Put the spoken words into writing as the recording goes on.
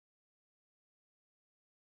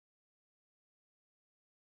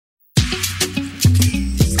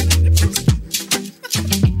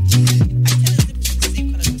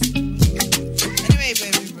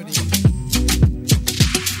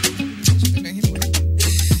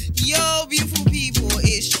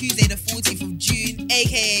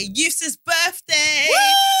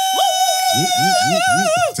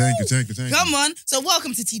Thank you. Come on. So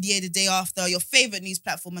welcome to TDA, the day after, your favourite news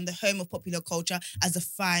platform and the home of popular culture as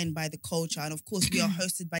defined by the culture. And of course, we are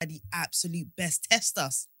hosted by the absolute best. Test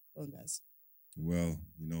us. Go on, guys. Well,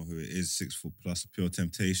 you know who it is, 6 foot plus, Pure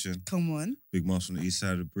Temptation. Come on. Big Mouse from the east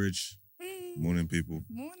side of the bridge. Morning, people.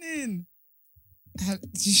 Morning.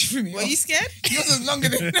 Were you scared? Yours was longer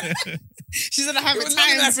than She's gonna have it it was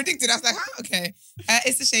longer than I times. predicted. I was like, okay.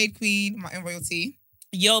 It's the Shade Queen, my own royalty.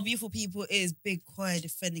 Yo, beautiful people, it is Big Koi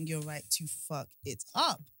defending your right to fuck it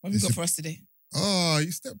up. What have we got for us today? Oh,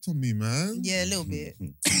 you stepped on me, man. Yeah, a little bit.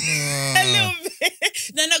 Ah. A little bit.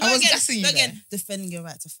 No, I go was again. gassing you Go again. there. Defending your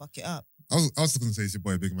right to fuck it up. I was just gonna say it's your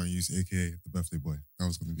boy Big Man Use, aka the birthday boy. That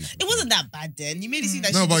was gonna be. It wasn't that bad then. You made it seem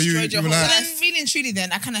like No, she but you- destroyed your you whole were But like- life. then, really and truly,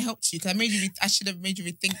 then I kind of helped you because I should have made you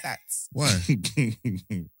rethink that. Why?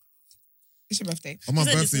 It's your birthday. On my She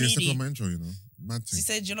said birthday, you it's stepped needy. on my intro, you know. Mad She thing.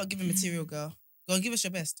 said you're not giving material, girl. Go and give us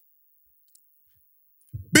your best.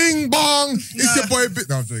 Bing bong! It's No. your boy Big.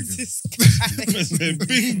 No, I'm joking. This guy.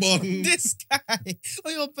 Bing bong. This guy.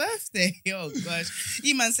 On your birthday. Oh gosh.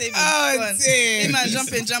 You man save it. Go Oh, on. dear. You man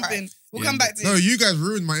jump in. We'll come back to No, it. you guys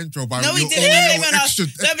ruined my intro by No, we your didn't. own Don't little blame it on us. extra,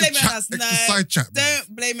 Don't blame it on chat, us. No. extra side chat. man.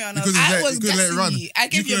 Don't blame it on You us. could have I let, was you could have let it run. gassing you. I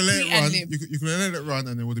gave you a could have let it run. pre-ad-lib. You could have let it run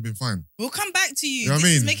and it would have been fine. We'll come back to you. You know what I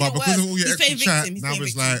This is mean? making But it because worse. of all your He's extra playing chat, victim. He's now playing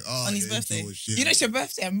it's victim like, oh, on his yeah, birthday. intro was shit. You know, it's your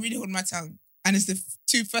birthday. I'm really holding my tongue. And it's the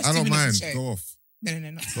first I two don't minutes mind. of the show. Go off. No.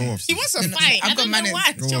 Go off. He wants to No, no, fight. I've I got don't know manners.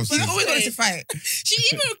 why. Go It's your on, sis. You always wanted birthday. to fight.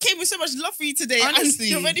 She even came with so much love for you today. Honestly.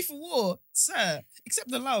 And you're ready for war. Sir, accept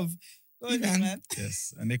the love. Go on, Man. man.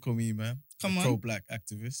 Yes, and they call me, man. Come on. Pro-black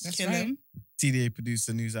activist. That's Kill right. him. TDA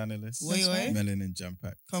producer, news analyst. Wait, wait. Melanin Jam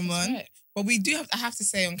Pack. Come That's on. right. But we do I have to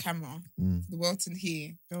say on camera, Mm. for the world to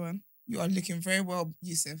hear, Go on. you are looking very well,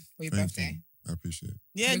 Yusuf, for your Thank birthday. I appreciate it.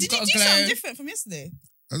 Yeah, You've did you got do a glow. something different from yesterday?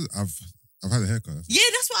 I've had a haircut. Yeah,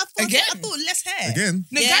 that's what I thought. Again? I thought less hair. Again?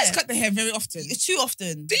 No, Yeah. guys cut their hair very often. Too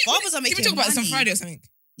often. Did you- Barbers are Did making we talk about this on money. Friday or something?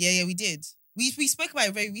 Yeah, we did. We spoke about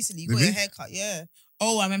it very recently. You Did got we? your haircut, yeah.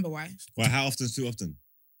 Oh, I remember why. Well, how often is too often?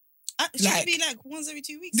 Should Like- it be like once every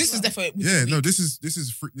 2 weeks? This as is well? definitely Yeah, no, this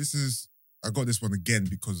is I got this one again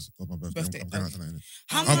because of my birthday. Birthday, I'm going out tonight. innit?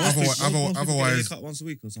 How Other- much? otherwise- Most people get a otherwise- haircut once a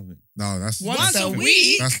week or something. No, that's Once that's, a a week.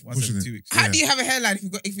 week? that's Once pushing every it. 2 weeks. How Yeah. do you have a hairline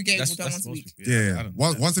if we get it all done That's once a most week? people. Yeah, I yeah. don't do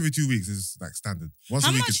Once, that. once every 2 weeks is like standard. Once How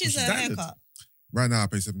a week much is a pushing it. Standard. haircut? Right now I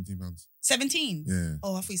pay £17. 17? Yeah.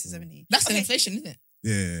 Oh, I thought you said 17. That's an Okay. inflation, isn't it?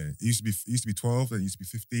 Yeah. It used to be 12, then it used to be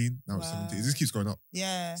 15, now it's 17. It just keeps going up.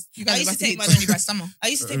 Yeah. You I guys used are to about to take hit my 20 by summer. I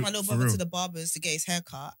used to take my little For brother real? to the barbers to get his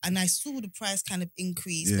haircut, and I saw the price kind of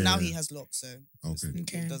increase, but Yeah. now he has locks, so Okay.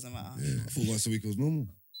 Okay. it doesn't matter. Yeah. I thought once a week was normal.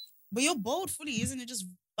 But you're bold fully, isn't it? Just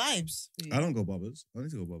vibes. I don't go barbers. I need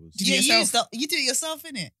to go barbers. Do you Yeah, yourself? you do it yourself,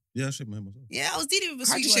 innit? Yeah, I shave my hair myself. Yeah, I was dealing with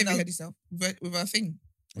a How do sweet you shave one. your head yourself? With a thing?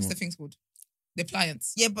 What's the What? thing's called? The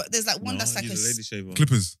appliance. Yeah, but there's like one No, that's I like use a... a lady shaver.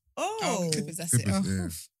 Clippers. Oh, Clippers, that's Clippers, it. Oh. yeah.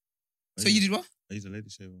 So you did what? I use a lady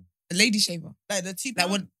shaver. A lady shaver. like the two Like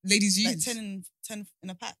pound, what ladies use. like 10 in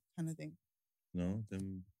a pack kind of thing. No,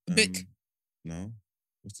 them. Bic. No.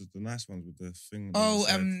 What's the nice ones with the thing? on Oh,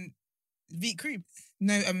 the side? Veet cream.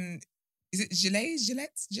 no, is it Gillette?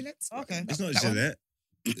 Okay. It's not that one? Gillette.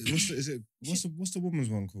 What's the woman's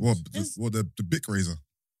one called? What the Bic razor?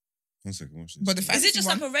 1 second, watch this. But the Is fancy it just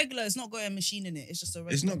one? like a regular? It's not got a machine in it. It's just a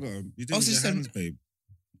regular. It's not got. You do it Oh, with so your it's a- hands, babe.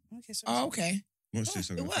 Okay, sorry. Oh, okay. Watch Oh, this.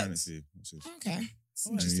 I'm it gonna find it works. for you. Watch this. Okay. It's Oh,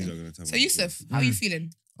 And interesting. you're gonna tell So me. Yusuf, how are you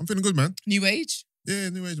feeling? I'm feeling good, man. New age? Yeah,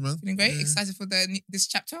 new age, man. Feeling great? Yeah, Excited for this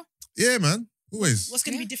chapter? yeah man. Always. What's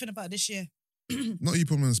going to Yeah. be different about this year? Not you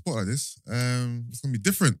put me on the spot like this. It's gonna be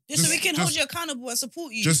different. Just so we can hold you accountable and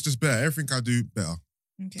support you. Just better. Everything I do, better.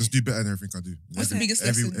 Okay. Just do better than everything I do. What's the Every- biggest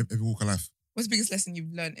every, lesson? every walk of life. What's the biggest lesson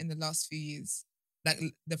you've learned in the last few years? Like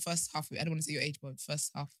the first half of it. I don't want to say your age, but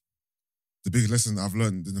first half. The biggest lesson I've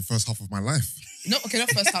learned in the first half of my life. No, okay, not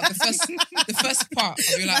first half. The first part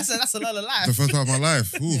of your life. that's a lot of life. The first part of my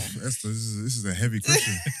life. Ooh, Esther, this is a heavy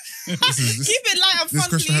question. This is- Keep it light and this fun,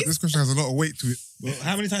 question. please. This question has a lot of weight to it. Well,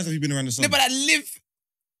 how many times have you been around the sun? No, but I live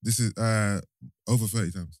This is over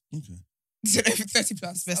 30 times. Okay. over 30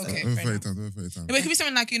 plus. Best Okay. Over fair 30 enough. times. Over 30 times. No, but it could be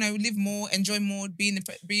something like, live more, enjoy more, be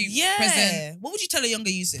Yeah. present. What would you tell a younger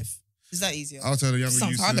Yusuf? Is that easier? I'll tell the younger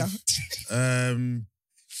Sounds harder. Yusuf.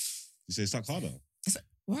 You say suck harder.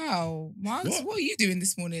 Wow. Marks, what are you doing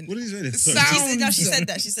this morning? What is it? It Sorry. sounds- No, she said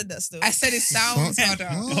that. She said that still. I said it sounds harder.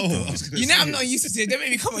 Oh, I was gonna You know say. I'm not used to it. Don't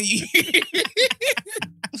make me come on you.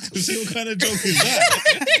 So what kind of joke is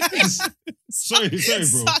that? sorry, bro.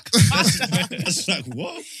 Suck That's like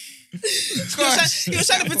what? Gosh. He was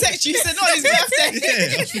trying to protect you. He said, not his birthday.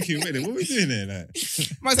 Yeah, I was thinking, wait, what are we doing here? Like,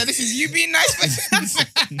 Marks, like, this is you being nice.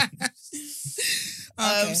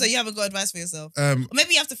 Okay. So you haven't got advice for yourself? Or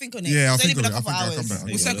maybe you have to think on it. Yeah, I'll It's only think been on a it. I couple think I'll hours. come back. There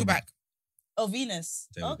you We'll go. circle back. Oh, Venus.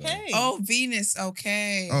 There we go. Okay. Oh, Venus.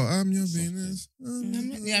 Okay. Oh, I'm your Venus.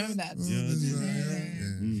 Yeah, I remember that.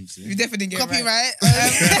 See? You definitely didn't get it right.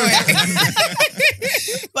 Copyright.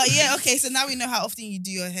 But yeah, okay. So now we know how often you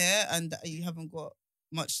do your hair, and that you haven't got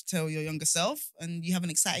much to tell your younger self, and you have an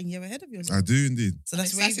exciting year ahead of yourself. I do indeed. So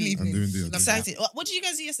that's Exciting really evening. I do indeed. I do. exciting. What did you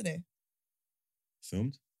guys do yesterday?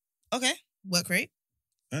 Filmed? Okay, work rate.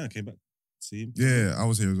 I came back. See him? Yeah, I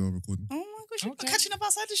was here as well recording. Oh my gosh, you're Okay. catching up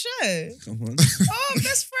outside the show. Come on. Oh,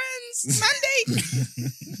 best friends. Monday.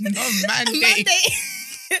 Not Monday. Monday.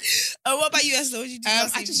 What about you, Esther? What did you do?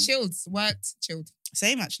 last I just evening? chilled, worked, chilled.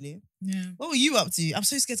 Same actually. Yeah. What were you up to? I'm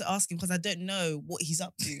so scared to ask him because I don't know what he's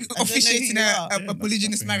up to. I don't know who Officiating you a are. Yeah,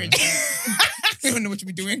 polygynous nothing, marriage. I don't know what you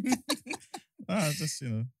be doing. Just,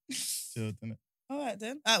 chilled, innit? All right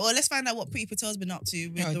then. Well, let's find out what Pretty Patel's been up to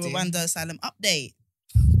with Oh, the dear. Rwanda asylum update.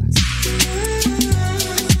 I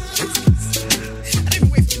don't even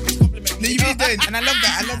wait for you to compliment me. No, you really don't. And I love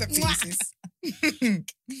that. I love that for you, sis.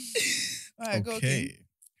 All right, go. King. Okay.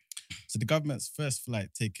 So the government's first flight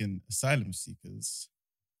taking asylum seekers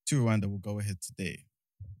to Rwanda will go ahead today.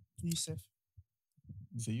 Yusuf.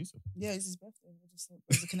 You say Yusuf? Yeah, it's his birthday. I just thought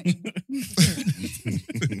there was a connection.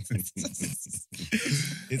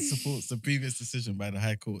 It supports the previous decision by the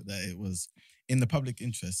High Court that it was in the public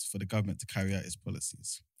interest for the government to carry out its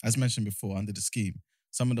policies. As mentioned before, under the scheme,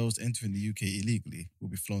 some of those entering the UK illegally will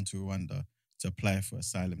be flown to Rwanda to apply for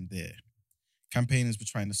asylum there. Campaigners were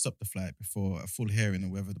trying to stop the flight before a full hearing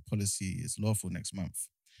on whether the policy is lawful next month.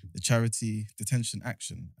 The charity Detention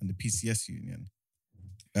Action and the PCS Union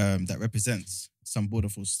that represents some Border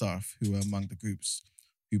Force staff who were among the groups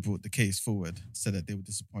who brought the case forward said that they were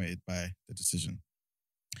disappointed by the decision.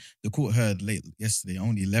 The court heard late yesterday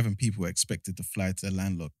only 11 people were expected to fly to the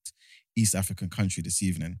landlocked East African country this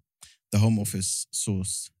evening. The Home Office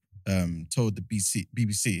source told the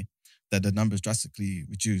BBC that the numbers drastically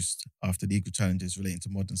reduced after legal challenges relating to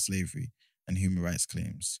modern slavery and human rights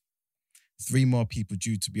claims. 3 more people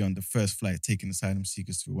due to be on the first flight taking asylum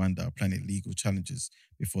seekers to Rwanda are planning legal challenges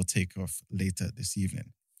before takeoff later this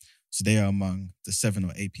evening. So they are among the 7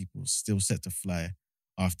 or 8 people still set to fly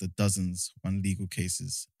after dozens won legal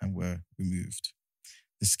cases and were removed.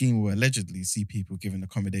 The scheme will allegedly see people given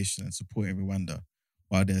accommodation and support in Rwanda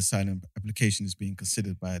while their asylum application is being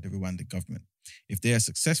considered by the Rwandan government. If they are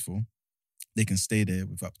successful, they can stay there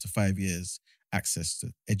with up to 5 years access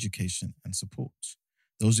to education and support.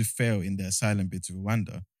 Those who fail in their asylum bid to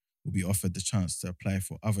Rwanda will be offered the chance to apply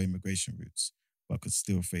for other immigration routes, but could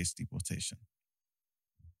still face deportation.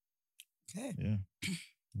 Okay. Yeah.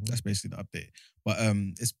 That's basically the update. But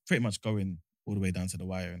it's pretty much going all the way down to the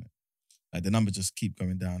wire, innit? Like the numbers just keep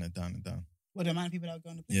going down and down and down. What, the amount of people that are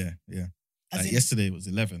going to plane? Yeah. As Like in- yesterday it was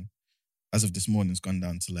 11. As of this morning, it's gone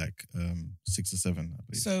down to like 6 or 7, I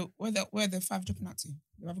believe. So where the 5 dropping out to?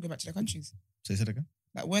 They rather go back to their countries. Say that again?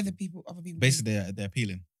 Like where the people, other people. Basically, they're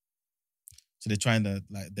appealing. So they're trying to,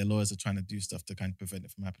 like, their lawyers are trying to do stuff to kind of prevent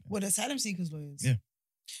it from happening. What, the asylum seekers lawyers? Yeah.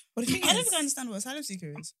 But the thing I don't is, think I understand what asylum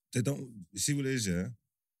seeker is. They don't. You see what it is, yeah?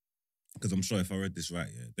 Because I'm sure if I read this right,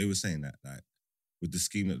 yeah, they were saying that, like, with the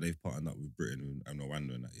scheme that they've partnered up with Britain and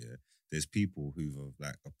Rwanda and that, yeah, there's people who've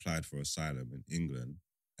like applied for asylum in England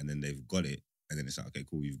and then they've got it, and then it's like, okay,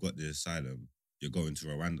 cool, you've got the asylum, you're going to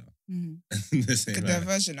Rwanda. Mm. And they're saying, the like,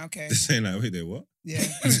 diversion. Okay. they're saying like, wait, they what? Yeah.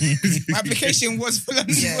 My application was full of.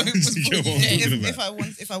 Yeah. was full of- Yeah, what I'm Yeah, talking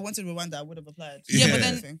if about. I wanted Rwanda, I would have applied. Yeah, but Yeah. then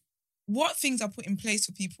Everything. what things are put in place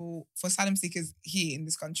for people, for asylum seekers here in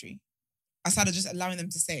this country, aside of just allowing them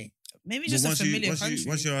to stay? Maybe But just a once familiar country.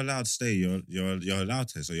 once you're allowed to stay, you're allowed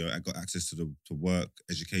to. So you've got access to work,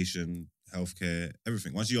 education, healthcare,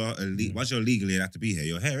 everything. Once you're legally allowed to be here,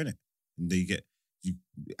 you're here, innit? And then you get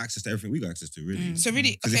access to everything we got access to, really. Mm. So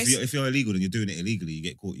really, Because okay. if you're illegal and you're doing it illegally, you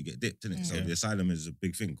get caught, you get dipped, innit? So Yeah. the asylum is a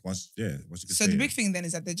big thing. Once you can So stay the here. big thing then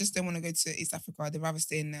is that they just don't want to go to East Africa. They'd rather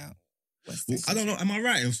stay in West. Well, I don't know. Am I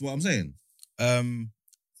right in what I'm saying?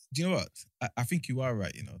 Do you know what? I think you are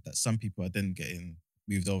right, that some people are then getting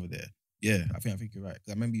moved over there. Yeah, I think you're right. 'Cause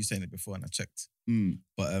I remember you saying it before and I checked.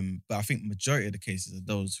 But I think majority of the cases are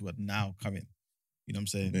those who are now coming. You know what I'm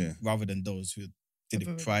saying? Yeah. Rather than those who did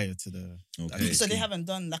it prior to the Okay. So they haven't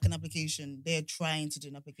done like an application. They're trying to do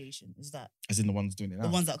an application. Is that as in the ones doing it now. the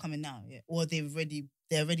ones that are coming now? Yeah. Or they're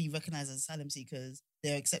already recognized as asylum seekers.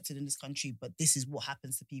 They're accepted in this country, but this is what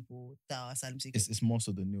happens to people that are asylum seekers. It's more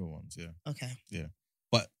so the newer ones, yeah. Okay.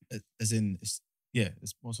 But as in, it's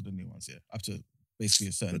more so the new ones, yeah. Up to basically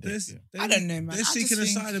a certain But date, there's, yeah. I don't know, man. They're I just seeking think-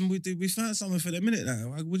 asylum. We found something for the minute now.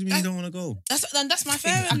 Like, what do you mean you don't want to go? That's my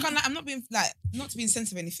thing. I'm not being not to be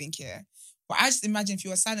insensitive or anything here, But I just imagine if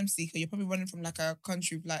you're an asylum seeker, you're probably running from like a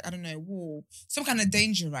country with like, I don't know, war, some kind of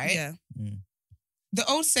danger, right? Yeah. The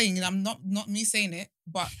old saying, and I'm not me saying it,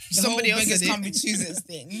 but the Somebody whole else beggars said it. can't be choosers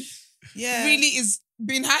thing Yeah. really is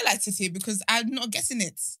being highlighted here because I'm not getting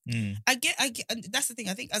it. I get, and that's the thing.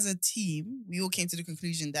 I think as a team, we all came to the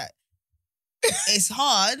conclusion that it's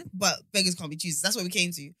hard, but beggars can't be choosers. That's what we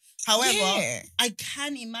came to. However, Yeah. I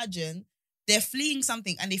can imagine they're fleeing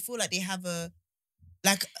something and they feel like they have a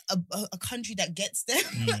country that gets them,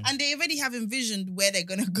 and they already have envisioned where they're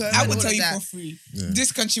gonna go. I and will all tell of you that. for free, Yeah.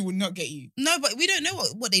 this country will not get you. No, but we don't know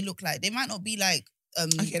what they look like. They might not be like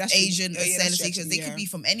Okay, that's true. Asian Oh, yeah, asylum that's true, seekers. They yeah. could be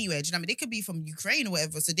from anywhere. Do you know what I mean? They could be from Ukraine or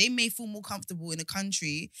whatever. So they may feel more comfortable in a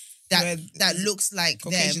country Where that looks like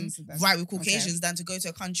Caucasians them, and that. right, with Okay. Caucasians, than to go to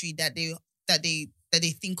a country that they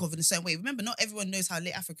think of in a certain way. Remember, not everyone knows how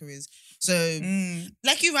lit Africa is. So,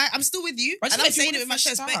 like you, right? I'm still with you. But And just I'm if you saying want it a with my fresh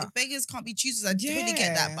chest. start. Beggars can't be choosers. I totally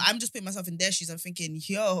get that. Yeah. But I'm just putting myself in their shoes. I'm thinking,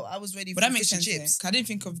 yo, I was ready But for that makes fish and sense. chips. Yeah. I didn't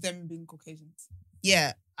think of them being Caucasians.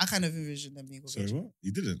 Yeah, I kind of envisioned them being Sorry, Caucasian. what?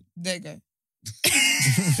 You didn't? There you go.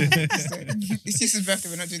 It's Yusuf's birthday.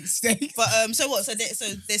 We're not doing this today. But so what? So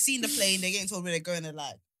they're seeing the plane. They're getting told where they're going. They're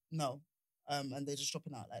like, no, and they're just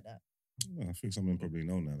dropping out like that. No, I think some of them probably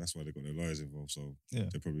know now. That's why they got their lawyers involved. So Yeah.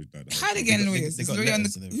 they're probably like that. How are they getting got- lawyers? they Is got lawyer on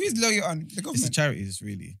letters and who's everything. lawyer on? The It's the government. charities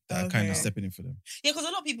really that are kind of Okay. stepping in for them. Yeah, because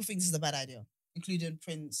a lot of people think this is a bad idea, including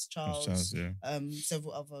Prince Charles, Charles, yeah.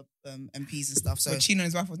 several other MPs and stuff. So But cheating on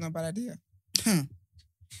his wife was not a bad idea.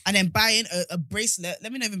 and then buying a bracelet.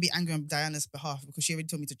 Let me not even be angry on Diana's behalf because she already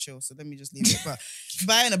told me to chill. So let me just leave it. But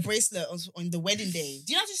buying a bracelet on the wedding day.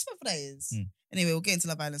 Do you know how disrespectful that is? Anyway, we'll get into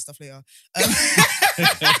Love Island stuff later.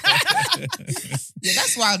 Yeah,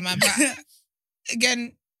 that's wild, man. But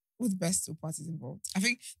again, all the best all parties involved. I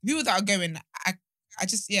think the people that are going, I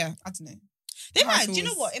just, I don't know. They How I might. Do you know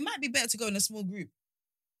feels- what? It might be better to go in a small group.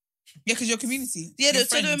 Yeah, because your community. Yeah, your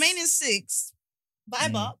so the friends. remaining 6. But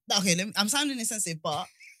okay, I'm sounding insensitive, but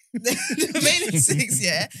the remaining 6,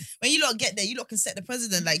 yeah. When you lot get there, you lot can set the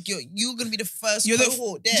president. Like you're gonna be the first You're the-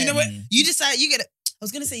 cohort there. Do you know what? You decide. You get. I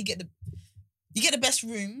was gonna say you get the best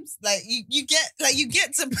rooms. Like you get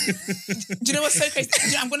to. Do you know what's so crazy?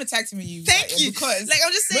 I'm going to tag team with you. Thank you. Because Like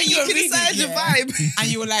I'm just saying, when you you're can reading, decide the yeah. vibe. and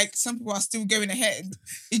you were like, some people are still going ahead.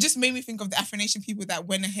 It just made me think of the Afro Nation people that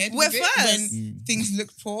went ahead We're with it first. when things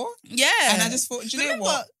looked poor. Yeah. And I just thought, do you know Remember-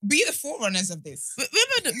 what? Be the forerunners of this.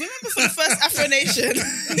 Remember for the first Afro Nation.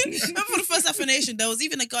 Remember for the first Afro Nation, there was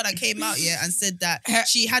even a girl that came out and said that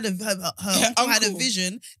she had her uncle had a uncle.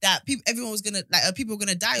 vision that everyone was gonna people were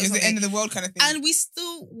gonna die or It was the something. end of the world kind of thing. And we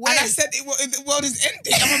still And went. I said, the world is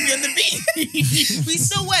ending. I'm going to be on the beach. We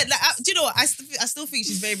still went. Like, do you know what? I still think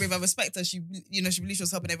she's very brave. I respect her. She believes she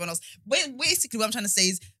was helping everyone else. But basically, what I'm trying to say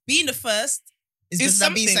is, being the first is It's better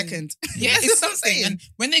than being something. second. Yeah, That's it's what I'm something. saying. And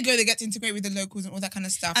when they go, they get to integrate with the locals and all that kind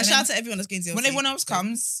of stuff. And And shout out then to everyone that's going to when everyone else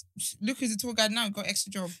comes, look who's the tour guide now, got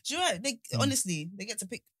extra job. Do you know what? Honestly, they get to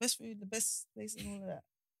pick best food, the best place, and all of that.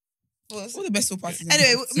 All the best tour parties.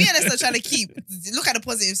 Anyway, involved. me and Esther trying to look at the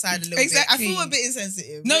positive side a little Exactly. bit. I feel a bit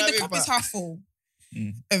insensitive. No, you know the what I cup mean? is half full.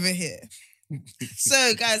 Over here.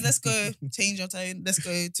 So, guys, let's go change your tone. Let's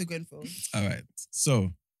go to Grenfell. All right.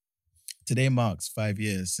 So today marks 5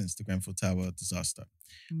 years since the Grenfell Tower disaster,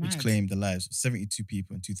 which claimed the lives of 72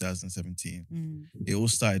 people in 2017. It all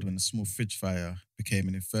started when a small fridge fire became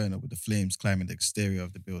an inferno with the flames climbing the exterior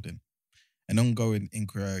of the building. An ongoing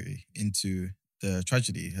inquiry into the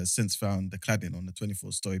tragedy has since found the cladding on the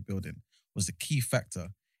 24-story building was the key factor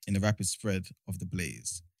in the rapid spread of the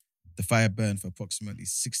blaze. The fire burned for approximately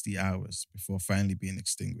 60 hours before finally being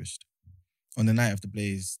extinguished. On the night of the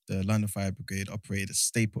blaze, the London Fire Brigade operated a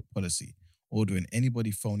stay-put policy, ordering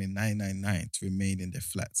anybody phoning 999 to remain in their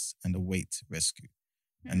flats and await rescue.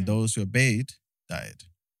 And those who obeyed died.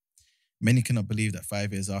 Many cannot believe that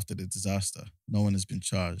 5 years after the disaster, no one has been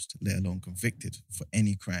charged, let alone convicted, for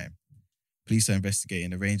any crime. Police are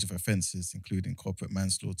investigating a range of offences, including corporate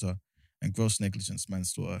manslaughter and gross negligence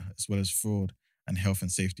manslaughter, as well as fraud and health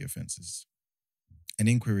and safety offences. An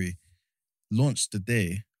inquiry launched the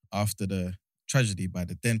day after the tragedy by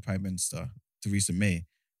the then Prime Minister, Theresa May,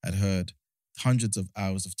 had heard hundreds of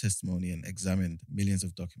hours of testimony and examined millions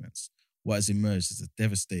of documents. What has emerged is a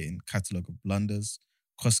devastating catalogue of blunders,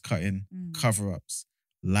 cost-cutting, cover-ups,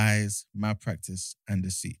 lies, malpractice, and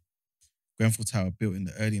deceit. Grenfell Tower, built in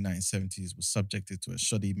the early 1970s, was subjected to a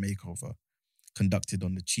shoddy makeover conducted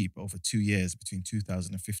on the cheap over 2 years between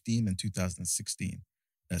 2015 and 2016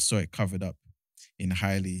 that saw it covered up in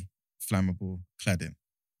highly flammable cladding,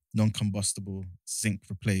 non-combustible zinc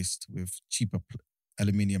replaced with cheaper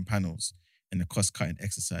aluminium panels in a cost-cutting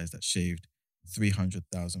exercise that shaved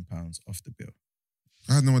 £300,000 off the bill.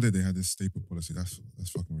 I had no idea they had this staple policy. That's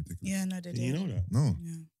fucking ridiculous. Yeah, no, they Do you did. know that? No.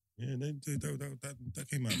 Yeah. Yeah, that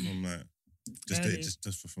came out from like Early.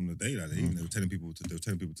 just from the day. Like they were telling people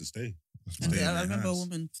to stay. That's And Stay in I their remember a house.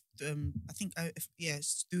 woman, I think,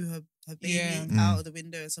 threw her baby Yeah. out of the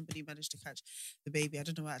window and somebody managed to catch the baby. I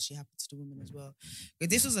don't know what actually happened to the woman as well. But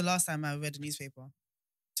this was the last time I read a newspaper.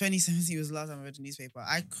 2017 was the last time I read a newspaper.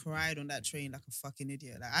 I cried on that train like a fucking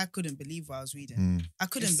idiot. Like I couldn't believe what I was reading. Mm. I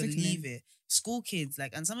couldn't It's sickening. believe it. School kids,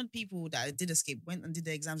 like, and some of the people that did escape went and did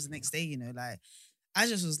their exams the next day, you know, like, I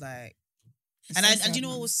just was like, and you know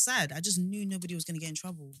what was sad? I just knew nobody was going to get in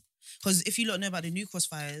trouble. Because if you lot know about the New Cross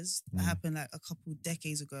fires that happened like a couple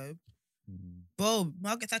decades ago, bro,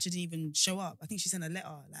 Margaret Thatcher didn't even show up. I think she sent a letter.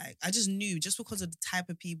 Like, I just knew, just because of the type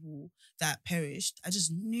of people that perished, I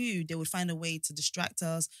just knew they would find a way to distract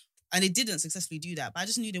us. And they didn't successfully do that. But I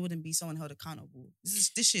just knew there wouldn't be someone held accountable. This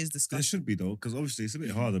shit is There disgusting. should be though, because obviously it's a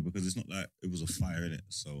bit harder because it's not like it was a fire in it,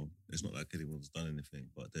 so it's not like anyone's done anything.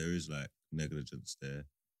 But there is like negligence there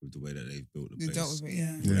with the way that they've built the They place, dealt with it,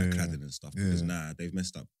 yeah. with that Yeah. cladding and stuff. Yeah. Because they've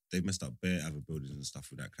messed up bare other buildings and stuff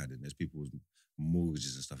with that cladding. There's people's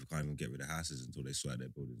mortgages and stuff who can't even get rid of houses until they sort out their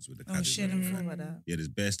buildings with the cladding. Oh shit, I and didn't everything. know about that. Yeah, there's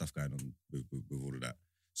bare stuff going on with all of that.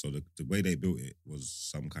 So the way they built it was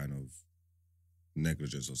some kind of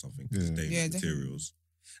negligence or something. 'Cause it's Yeah. dangerous Yeah, definitely. materials.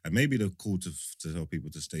 And maybe the call to tell people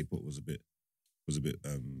to stay put was a bit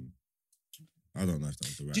I don't know if that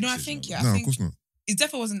was the right Do you know what I decision think? or Yeah, not. No, I of think course not. it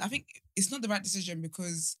definitely wasn't. I think it's not the right decision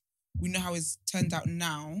because we know how it's turned out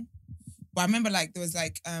now. But I remember like there was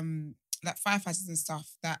like firefighters and stuff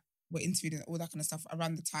that were interviewed and all that kind of stuff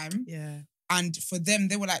around the time. Yeah. And for them,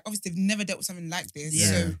 they were like, obviously they've never dealt with something like this. Yeah.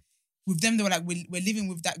 So with them, they were like, we're living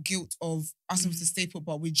with that guilt of us supposed to stay put,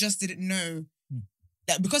 but we just didn't know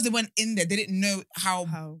that because they weren't in there, they didn't know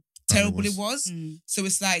how terrible it was. Mm. So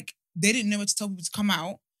it's like they didn't know where to tell people to come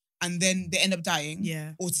out, and then they end up dying.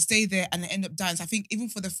 Yeah. Or to stay there and they end up dying. So I think even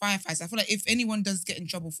for the firefighters, I feel like if anyone does get in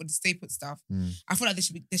trouble for the stay put stuff, I feel like there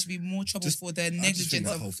should be more trouble Just- for the think negligence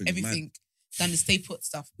that whole of thing is mad. everything than the stay put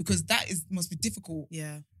stuff, because that must be difficult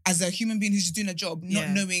Yeah. as a human being who's just doing a job, not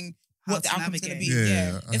Yeah. knowing How what the to outcome's going to be. navigate.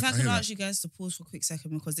 Yeah. If I hear can that. ask you guys to pause for a quick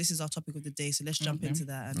second, because this is our topic of the day, so let's jump Okay. into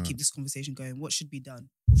that and keep this conversation going. What should be done?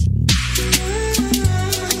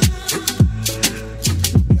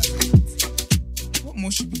 What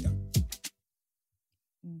more should be done?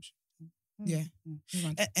 Yeah. Move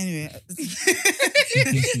on. Anyway,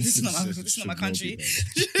 this is not my country.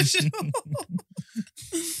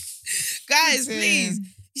 Guys, please.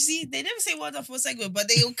 You see, they never say word off for a segment, but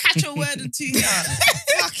they'll catch a word or two here.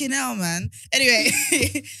 Fucking hell, man. Anyway,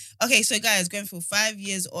 okay, so guys, going for 5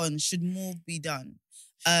 years on, should more be done?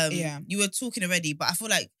 Yeah. You were talking already, but I feel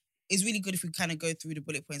like it's really good if we kind of go through the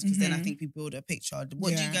bullet points, because then I Mhm. think we build a picture.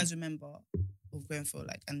 What do you Yeah. guys remember of going for,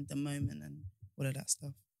 like, and the moment and all of that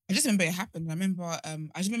stuff? I just remember it happened. I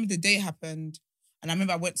just remember the day it happened, and I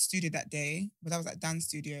remember I went to studio that day, but that was at Dan's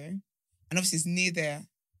studio, and obviously it's near there.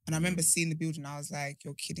 And I remember seeing the building. I was like,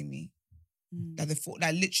 "You're kidding me!" Mm.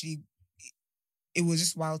 Like literally, it was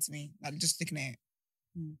just wild to me. Like just looking at it,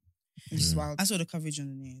 Mm. it was just wild. I saw the coverage on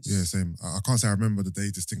the news. Yeah, same. I can't say I remember the day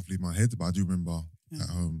distinctly in my head, but I do remember Yeah. at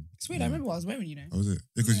home. It's weird. I remember what I was wearing. You know. Oh, was it?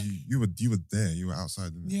 Because Yeah. you were there. You were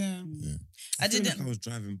outside. Innit? Yeah. Mm. I I feel didn't. like I was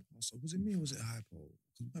driving past. Was it me or was it Hypo?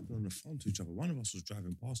 Because we might be on the phone to each other. One of us was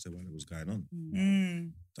driving past it while it was going on. Mm.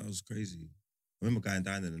 Mm. That was crazy. I remember going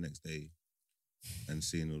down there the next day and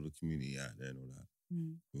seeing all the community out there and all that.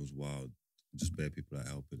 Mm. It was wild. Just bare people like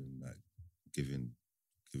helping and like giving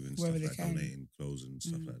Wherever they stuff, like can. donating clothes and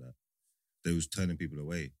stuff Mm. like that. They was turning people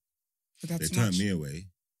away. But that's They too turned much. me away.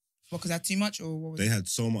 What? Because that's too much, or what was They it? had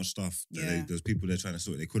so much stuff that Yeah. there's people there trying to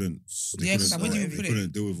sort it. They couldn't. Yeah, 'cause where do you they put it?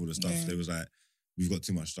 couldn't deal with all the stuff. Yeah. They was like, "We've got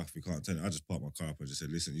too much stuff. We can't turn it." I just parked my car up and just said,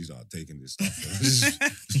 "Listen, you are taking this stuff."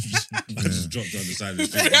 I just dropped down the side of the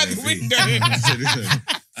street. Out the window. I said, "Listen,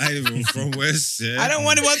 I ain't even from West. Yeah. I don't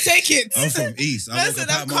want to take it. I'm from East. I woke Listen,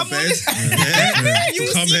 up out I've my come bed. on- Yeah.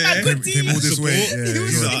 You Come see my here. good Came all this way. Support. Yeah, You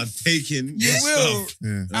you're- are taking You your will. stuff.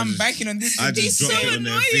 yeah. I'm banking on this. I He's just dropped so it on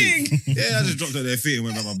their annoying. feet. Yeah, I just dropped it on their feet and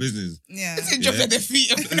went about my business. Yeah. He dropped Yeah. at their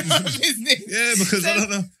feet of business. Yeah, because I don't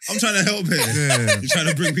know. I'm trying to help here. Yeah. You're trying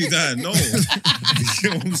to bring me down. No. You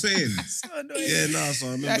know what I'm saying? So annoying. Yeah, no, so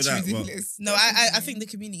I remember That's that. But ridiculous. No, I think the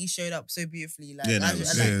community showed up so beautifully. Like, Yeah, no, I- it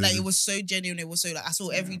was- like, yeah, like, it it was so genuine. It was so like I saw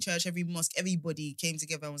every church, every mosque, everybody came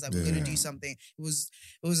together and was like, "We're gonna do Yeah. something." It was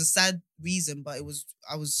a sad reason, but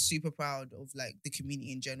I was super proud of like the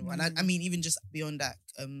community in general, and I mean even just beyond that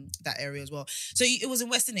that area as well. So it was in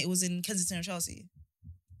West, innit? It was in Kensington and Chelsea.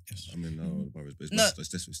 I mean, no, the boroughs, but it's, No.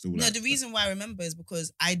 it's still No, like, the reason why I remember is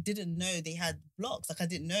because I didn't know they had blocks. Like I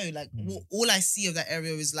didn't know. Like all I see of that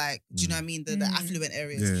area is like, do you know what I mean? The affluent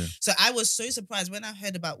areas. Yeah. So I was so surprised when I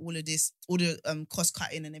heard about all of this, all the cost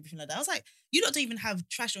cutting and everything like that. I was like, you lot don't even have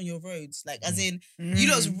trash on your roads. Like as in, you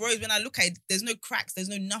lot's roads. When I look at it, there's no cracks, there's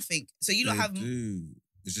no nothing. So you lot They have. do.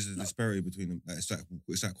 It's just a disparity between them. Like, it's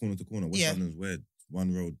like corner to corner. West Yeah. London's weird.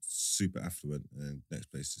 One road super affluent, and next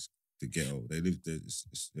place is the ghetto. They live there.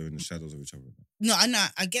 They're in the shadows of each other. No, I know,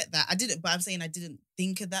 I get that. I didn't, but I'm saying I didn't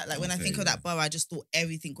think of that. Like when I Okay, think of yeah. that borough, I just thought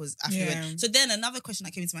everything was affluent. Yeah. So then another question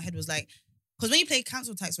that came into my head was like, because when you pay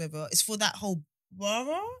council tax, whatever, it's for that whole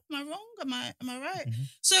borough. Am I wrong? Am I right? Mhm.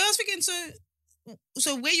 So I was thinking,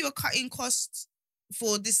 so where you were cutting costs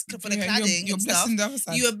for this for the Yeah, cladding you're and blessed stuff, on the other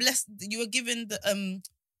side. you were blessed. You were given the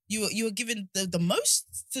You were given the most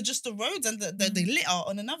to just the roads and the litter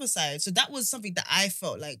on another side. So that was something that I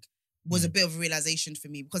felt like was a bit of a realization for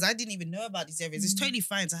me because I didn't even know about these areas. It's totally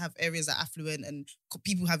fine to have areas that are affluent and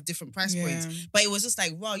people have different price points. But it was just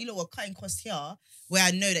like, wow, you know what, cutting costs here where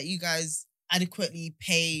I know that you guys adequately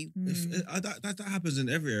pay. That happens in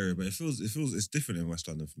every area, but it feels it's different in West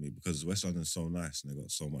London for me because West London's so nice and they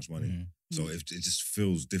got so much money. So it just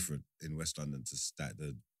feels different in West London to stack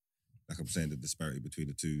like I'm saying, the disparity between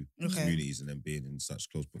the two communities and them being in such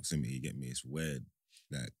close proximity. You get me? It's weird.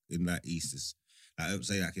 Like in that east, it's like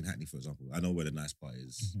say like in Hackney, for example. I know where the nice part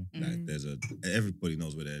is. Like there's everybody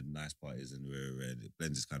knows where the nice part is and where it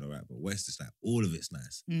blends is kind of right. But West is like all of it's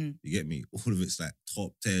nice. You get me? All of it's like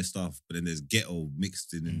top tier stuff. But then there's ghetto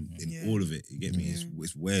mixed in all of it. You get me?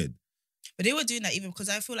 It's weird. But they were doing that even because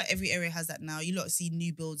I feel like every area has that now. You lot see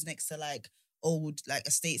new builds next to like old like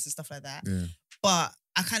estates and stuff like that. Yeah. But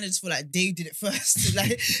I kind of just feel like they did it first.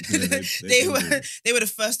 Like Yeah, they were the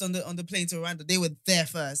first on the plane to Rwanda. They were there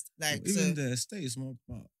first. Like even so, the estates,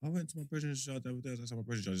 I went to my brethren's yard the other day. I said my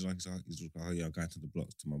brethren's yard he's like, oh yeah, I'm going to the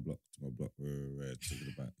blocks, to my block, we're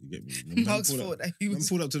talking about. You get me? Mark's thought that he When was.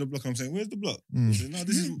 pulled up to the block, I'm saying, where's the block? Mm. He said, no,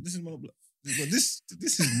 this is my block. Well, this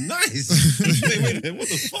is nice. wait, what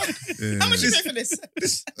the fuck? Yeah. How much you pay for this?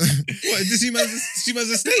 What? This she has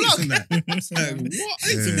estates and that. Like, what? I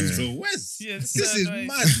need to move to the West. Yeah, This so is annoying.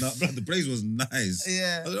 mad. Nah, bro, the blaze was nice.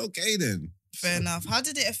 Yeah, I said, okay then. fair enough. How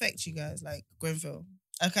did it affect you guys? Like Grenfell,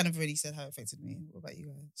 I kind of already said how it affected me. What about you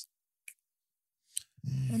guys?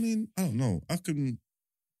 I mean, I don't know. I could be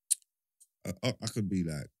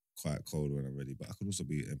like quite cold when I'm ready, but I could also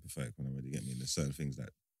be empathetic when I'm ready. Get me? And there's certain things that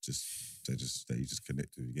that you just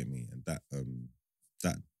connect with. You get me? And that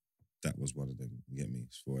was one of them. You get me?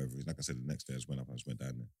 For whatever reason. Like I said, the next day I just went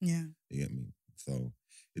down there. Yeah, You get me? So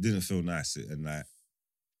it didn't feel nice, and like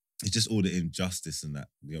it's just all the injustice and that.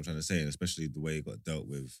 You know what I'm trying to say, and especially the way it got dealt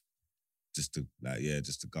with. Just the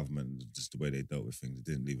government, just the way they dealt with things. It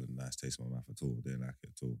didn't leave a nice taste in my mouth at all. Didn't like it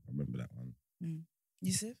at all. I remember that one.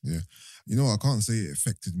 you said. You know, I can't say it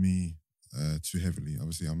affected me too heavily.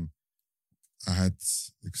 Obviously, I had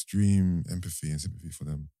extreme empathy and sympathy for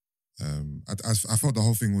them. I felt the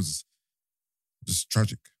whole thing was just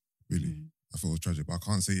tragic, really. I thought it was tragic, but I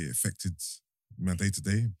can't say it affected my day to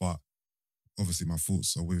day. But obviously, my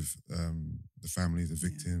thoughts are with the family, the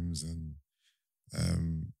victims, and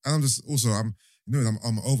I'm just also I'm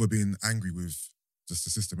over being angry with just the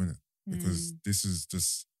system, innit? Because this is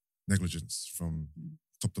just negligence from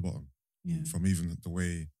top to bottom. Yeah. From even the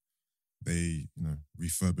way they,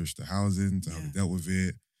 refurbished the housing to how they dealt with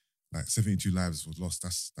it. Like 72 lives was lost.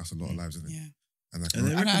 That's a lot of lives, isn't it? Yeah. And like, And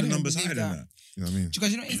they I reckon the didn't numbers believe higher than that. that. you know what I mean?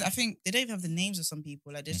 Because you know what it is? I think They don't even have the names of some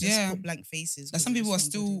people. Like they just Yeah. put blank faces. like some people are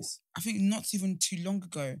still, bodies. I think not even too long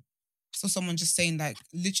ago, I saw someone just saying like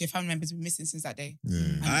literally a family member's been missing since that day. Yeah.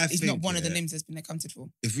 And I it's not think, one of the yeah. names that's been accounted for.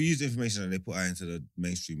 If we use the information that they put out into the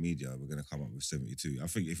mainstream media, we're going to come up with 72. I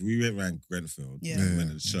think if we went around Grenfell Yeah. and went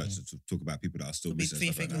to the church to talk about people that are still It'll be missing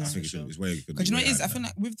and stuff like that, I three think figures, it's way. Because you know what it is? I feel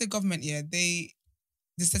like with the government,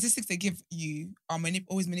 the statistics they give you are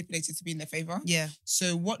always manipulated to be in their favor. Yeah.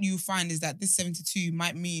 So what you find is that this 72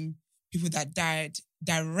 might mean people that died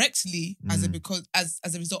directly as a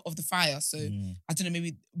result of the fire. So I don't know,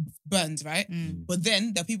 maybe burns, right? But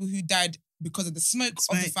then there are people who died because of the smoke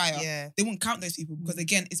of the fire. Yeah. They won't count those people because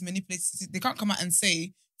again, it's manipulated. They can't come out and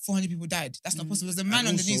say 400 people died. That's not possible. There's a man And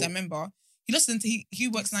on the also- news, I remember. He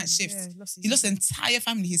works night shifts. Yeah, He lost the entire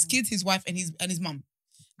family, his kids, his wife, and his mum.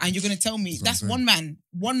 And you're gonna tell me That's that's what I'm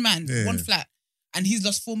one man, Yeah. one flat, and he's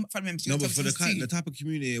lost 4 family members. No, You're but gonna for tell me the it's two. type of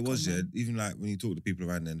community it was, Come on. even like when you talk to people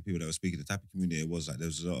around there and the people that were speaking, the type of community it was, like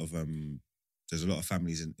there's a lot of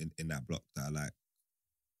families in that block that are like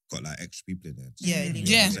got like extra people in there. Yeah, You know what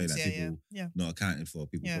yeah. I'm saying? Like Yeah, people yeah. not accounted for,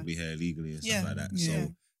 people Yeah. probably here illegally and stuff Yeah. like that. Yeah.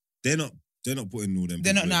 So they're not they're not putting all them.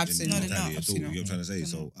 They're not, people no, in absolutely not. mortality No, at all. You know what I'm trying to say? They're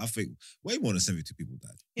So I think way more than 72 people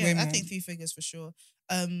died. Yeah, Way I more. think 3 figures for sure.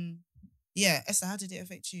 Yeah, Esther, how did it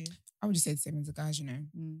affect you? I would just say the same as the guys, you know,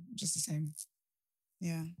 just the same.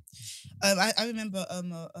 Yeah, I remember.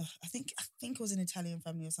 I think it was an Italian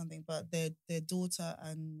family or something, but their daughter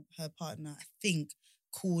and her partner, I think,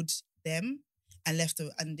 called them and left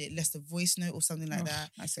a voice note or something like that.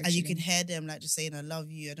 And you can hear them like just saying, "I love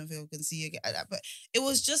you. I don't think I can see you again." But it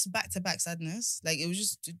was just back to back sadness. Like it was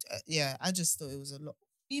just, I just thought it was a lot.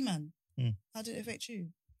 You man, how did it affect you?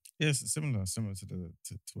 Yes, similar to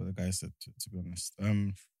what the guy said. To be honest,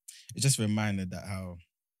 it just reminded that how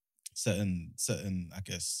certain, I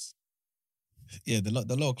guess,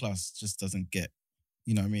 the lower class just doesn't get,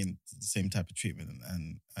 you know what I mean, the same type of treatment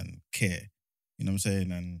and care. You know what I'm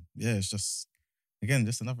saying? And yeah, it's just, again,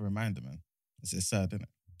 just another reminder, man. It's sad, isn't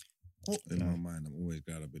it? In my mind, I'm always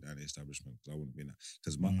glad I've been out of the establishment because I wouldn't be in that.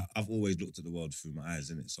 Because Mm. I've always looked at the world through my eyes,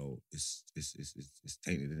 innit? So it's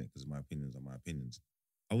tainted, innit? Because my opinions are my opinions.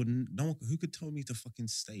 No one, who could tell me to fucking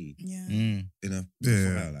stay Yeah, Mm. in a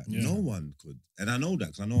Yeah. fire? Like, Yeah. no one could. And I know that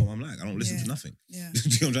because I know what I'm like. I don't listen Yeah. to nothing. yeah. Do you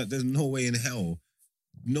know what I'm saying? There's no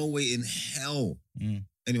way in hell Mm.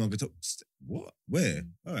 anyone could talk. What? Where?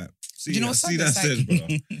 All right. See, Do you know I what's see sad? that It's like- says,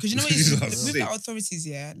 brother. Because you know what, These are with sick. the authorities,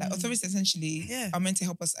 yeah, like authorities essentially Yeah. are meant to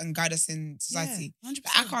help us and guide us in society. Yeah, 100%.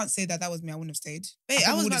 But I can't say that was me. I wouldn't have stayed. Wait, I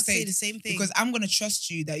probably was would about have to say stayed the same thing because I'm gonna trust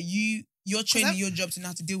you that you're training I've- your job to know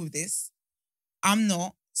how to deal with this. I'm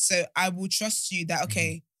not, so I will trust you that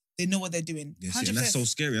okay, they know what they're doing. Yeah, see, and that's so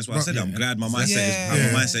scary. That's why I But- said I'm yeah. glad my mindset Yeah. is how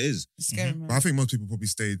Yeah. my mindset is. It's scary, Mhm. man. But I think most people probably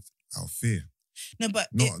stayed out of fear, No, but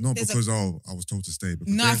not there's because I was told to stay.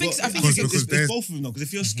 Because No, I there's- think because- it's, because it's there's- both of them though. Because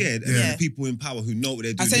if you're scared and Yeah. there are people in power who know what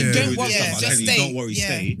they're I doing, said, they're don't doing worry, this yeah, stuff, I'm just telling you, stay. don't worry, Yeah.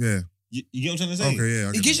 stay. Yeah. You know what I'm trying to say? Okay. Yeah. I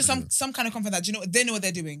It get gives you that. some kind of comfort that you know they know what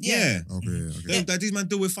they're doing. Yeah. Okay. Yeah. Okay. These man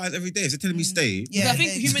deal with fires every day. If they're telling me stay, Because I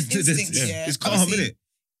think they- human instincts, Yeah. it's calm, obviously, innit?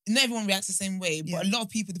 not everyone reacts the same way, but a lot of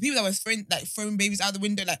people, the people that were throwing babies out the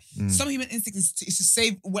window, like some human instinct is to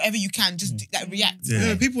save whatever you can, just react. Yeah.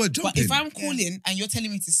 Yeah, people are But jumping. if I'm calling and you're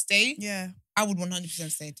telling me to stay, Yeah. I would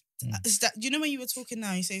 100% stay. Is that, do you know when you were talking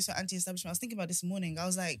now, you say you're so anti-establishment? I was thinking about this morning. I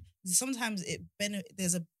was like, sometimes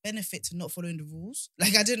there's a benefit to not following the rules.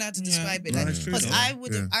 Like I don't know how to describe it. No, Like, it's true, because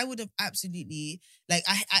though. I would have absolutely like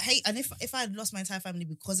I hate, and if I had lost my entire family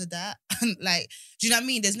because of that, like, do you know what I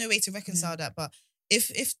mean? There's no way to reconcile that. But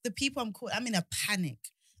if the people I'm calling, I'm in a panic.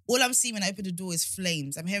 All I'm seeing when I open the door is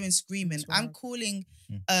flames. I'm hearing screaming. That's I'm wild. calling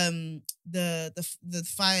the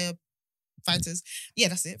firefighters. Yeah,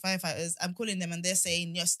 that's it. Firefighters. I'm calling them and they're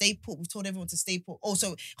saying, yeah, stay put. We've told everyone to stay put.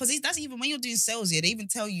 Also, because that's even when you're doing sales here, they even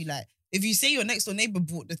tell you like, if you say your next door neighbor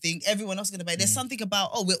bought the thing, everyone else is gonna buy it. There's something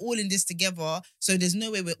about, we're all in this together, so there's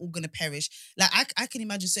no way we're all gonna perish. Like I can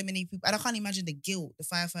imagine so many people, and I can't imagine the guilt the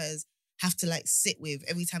firefighters have to like sit with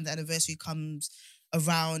every time the anniversary comes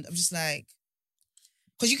around. I'm just like,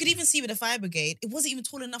 because you could even see with the fire brigade, it wasn't even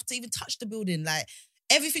tall enough to even touch the building. Like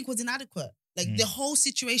everything was inadequate. Like the whole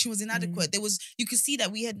situation was inadequate. There was, you could see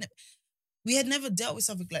that we had never dealt with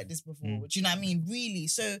something like this before. Do you know what I mean? Really.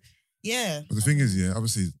 So yeah. But the thing is, yeah,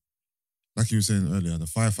 obviously, like you were saying earlier, the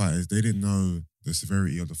firefighters, they didn't know the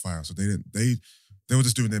severity of the fire, so they were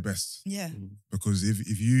just doing their best. Yeah. Because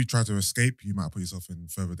if you try to escape, you might put yourself in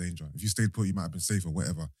further danger. If you stayed put, you might have been safe or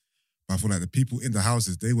whatever. But I feel like the people in the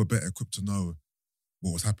houses, they were better equipped to know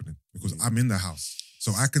what was happening because I'm in the house,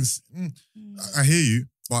 so I can. I hear you,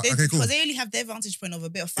 but okay, cool. Because they only have their vantage point of a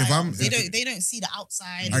bit of If fire. I'm- They don't see the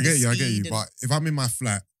outside. I and get the you, I get speed you. and- But if I'm in my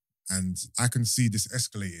flat and I can see this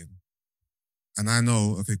escalating, and I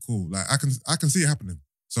know, okay, cool, like I can see it happening.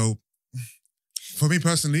 So for me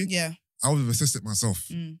personally, yeah. I would have assessed it myself.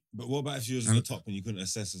 But what about if you was at the top and you couldn't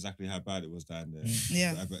assess exactly how bad it was down there?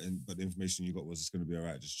 Yeah. But the information you got was it's going to be all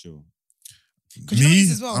right, just chill. Because you know Me,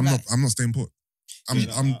 this as well, I'm like- not staying put. I'm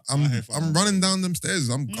Yeah, I hear from I'm that. running down them stairs.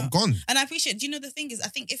 I'm No. gone. And I appreciate, do you know the thing is, I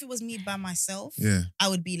think if it was me by myself, Yeah. I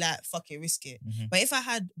would be like, fuck it, risk it. But if I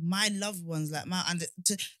had my loved ones, like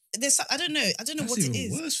there's, I don't know That's what it even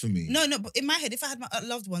is. worse for me. No, but in my head, if I had my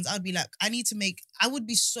loved ones, I'd be like, I would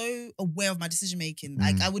be so aware of my decision making.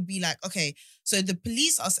 Like, I would be like, okay, so the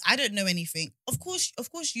police, I don't know anything. Of course,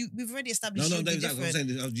 we've already established. No, you'll be that's what I'm different.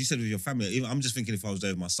 saying. You said with your family. Even, I'm just thinking if I was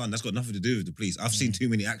there with my son, that's got nothing to do with the police. I've seen too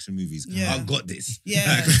many action movies. Yeah. I've got this.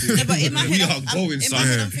 Yeah. No, but in my head, we I'm- are going, in son. my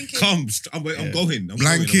head, I'm thinking- Come, I'm going. I'm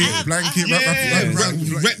Blanket, going. I have- blanket, I wrap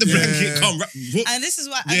have- Wrap the blanket. Come, whoop. And this is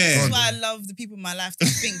why, Yeah. I love the people in my life that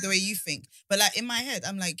think the way you think. But like in my head,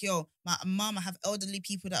 I'm like, yo, my mom, I have elderly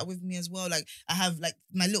people that are with me as well. Like I have like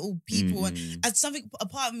my little people, and something. A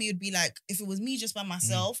part of me would be like, if it was me just by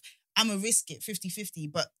myself, I'm gonna risk it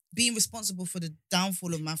 50-50. But being responsible for the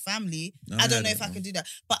downfall of my family. No, I don't yeah, know if I no. could do that.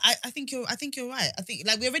 But I think you're right. I think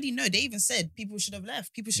like we already know. They even said people should have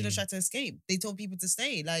left. People should have tried to escape. They told people to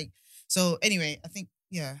stay. Like so. Anyway, I think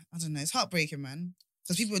I don't know. It's heartbreaking, man.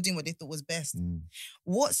 Because people were doing what they thought was best.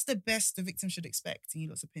 What's the best the victim should expect in your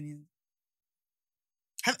lot's opinion?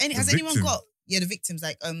 Has anyone victim? got the victims,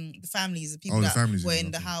 like the families, the people Oh, the that families, were you in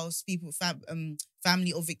mean, the okay. house, people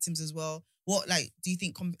family of victims as well. What like do you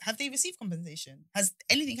think have they received compensation? Has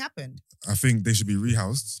anything happened? I think they should be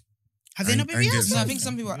rehoused. Have they And- not been and get rehoused? No, I some- think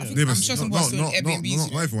some people. I think, Yeah, I'm but sure some people are still in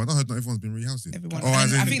Airbnbs. not everyone. I heard not everyone's been rehoused. Everyone. Oh, And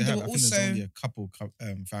as in, I think there I were think there's also. only a couple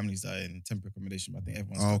families that are in temporary accommodation, but I think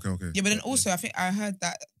everyone's. oh, okay. Yeah, but then also I think I heard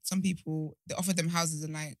that some people they offered them houses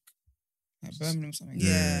in like Birmingham or something.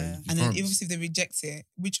 Yeah. you And then can't- obviously if they reject it,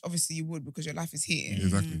 which obviously you would because your life is here, Yeah,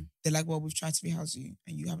 exactly. they're like, well, we've tried to rehouse you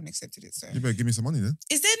and you haven't accepted it. So You better give me some money then.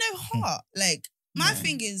 Is there no heart? Like my No.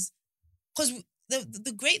 thing is because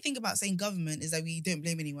the great thing about saying government is that we don't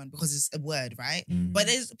blame anyone because it's a word, right? But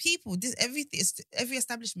there's people. Every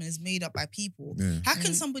establishment is made up by people. Yeah. How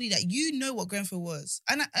can somebody that you know what Grenfell was,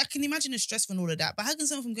 and I can imagine the stressful and all of that, but how can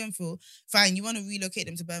someone from Grenfell, fine, you want to relocate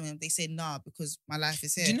them to Birmingham? They say nah because my life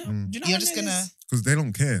is here. do you know? Do you know? You're how I just know gonna- this? Because they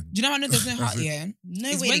don't care. Do you know? How I know there's no heart. That's it. Yeah. No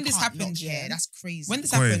It's way. when they this can't not happened, care. yeah. That's crazy. When this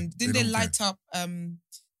Quiet, happened, didn't they they don't light up? Didn't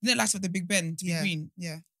they light up the Big Ben to be green?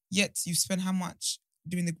 Yeah. Yet you spent how much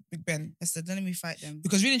doing the Big Ben? I said, let me fight them.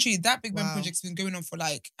 Because really and truly, that Big Ben Wow. project's been going on for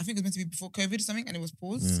like, I think it was meant to be before COVID or something, and it was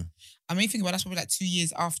paused. Yeah. I mean, think about it, that's probably like 2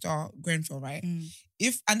 years after Grenfell, right? Mm.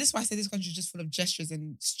 And this is why I say this country is just full of gestures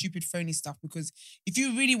and stupid phony stuff. Because if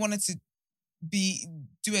you really wanted to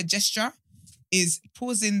do a gesture, is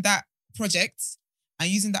pausing that project and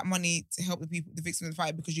using that money to help the victims of the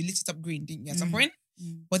fire because you lit it up green, didn't you, at some Mm. point?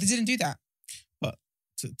 Mm. But they didn't do that.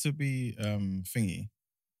 To be thingy,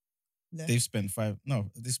 Left. they spent 5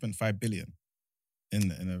 billion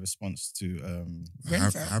in a response to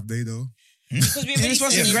Grenfell. Have they though? Because we In already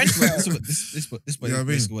response said to it. Grenfell. this You know what I mean?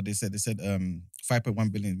 basically what they said. They said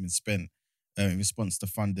 5.1 billion been spent in response to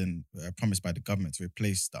funding promised by the government to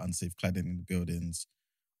replace the unsafe cladding in the buildings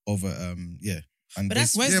over and But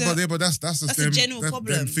that's- Where's But that's just That's a them, general them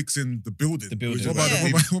problem. fixing the building. The building. What about,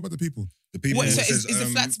 Yeah. what about the people? The people What, who so says, is the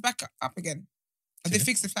flats back up again? Have they Yeah.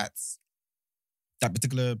 fixed the flats? that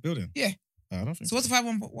particular building. Yeah. I don't think So what's the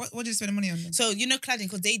 5.1? What did you spend the money on then? So cladding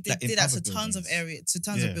because they Like in did that other to tons of buildings. area, to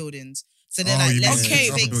tons Yeah. of buildings. So they're Oh, like, you let's mean fix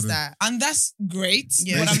other building. that. And that's great,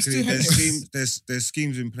 Yeah. but I'm Basically, still there's homeless. there's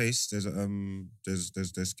schemes in place. There's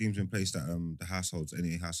schemes in place that the households,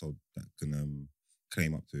 any household that can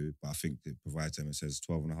claim up to, but I think it provides them. It says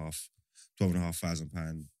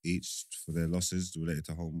 £12,500 each for their losses related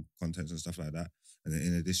to home contents and stuff like that. And then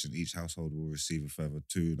in addition, each household will receive a further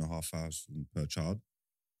 £2,500 per child,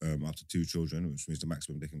 up to 2 children, which means the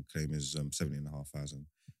maximum they can claim is £70,500.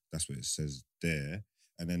 That's what it says there.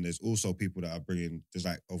 And then there's also people that are bringing. There's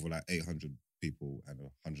like over like 800 people and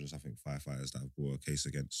 100 something firefighters that have brought a case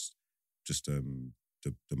against just the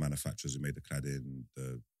manufacturers who made the cladding,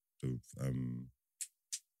 the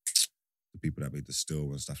people that made the steel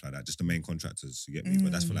and stuff like that. Just the main contractors, you get me?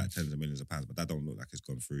 But that's for like tens of millions of pounds. But that don't look like it's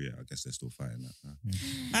gone through yet. I guess they're still fighting that now.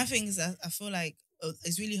 My thing is that I feel like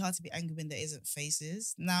it's really hard to be angry when there isn't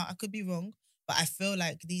faces. Now, I could be wrong, but I feel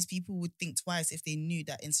like these people would think twice if they knew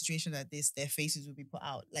that in situations like this, their faces would be put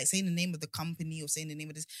out. Like saying the name of the company or saying the name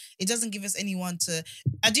of this, it doesn't give us anyone to.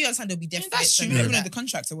 I do understand there'll be Yeah, death that's threats true. and We all don't know that. who the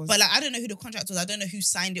contractor was. But like, I don't know who the contract was. I don't know who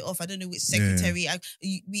signed it off. I don't know which secretary.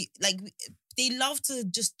 They love to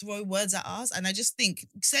just throw words at us, and I just think,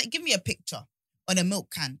 give me a picture on a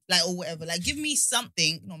milk can, like or whatever. Like, give me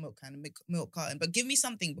something, not milk can, milk carton, but give me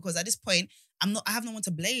something because at this point, I have no one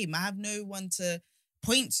to blame. I have no one to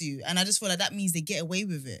point to, and I just feel like that means they get away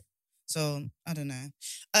with it. So I don't know.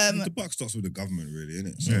 The buck stops with the government, really, isn't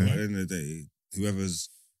it? So Yeah. at the end of the day, whoever's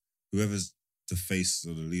the face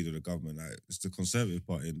or the leader of the government, like it's the Conservative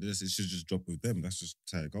Party, and it should just drop with them. That's just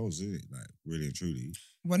how it goes, isn't it? Like really and truly.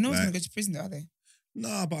 well, no one's like- going to go to prison, are they?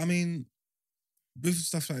 Nah, but I mean, with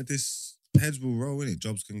stuff like this, heads will roll, innit?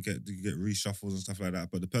 Jobs can get reshuffles and stuff like that.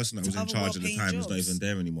 But the person that was in Other charge at the well-paying time is not jobs. even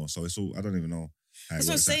there anymore. So it's all, I don't even know how That's it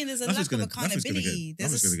what I'm works out. saying. There's a Nothing's lack of gonna- nothing's gonna accountability.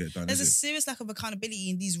 nothing's gonna get done, There's a is it? serious lack of accountability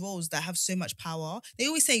in these roles that have so much power. They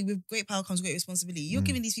always say with great power comes great responsibility. You're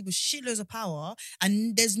giving these people shitloads of power,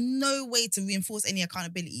 and there's no way to reinforce any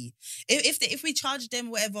accountability. If we charge them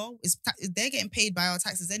whatever, they're getting paid by our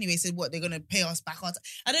taxes anyway. So what, they're gonna pay us back our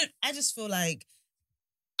I just feel like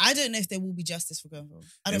I don't know if there will be justice for Grenfell.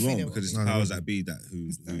 I They don't think won't there will. because it's No, the they powers won't. that be that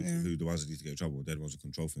Yeah. who the ones that need to get in trouble. They're the ones who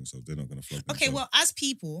control things, so they're not going to flog them. Okay, So- well, as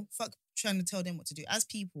people, fuck trying to tell them what to do. As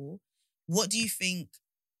people, what do you think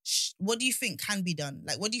what do you think can be done?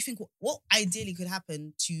 Like, what do you think? What ideally could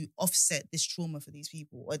happen to offset this trauma for these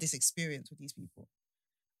people or this experience with these people,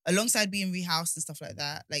 alongside being rehoused and stuff like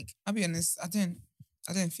that? Like, I'll be honest, I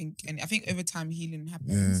don't think any. I think over time healing Yeah,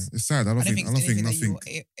 happens. it's sad. I don't think anything that nothing.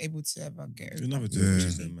 you're able to ever get over. You'll never do Yeah.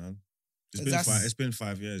 it, then, man. It's been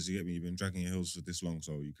 5 years. You get me. You've been dragging your heels for this long,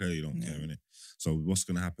 so you clearly don't care, innit? So what's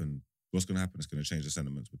gonna happen? What's gonna happen is gonna change the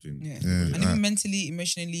sentiments between. Yeah. Yeah, And even mentally,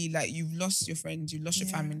 emotionally, like you've lost your friends, you've lost your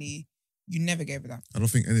Yeah. family, you never get over that. I don't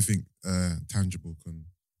think anything tangible can.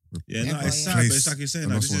 Yeah, no, Never, it's yeah. sad, but it's like you're saying, The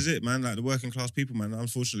like, lost this is it, man. Like the working class people, man.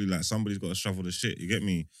 Unfortunately, like somebody's got to shovel the shit. You get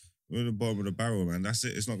me? We're at the bottom of the barrel, man. That's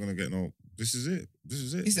it. It's not gonna get no. This is it. This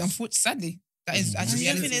is it. It's unfortunate, sadly. That is Mm. actually do you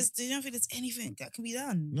don't reality. think there's anything that can be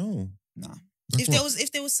done? No. Nah. That's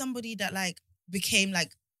If there was somebody that like became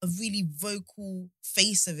like a really vocal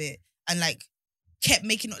face of it and like kept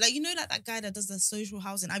making, like, you know, like that guy that does the social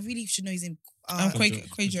housing. I really should know his name.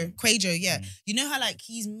 Quajo. Quajo, yeah. Mm. You know how like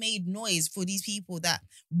he's made noise for these people that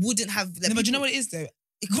wouldn't have. Like, No, but you know people- what it is though?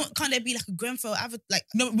 Can't there be like a Grenfell like?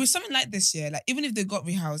 No, with something like this, yeah, like even if they got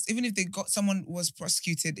rehoused, even if they got someone was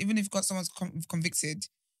prosecuted, even if got someone's convicted,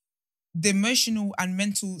 the emotional and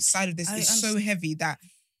mental side of this I is so understand. heavy that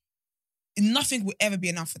nothing will ever be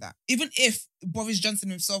enough for that. Even if Boris Johnson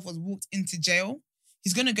himself was walked into jail,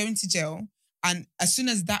 he's gonna go into jail, and as soon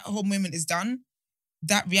as that whole moment is done,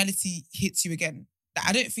 that reality hits you again. Like,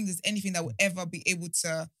 I don't think there's anything that will ever be able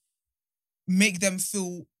to make them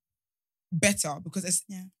feel better because it's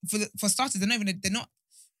Yeah. for starters, they're not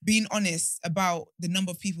being honest about the number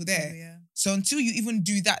of people there. Yeah. So until you even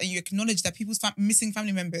do that and you acknowledge that people's missing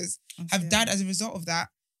family members have died as a result of that,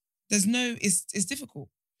 it's difficult.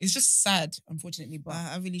 It's just sad, unfortunately. But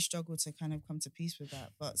I really struggle to kind of come to peace with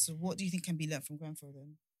that. But so, what do you think can be learnt from Grenfell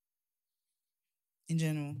then? In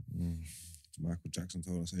general, Michael Jackson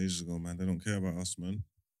told us ages ago, man. They don't care about us, man.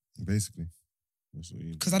 Basically. That's what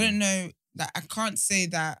you. because I don't know that I can't say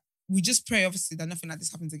that we just pray obviously that nothing like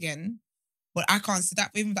this happens again. But I can't say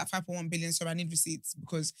that even that 5.1 billion. So I need receipts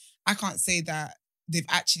because I can't say that they've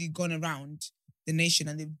actually gone around the nation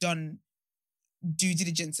and they've done due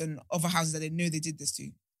diligence on other houses that they know they did this to.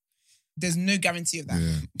 There's no guarantee of that.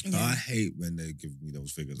 Yeah. I hate when they give me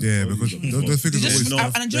those figures. Yeah, I told because you that those figures They are just-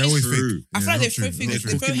 always, and they're always true. fake. I feel Yeah, like they not throw true, figures,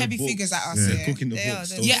 not they true. throw heavy figures at us. Yeah. They're cooking the They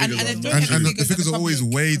books. are, Those yeah, and figures they are throw not- heavy And the figures figures at are the always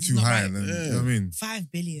public way because too it's not high. right. And, Yeah. you know what I mean?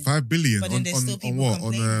 5 billion. 5 billion But then there's still on people what?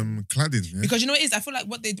 On complaining. cladding. Yeah? Because you know what it is? I feel like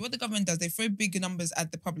what the government does, they throw big numbers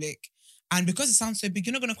at the public. And because it sounds so big,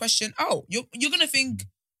 you're not going to question, you're going to think,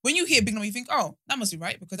 when you hear a big number, you think, that must be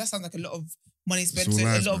right because that sounds like a lot of money spent, It's all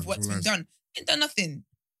lies, a lot man. of work's It's all been lies. done. Ain't done nothing.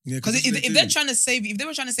 Yeah, Because that's what if they they're do. trying to save, if they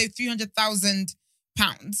were trying to save £300,000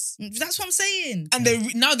 That's what I'm saying.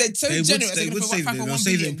 and now they're so generous, They they're would going to save put it. They'll 5.1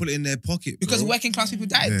 save it billion and put it in their pocket. because bro. working class people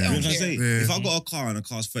died. Yeah. They You know don't what I'm care. saying? Yeah. If I got a car and it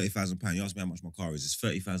costs £30,000, you ask me how much my car is, it's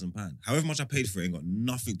 £30,000. However much I paid for it ain't got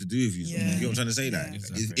nothing to do with you. So Yeah. you know what I'm trying to say? That Yeah.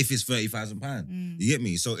 Exactly. if it's £30,000, Mm. you get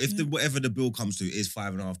me. So if whatever the bill comes to is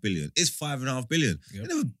 $5.5 billion, it's $5.5 billion. Yep.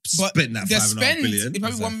 They never But spent that they $5.5 spend billion. probably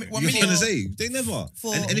Exactly. one You know what million. I'm trying to say? They never.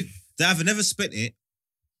 For- And if they either never spent it,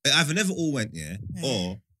 it either never all went, Yeah.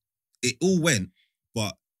 or it all went,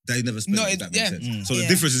 but they never spent No, it. If it- that yeah. makes sense. Mm. So the Yeah.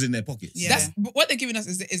 difference is in their pockets. Yeah. But what they're giving us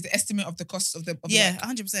is the estimate of the cost of the Yeah, work.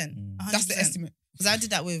 100%. Mm. That's the estimate. Because I did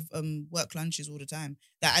that with work lunches all the time.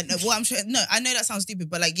 That I know what I'm trying. No, I know that sounds stupid,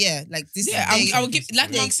 but like this. Yeah, I would give. Like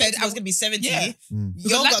They Mark said, expected I was gonna be 70. Yeah. Yo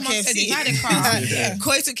Because like got Mark said, KFC. if I had a car, Yeah.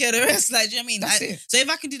 Koi took care of the rest. Like, do you know what I mean? That's it. So if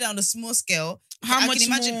I can do that on a small scale, How I much can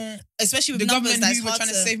imagine, more especially with the numbers government that's who were hard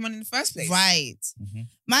trying to save money in the first place? Right.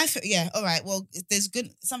 Mhm. All right. Well, there's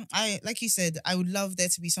good. Like you said, I would love there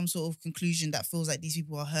to be some sort of conclusion that feels like these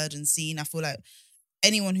people are heard and seen. I feel like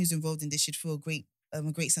anyone who's involved in this should feel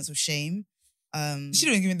a great sense of shame. You should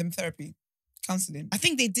have been giving them therapy, counselling. I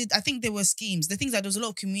think they did. I think there were schemes. The things that there was a lot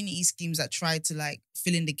of community schemes that tried to like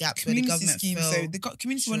fill in the gaps where the Community government schemes. fell. So they got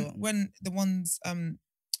community Sure. when the ones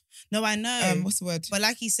No, I know. what's the word? But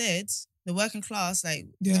like he said, the working class, like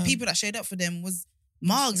the Yeah. people that showed up for them was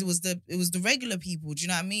Margs. It was the regular people. Do you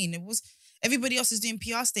know what I mean? It was everybody else is doing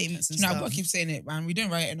PR statements and You know, I've stuff. got to keep saying it, man. We don't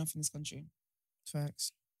write enough in this country.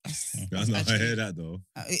 Facts. I know, I hear that though.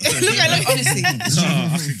 Look, honestly. I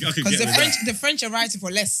can Because get with the French are writing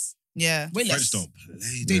for less. Yeah. Way that. less. French don't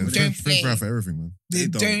play. They though. don't French play. rap for everything, man. They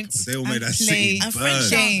don't. don't. They all made that and city play And burn. French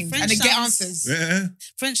shame. French And they get sounds- answers. Yeah.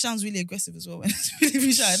 French sounds really aggressive as well when it's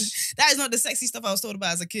really shy. That is not the sexy stuff I was told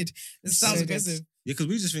about as a kid. It sounds So it aggressive. Yeah, because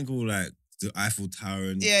we just think all like the Eiffel Tower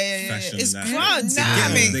and Yeah. fashion. It's and that.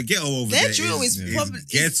 grud. The ghetto over Their there drill is probably-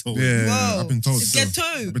 ghetto. Yeah, Whoa. I've been told. It's so. ghetto.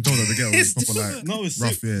 I've been told that the ghetto is It's proper like No, it's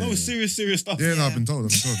rough. Yeah, it's serious stuff. Yeah, no, Yeah. I've been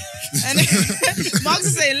told. And Mark's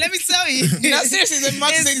is saying, let me tell you. No, seriously, then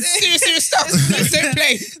Mark's saying It's- serious stuff. Don't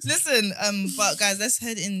play. Listen, but guys, let's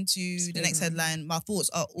head into the next headline. My thoughts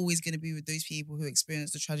are always going to be with those people who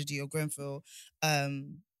experienced the tragedy of Grenfell.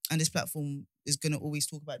 And this platform is going to always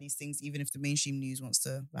talk about these things, even if the mainstream news wants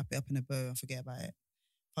to wrap it up in a bow and forget about it.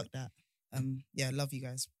 Fuck that. Yeah, love you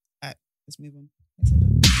guys. All right, let's move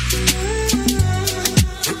on.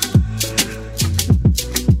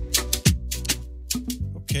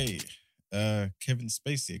 Okay, Kevin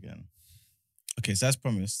Spacey again. Okay, so as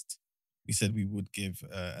promised, we said we would give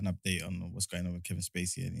an update on what's going on with Kevin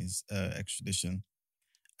Spacey and his extradition.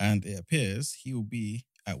 And it appears he will be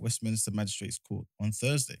at Westminster Magistrates Court on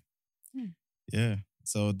Thursday. Yeah.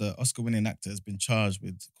 So the Oscar-winning actor has been charged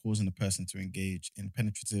with causing a person to engage in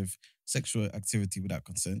penetrative sexual activity without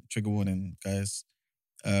consent. Trigger warning, guys.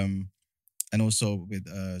 And also with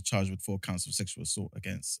charged with 4 counts of sexual assault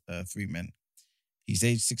against 3 men. He's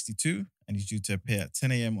age 62 and he's due to appear at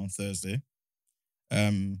 10 a.m. on Thursday.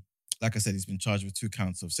 Like I said, he's been charged with 2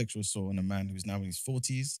 counts of sexual assault on a man who's now in his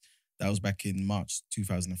 40s. That was back in March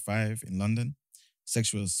 2005 in London.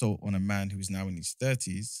 Sexual assault on a man who is now in his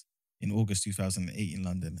 30s in August 2008 in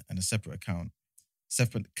London, and a separate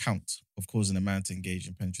count of causing a man to engage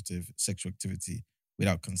in penetrative sexual activity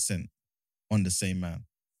without consent on the same man.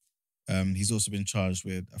 He's also been charged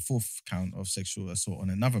with a 4th count of sexual assault on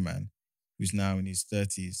another man who's now in his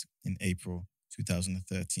 30s in April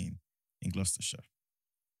 2013 in Gloucestershire.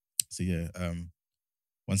 So yeah,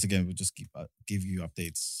 once again, we'll just give you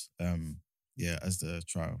updates as the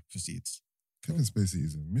trial proceeds. Kevin Spacey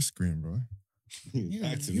is a miscreant, bro.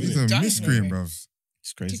 Back to He's me. a Done, miscreant, bro. bro.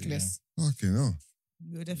 It's crazy. Ridiculous. Fucking hell.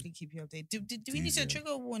 We'll definitely keep you updated. Do we need to Yeah.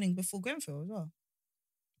 trigger a warning before Grenfell as well?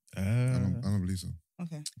 Yeah. I don't believe so.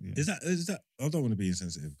 Okay. Yeah. Is that? I don't want to be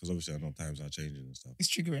insensitive because obviously I know times are changing and stuff. It's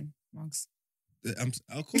triggering, Marks.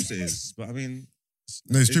 Of course it is, but I mean,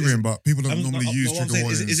 No, it's Is- triggering, but people don't I'm- normally no, use no, what I'm trigger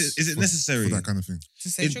saying warnings. is it necessary? for that kind of thing? To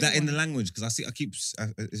say Is trigger that in the warning. language? Because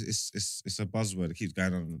it's a buzzword that keeps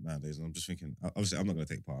going on nowadays, and I'm just thinking. Obviously, I'm not going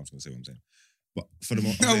to take part. I'm just going to say what I'm saying. But for the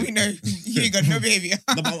moment, No, we know. You ain't got no behavior.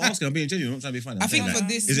 No, but I'm asking. I'm being genuine. I'm not trying to be funny. I'm I think saying for that.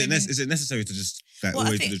 this, Is it maybe- is it necessary to just like Well, I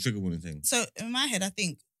always think- do the trigger warning thing? So in my head, I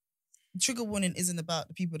think trigger warning isn't about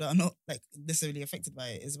the people that are not like necessarily affected by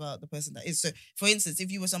it. It's about the person that is. So for instance, if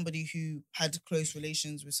you were somebody who had close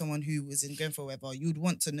relations with someone who was in Grenfell or whatever, you'd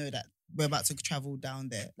want to know that we're about to travel down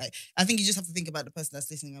there. Like, I think you just have to think about the person that's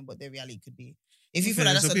listening and what their reality could be. If you feel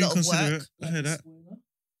like Okay, that's so a lot being of work, considerate, I hear that.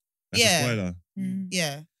 That's Yeah. a spoiler.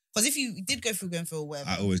 yeah. Because if you did go through Grenfell or whatever,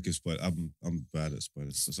 I always give spoilers. I'm bad at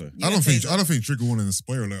spoilers. So sorry. you I don't would say think trigger warning and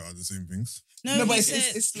spoiler alert are the same things. No, but he it's,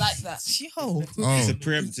 said- it's like that. Yo. Oh, It's a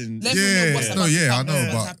preempting. Let me know yeah, what's no, about to yeah, I happen, know,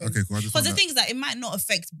 what's but happened. okay, cool. I just Because want the that. thing is that it might not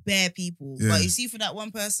affect bare people, Yeah. but you see for that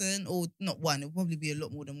one person, or not one, it'll probably be a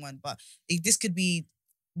lot more than one, but this could be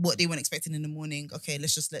what they weren't expecting in the morning. Okay,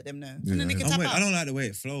 let's just let them know. Yeah. And then they can tap I out. don't like the way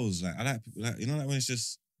it flows. Like I like you know, like when it's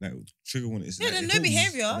just like trigger warning. It's Yeah, like, then it no hooks,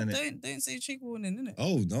 behavior. and then it- Don't say trigger warning, innit?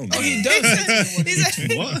 Oh no! Oh, man. you don't? He's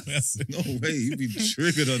like- What? No way! You be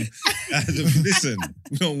triggered on. Listen,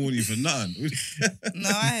 we don't warn you for nothing. No,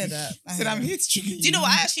 I hear that. I Said hear I'm that. here to trigger you. Do you know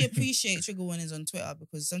what? I actually appreciate trigger warnings on Twitter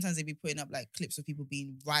because sometimes they be putting up like clips of people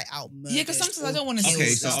being right out murdered. Yeah, because sometimes I or don't want to see killed Okay,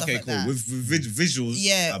 and so stuff okay, like cool. that. With visuals,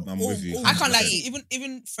 Yeah, I'm or- with you. or- I can't like 100%. it.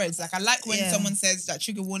 Even threads. Like I like when Yeah. someone says that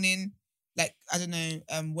trigger warning, like I don't know,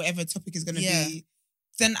 whatever topic is gonna Yeah. be.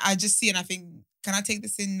 Then I just see and I think, can I take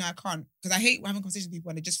this in? No, I can't because I hate having conversations with people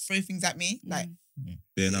and they just throw things at me. Like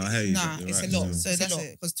Yeah, no, I hear you. Nah, You're it's right, a lot. yeah. So It's a that's lot.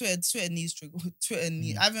 it. Because Twitter needs trigger. Twitter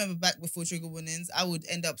needs. I remember back before trigger warnings, I would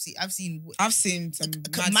end up I've seen I've seen some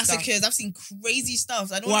mad massacres. stuff. I've seen crazy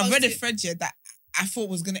stuff. I don't. Well, know I've what read a else thread here that I thought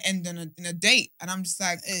was gonna end in a date, and I'm just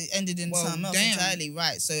like, it ended in Well, something else damn. entirely.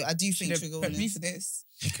 Right. So I do think should trigger have prepped me warnings. for this.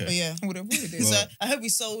 But Okay. yeah. I would have avoided this. So Well- I hope we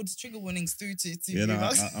sold trigger warnings through to Yeah, no,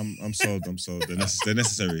 Reeboks. I'm sold. I'm sold. They're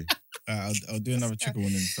necessary. I'll do another trigger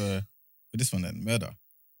warning for this one then. Murder.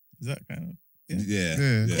 Is that kind of? Yeah.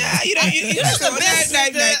 Yeah. Nah, you don't. You That's the no, best. no,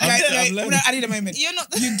 I'm no, learning. I need a moment. You're not.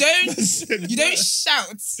 You don't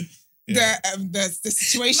shout Yeah. the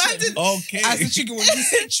situation Man did- Okay. as the trigger warning. You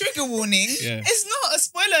say trigger warning. Yeah. It's not a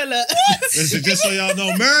spoiler alert. Listen, just so y'all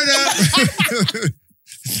know, murder.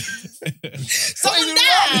 Someone What is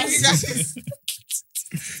wrong dies. with you guys?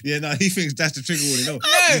 Yeah, no, he thinks that's the trigger warning. No,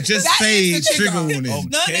 No, you just that say is the trigger trigger. warning. Oh,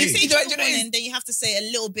 No, they Okay. say You know what trigger it is? warning, then you have to say a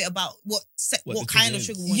little bit about what What the kind trigger of is.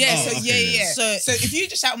 trigger warning. Yeah, Oh, so okay, yeah. So- So if you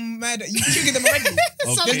just shout murder, you trigger them already.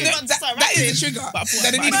 Something Okay. about to start That is rapping. the trigger. But I thought-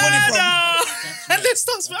 That they but need I- warning from. Murder! Let's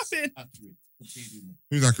stop rapping.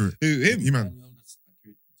 Who's accurate? Who, him? E-Man.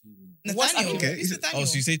 What's Nathaniel. okay? Who's Is it- Nathaniel? Oh,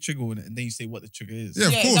 so you say trigger warning and then you say what the trigger is. Yeah,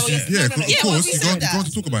 of Yeah, is course. that what you're- Yeah, no, no, of no. Yeah, course. we You said go on that.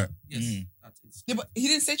 to talk about it. Mm. Yeah, but he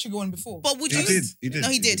didn't say trigger warning before. But would He you? did. He did. No,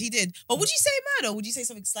 he did. But would you say murder? Or would you say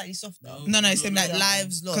something slightly softer? No, it's Like murder.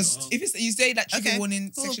 lives Because lost. if it's you say like trigger Okay,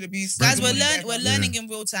 warning, cool. sexual abuse, Guys, Trigger we're warning. we're learning in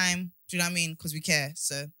real time. Do you know what I mean? Because we care.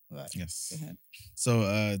 So, right. Yes. Go ahead.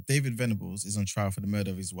 So David Venables is on trial for the murder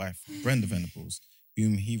of his wife, Brenda Venables,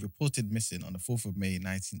 whom he reported missing on the 4th of May,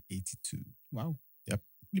 1982. Wow. Yep.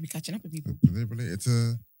 You'll be catching up with people. Are they related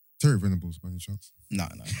to Terry Venables by any chance? No.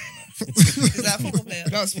 Is that a football player?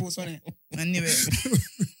 That was false, wasn't it? I knew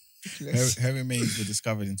it. Her remains were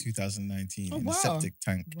discovered in 2019 Oh, in wow. a septic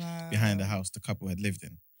tank Wow. behind the house the couple had lived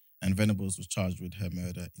in, and Venables was charged with her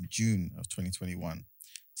murder in June of 2021.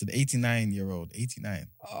 So the 89-year-old,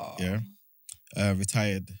 Oh. yeah,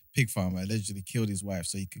 retired pig farmer allegedly killed his wife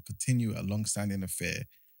so he could continue a long-standing affair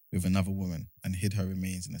with another woman and hid her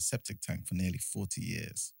remains in a septic tank for nearly 40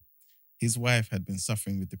 years. His wife had been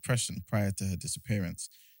suffering with depression prior to her disappearance,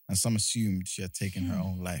 and some assumed she had taken her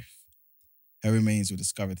own life. Her remains were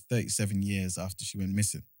discovered 37 years after she went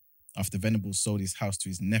missing, after Venables sold his house to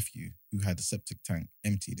his nephew, who had the septic tank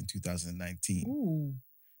emptied in 2019. Ooh.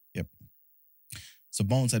 So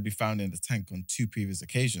bones had been found in the tank on 2 previous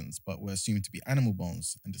occasions, but were assumed to be animal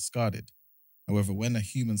bones and discarded. However, when a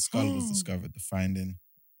human skull was discovered,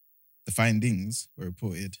 the findings were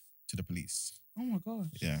reported to the police. Oh my gosh.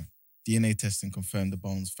 Yeah. DNA testing confirmed the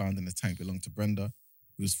bones found in the tank belonged to Brenda,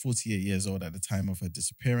 who was 48 years old at the time of her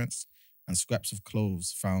disappearance, and scraps of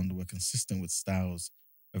clothes found were consistent with styles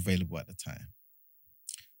available at the time.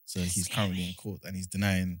 So he's currently in court and he's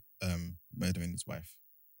denying murdering his wife.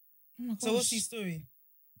 Oh my gosh. So what's his story?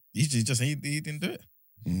 He just he didn't do it.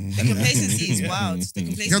 The complacency is Yeah. wild. The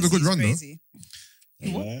complacency He had a good is run, though. crazy.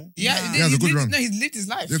 Yeah, Yeah. He has a good run. No, he's lived his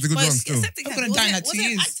life. Yeah, it's a good But run it's still. septic I'm tank. gonna die in Was like 2 it an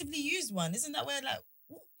years. actively used one? Isn't that where like?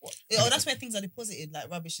 Oh, that's where things are deposited. Like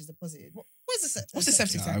rubbish is deposited. What's the What's the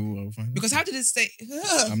septic I tank? will find Because how did it stay?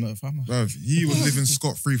 I'm not a farmer. Bruv, he was living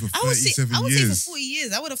scot-free for I would say 37 for years. 40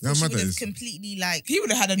 years. I would have Yeah, thought she mad would that have is. completely like. He would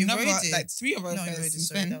have had another, Eroded. like 3 of us. No, since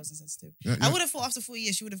sorry, then. that was insensitive. Yeah, I yeah. would have thought after 40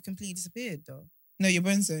 years she would have completely disappeared though. No, your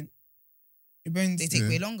bones don't. Your bones. They take Yeah.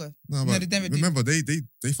 way longer. No, No, but they never do. remember, they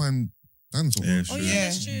find dinosaur Yeah, bones. true. Oh yeah, Yeah.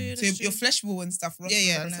 that's true. So That's your true. flesh will and stuff. Yeah, yeah,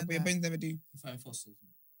 I and know stuff, but your that. bones never do.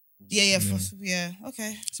 Yeah, Yeah. yeah.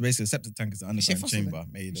 Okay. So basically, a septic tank is an Is she a underground fossil chamber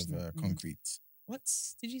made She's of not. concrete. What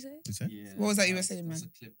did you say? What'd you say? What was that you were saying, man?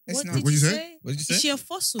 Let's What not. did What'd you you say? say? What did you Is say? she a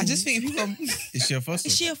fossil? I just think if you come, Is she a fossil?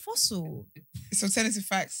 Is she a fossil? it's alternative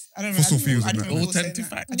facts. I don't know. Fossil I don't know- fuels I and don't that. remember Alternative saying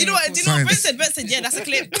that. facts. I Do you don't know what? Do you know what Ben Science. said? Ben said, yeah, that's a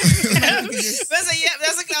clip. Ben Just- said, yeah,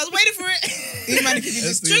 that's a clip. I was waiting for it. Imagine if you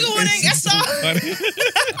just Trigger warning, yes, sir.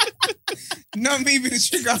 not me with the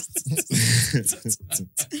trigger.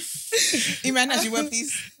 Imagine as you were,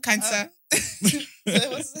 please, cancer. So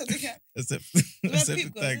what's the thing? A sep- Where a septic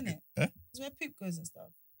poop goes, tank. isn't it? Huh? It's where poop goes and stuff.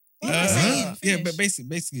 What am I saying? Yeah, Finish. but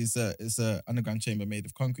basically, it's a underground chamber made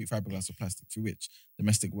of concrete, fiberglass, or plastic through which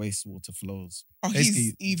domestic wastewater flows. Oh, he's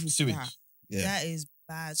Basically, evil. for sewage. that. Yeah, That is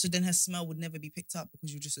bad. So then her smell would never be picked up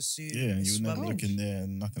because you just assume. yeah, it's you would never rubbish. look in there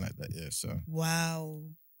and nothing like that. Yeah, so Wow.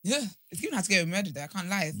 Yeah, it's giving her to get murdered there. I can't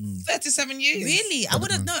lie. Mm. 37 years. Really? I Public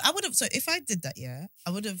would have man. no. I would have. So if I did that, yeah,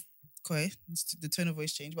 I would have. Corey, the tone of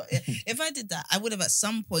voice changed. But yeah, if I did that, I would have at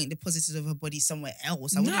some point deposited of her body somewhere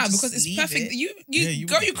else. I wouldn't Nah, just because it's leave perfect. it. You Yeah, you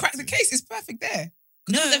go, would you have crack the to. case. It's perfect there.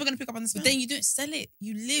 No, No one's ever gonna pick up on the smell. but then you don't sell it.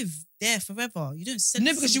 You live there forever. You don't sell no,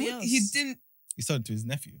 it. to because somebody he else. didn't he sold it to his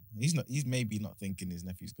nephew. He's maybe not thinking his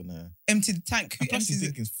nephew's gonna. empty the tank. And plus, he's Empties it.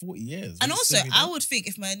 thinking it's 40 years. And What also, is he I done? would think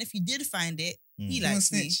if my nephew did find it, he Mm. He won't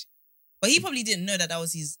likes me. snitch. But he probably didn't know that that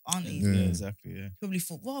was his auntie. Yeah, Yeah. exactly. Yeah, He probably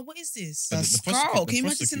thought, wow, what is this? But A the skull. prosecutor- Can you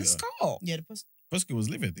imagine seeing a prosecutor- skull? Yeah, the prosecutor was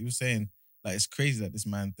livid. He was saying like it's crazy that this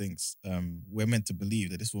man thinks we're meant to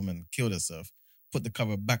believe that this woman killed herself, put the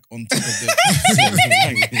cover back on top of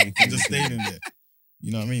it, and just stayed in there.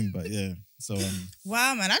 You know what I mean? But yeah, so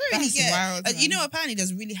Wow, man, I don't really That's get. wild, You man. know, apparently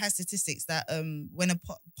there's really high statistics that when a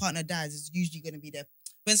partner dies, it's usually going to be their.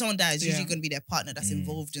 When someone dies, it's usually Yeah. going to be their partner that's Mm.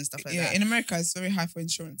 involved and stuff like Yeah, that. in America, it's very high for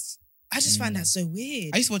insurance. I just find that so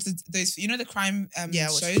weird. I used to watch those, you know, the crime yeah,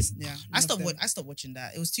 I watched- shows. Yeah, I love them. I stopped watching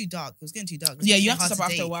that. It was too dark. It was getting too dark. It was Yeah, too you have to hard stop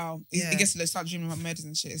after a date. while. Yeah. It gets to start dreaming about murders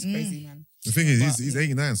and shit. It's Mm. crazy, man. The thing is, But- he's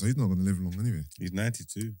 89, so he's not going to live long anyway. He's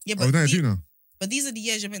 92. Yeah, Oh, but, 92 now. but these are the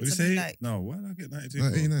years you're meant What did to you be say? like. No, why did I get 92? No,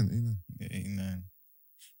 for? 89, 89. yeah, 89.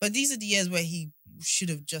 But these are the years where he should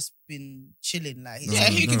have just been chilling. Like, Yeah,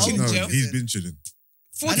 he can chill in jail. He's been chilling.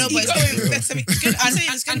 40, I know, but he's it's going gonna- with 70. Good, I'm saying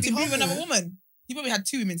it's gonna and be to be with horrible. another woman. He probably had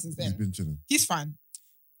 2 women since He's then. been chilling. He's fine.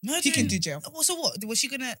 Murdering, He can do jail. So what? Was she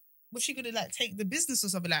gonna like take the business or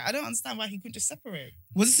something? Like, I don't understand why he couldn't just separate.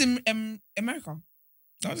 Was this in America?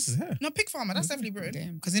 No, this is her. No, Pig Farmer. That's definitely Britain.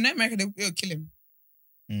 Damn. Because in America, they'll kill him.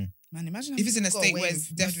 Man, imagine If it's in a people got state away where it's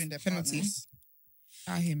with death murdering their penalty. partners.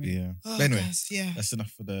 I hear me. Yeah. Oh, But anyway, guys, yeah. that's enough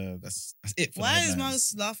for that's it. For Why the is headlines.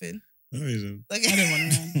 Miles laughing? No reason. Like, I don't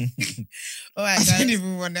want to know. All right, I guys. don't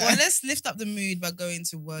even want to. Well, let's lift up the mood by going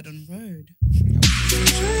to Word on Road.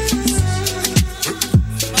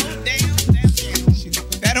 Oh, damn.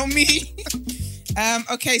 That on me.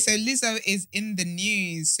 Okay, so Lizzo is in the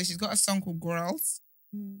news. So she's got a song called Girls.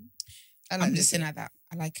 I'm just saying like that.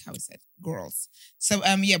 I like how it said girls. So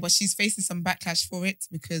yeah, but she's facing some backlash for it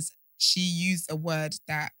because she used a word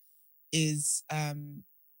that is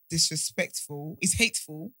disrespectful, is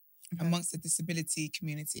hateful Okay. amongst the disability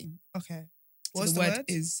community. Okay. So What's the the word word?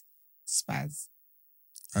 is spaz.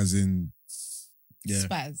 As in Yeah.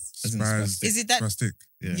 Spaz. As in spaz, spastic. Is it that? spastic.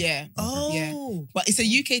 Yeah. Yeah. Oh. But it's a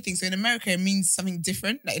UK thing. So in America, it means something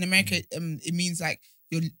different. Like in America, it means like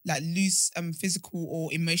you're like lose physical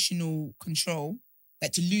or emotional control.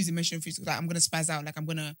 Like to lose emotional physical. Like I'm gonna spaz out. Like I'm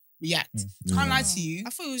gonna react. Yeah. Can't lie to you. I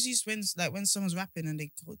thought it was used when someone's rapping and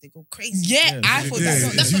they go crazy. Yeah, Yeah, I it's- thought Yeah, that's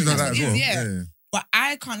it's that's used what like that it as well. is. Yeah. Yeah. But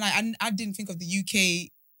I can't lie. I didn't think of the UK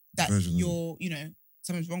that Version of you're,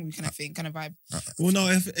 something's wrong with you kind of thing, kind of vibe. Well, no,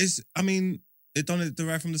 if it's. I mean, it don't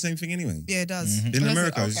derive from the same thing anyway. Yeah, it does. Mhm. In That's it,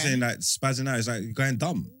 America, it's okay. saying like spazzing out is like you're going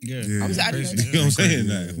dumb. Yeah. Yeah. I was like, I Crazy. didn't You know what I'm saying?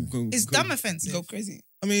 Yeah. Like, It's dumb offensive. Go crazy.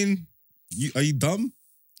 I mean, are you dumb?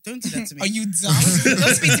 Don't do that to me. Are you dumb?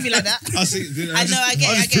 Don't speak to me like that. I see. I know, I get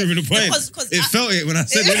I it, was I get it. proving the point. Because It felt it when I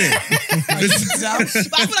said it. Are you dumb?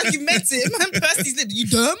 but I feel like you meant it. Man pursed his lip. You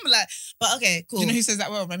dumb? Like, but okay, cool. Do you know who says that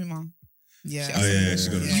well? Remy Ma. Yeah. Oh yeah, she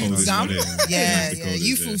got the Yeah. coldest Dumb? one, Yeah, The yeah. coldest,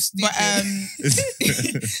 You yeah. feel stupid.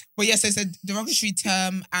 But but yeah, so it's a derogatory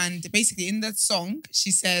term, and basically in the song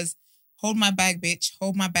she says, "Hold my bag, bitch.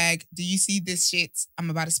 Hold my bag. Do you see this shit? I'm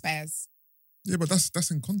about to spaz." Yeah, but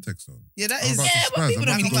that's in context though. yeah, that I'm is. about to Yeah, but spaz, people I'm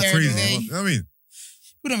don't about to really go care crazy. anyway. You know what I mean,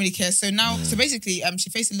 People don't really care. So now, Yeah. so basically, she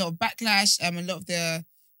faced a lot of backlash. A lot of the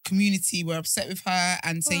community were upset with her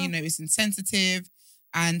and saying, it's insensitive.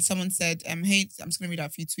 And someone said, "Hey, I'm just gonna read out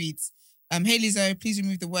a few tweets. Hey Lizzo, please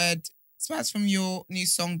remove the word spaz from your new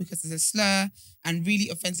song because it's a slur and really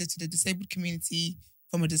offensive to the disabled community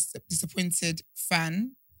from a disappointed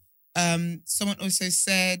fan." Someone also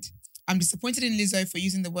said, "I'm disappointed in Lizzo for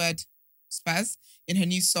using the word spaz in her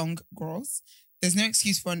new song, Girls. There's no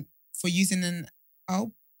excuse for using an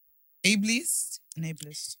ableist.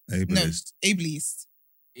 Enablers. Ableist. Ableist.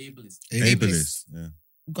 Ableist. Yeah.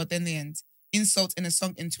 Got there in the end. Insult in a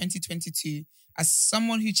song in 2022. As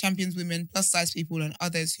someone who champions women, plus size people, and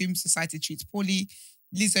others whom society treats poorly,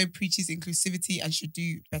 Lizzo preaches inclusivity and should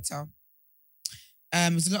do better."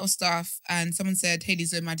 There's a lot of stuff, and someone said, "Hey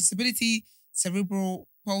Lizzo, my disability, cerebral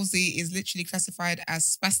palsy, is literally classified as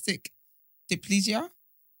spastic diplegia,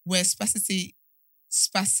 where spasticity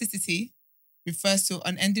refers to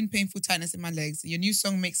unending painful tightness in my legs. Your new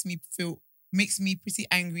song makes me pretty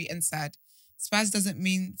angry and sad. Spaz doesn't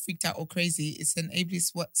mean freaked out or crazy. It's an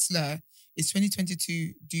ableist slur. It's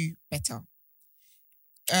 2022. Do better."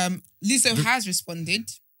 Lizzo has responded.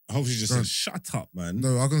 I hope she just Go said, on. "Shut up, man."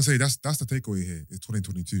 no, I'm gonna say that's the takeaway here. It's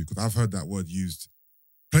 2022 because I've heard that word used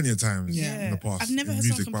plenty of times Yeah. in the past. I've never in heard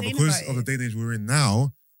music, someone but complain because about of the it. day and age we're in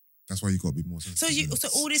now, that's why you got to be more sensitive. So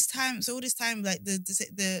all this time, like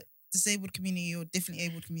the disabled community or differently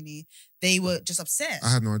abled community, they were just upset.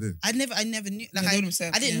 I had no idea. I never knew. Like Yeah, they were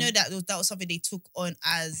upset, I didn't yeah. know that was something they took on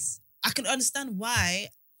as. I can understand why,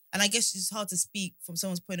 and I guess it's hard to speak from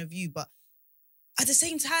someone's point of view, but at the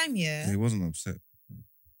same time, They wasn't upset.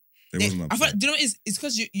 They wasn't I upset. thought, do you know what it is? It's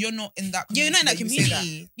because you're not in that community. you're not in that when you say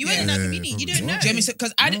community. You weren't Yeah. in that Yeah, community. You probably. don't know. Do you know what I mean?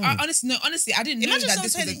 Because No. honestly, I didn't know Imagine that someone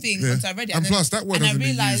this was a telling- thing Yeah. until I read it. And then- plus, that word and I hasn't been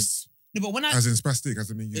realised- used no, but when I as in spastic.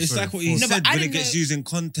 Hasn't been used. It's sorry, like what you for- No, but said I when it didn't gets know- used in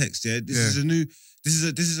context. Yeah, this Yeah. is a new. This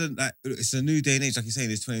is a like. It's a new day and age. Like you're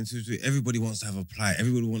saying, it's 2022. Everybody wants to have a plight.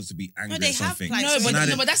 Everybody wants to be angry they at have something. plights. no, So but now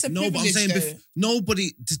no, but that's a No, but I'm privilege. saying though.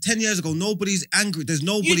 nobody. 10 years ago, nobody's angry. There's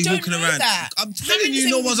nobody You don't walking know around. that. I'm How telling many you,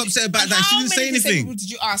 no disabled one's did- upset about and that. She how didn't say many disabled anything. people did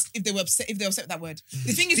you ask if they were upset with that word?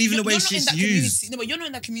 The thing is, Even the you're way not in she's that used. community. No, but you're not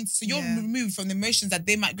in that community, so you're Yeah. removed from the emotions that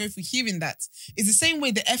they might go through hearing that. It's the same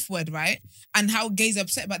way the F word, right? And how gays are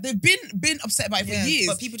upset about. They've been upset about it for Yeah, years.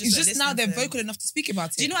 but people just it's don't just now listen they're to them. vocal enough to speak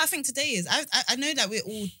about it. Do you know what I think today is? I know that we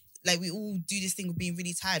all do this thing of being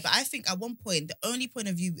really tired, but I think at one point the only point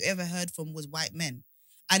of view we ever heard from was white men.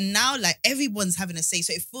 And now, like, everyone's having a say.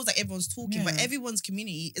 So it feels like everyone's talking, but Yeah. everyone's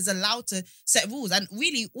community is allowed to set rules. And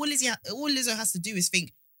really, all Lizzo has to do is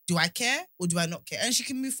think, do I care or do I not care? And she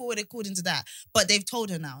can move forward according to that. But they've told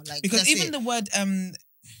her now, like, Because that's even it.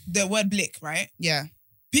 the word blick, right? Yeah.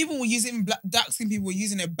 People were using dark skin people were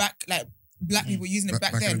using it back, like black people were using it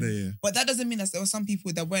back Back then. in the day, yeah. But that doesn't mean that there were some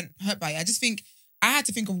people that weren't hurt by it. I just think I had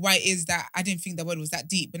to think of why it is that I didn't think the word was that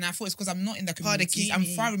deep. But I thought it's because I'm not in that Part of the community. I'm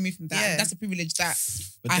community. far removed from that. Yeah. And that's a privilege that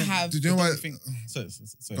But I then- have. Do you know why? Sorry,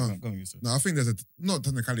 Go on. go on, you, sir. No, I think there's a not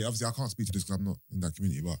technicality. Obviously, I can't speak to this because I'm not in that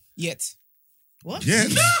community. But Yet. What? yeah,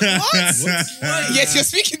 Yes, you're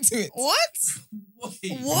speaking to it. What? I'm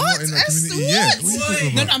What? not in that As community what? yet. What are you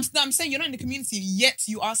talking No, about? I'm saying you're not in the community, yet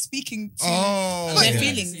you are speaking to Oh, their yeah.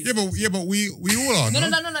 feelings. Yeah, but we all are. No, No,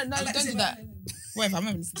 don't do that. Whatever, I'm not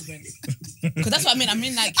even listening to Brent. Because that's what I mean. I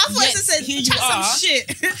mean, like, I thought yet it said, here you chat are. some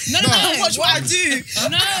shit. No, Watch what I do.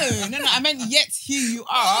 No. I meant yet here you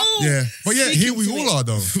are. Yeah, but yeah, here Speaking we to all it. are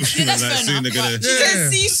though. Yeah, that's Like, fair soon enough. they're gonna- but- You Yeah.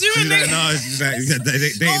 can see She's soon. like, nigga. no, it's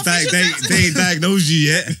like, they Oh, ain't diagnosed you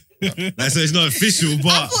yet. Like, so it's not official, I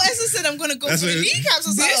but thought Esther said I'm gonna go That's for the what it- kneecaps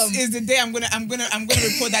or This something. is the day I'm gonna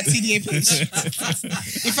report that TDA page.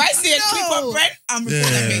 If I see a clip No. of Brent, I'm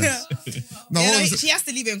reporting Yeah. that page. No, Yeah, what no, was it? she has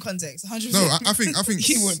to leave it in context. 100%. No, I think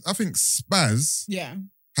He would. spaz Yeah.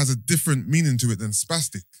 has a different meaning to it than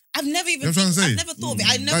spastic. I've never even. You know what I'm I've saying? never thought of it.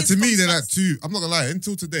 I never. Like to me, spelled they're like spaz. two. I'm not gonna lie.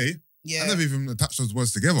 Until today, Yeah. I never even attached those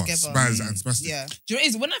words together. Together. Spaz and spastic. Yeah. Do you know what it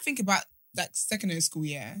is? When I think about like secondary school,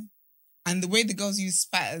 yeah, and the way the girls use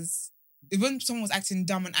spaz, when someone was acting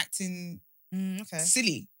dumb and acting Okay.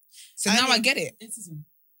 silly. So I now I mean- get it. No,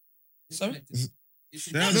 Sorry?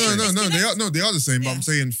 No, they are the same. But Yeah. I'm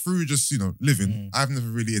saying through just living, Mm. I've never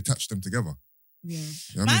really attached them together. Yeah. You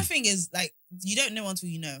know what I My mean? thing is like you don't know until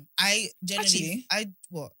you know. I generally, Actually-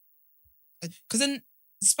 what? Because then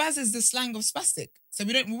spaz is the slang of spastic. So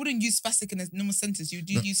we wouldn't use spastic in a normal sentence. You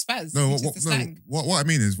do No. use spaz, No, which is the slang. what I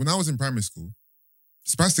mean is when I was in primary school,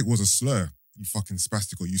 spastic was a slur. You fucking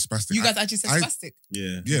spastic or you spastic. You guys actually said I- spastic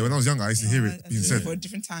Yeah, when I was younger, I used to hear it being Yeah. said. for a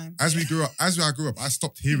different time. As I grew up, I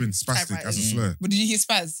stopped hearing spastic as a Typewriters. slur. But did you hear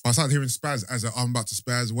spaz? I started hearing spaz as a I'm about to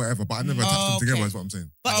spaz, whatever. But I never attached them Okay. together. Is what I'm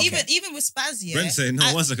saying. But Okay. even with spaz, yeah. Brent saying, no,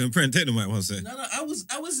 I- one second, Brent, take the mic one second. No, I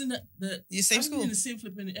was in the Your same I was school? in the same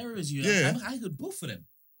flipping era as you. Yeah. I heard both of them.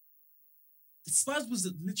 Spaz was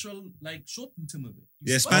the literal like shortened term of it.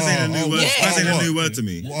 Yeah, spaz ain't a new word. yeah. Spaz ain't a What? new word to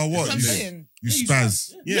me. What? That's what I'm You saying.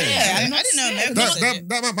 spaz. Yeah. Yeah, I'm I not didn't know. saying- America-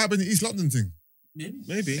 That might have been the East London thing. Maybe.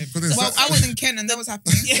 Maybe. Well, I was in Kent and that was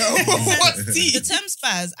happening. So what's tea? The term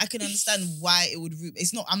spaz, I can understand why it would rude.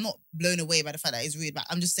 It's not. I'm not blown away by the fact that it's rude, but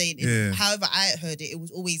I'm just saying. Yeah. However, I heard it. It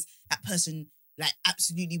was always that person like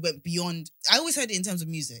absolutely went beyond. I always heard it in terms of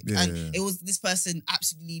music, Yeah, and yeah. it was this person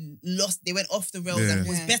absolutely lost. They went off the rails Yeah. and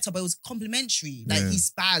was Yeah. better, but it was complimentary. Like Yeah. he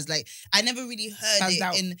spazzed. Like I never really heard Spazzed it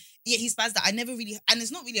out. in. Yeah, he spazzed out. I never really, and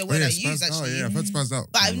it's not really a Oh, word yeah, I use spazzed out. actually. Yeah, I've heard spazzed out.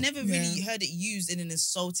 But I've never Yeah. really heard it used in an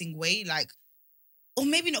insulting way, like, or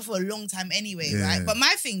maybe not for a long time anyway, Yeah. right? But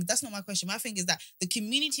my thing, that's not my question. My thing is that the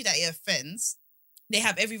community that it offends, they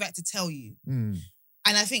have every right to tell you. Mm.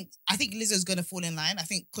 And I think Lizzo's gonna fall in line. I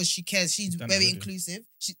think because she cares, she's done it very already. inclusive.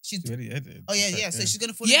 She's It's already edited. oh yeah. So she's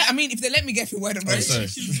gonna fall in Yeah, line. I mean, if they let me get through word and Oh, word, sorry.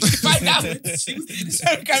 find out.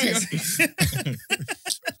 Sorry, carry on.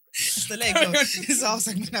 It's the leg. Bro. This is our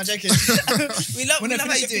segment. No, joking. we love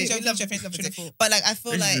how you do it. We love it. But like I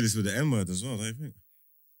feel They should like do this with the N word as well, don't you think?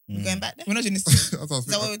 we're going back there. We're not doing this. That's what I was Is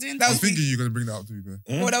that what thinking. we're doing? That I was was thinking you're gonna bring that up to me, man.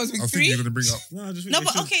 Oh, that was I week was thinking you're 3. gonna bring it up. No, I just think No, they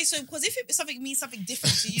but should. okay. So because if something means something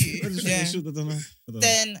different to I you, just think Yeah. they should. I don't know.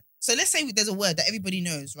 then so let's say there's a word that everybody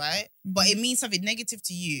knows, right? But it means something negative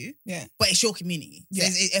to you. Yeah. But it's your community. So Yeah.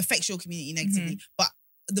 it affects your community negatively. But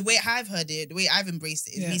the way I've heard it, the way I've embraced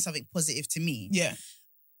it, it Yeah. means something positive to me. Yeah.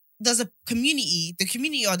 There's a community. The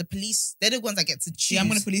community are the police. They're the ones that get to choose Yeah, I'm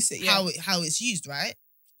going to police it. Yeah. how it's used, right?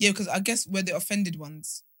 Yeah, because I guess we're the offended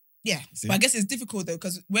ones. Yeah. See? But I guess it's difficult though,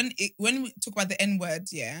 because when we talk about the N word,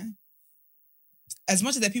 yeah, as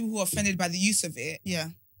much as there are people who are offended by the use of it, Yeah.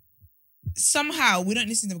 somehow we don't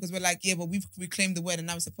listen to them because we're like, yeah, but we've reclaimed the word and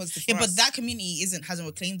now it's a positive for Yeah, but us. that community hasn't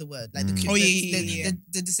reclaimed the word. Like Mm. the, Oh, the, yeah, the, yeah.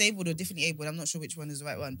 the disabled or differently able. I'm not sure which one is the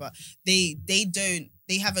right one, but they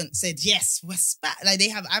haven't said yes, we're spat. Like I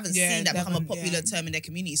haven't Yeah, seen that they become a haven't, popular yeah. term in their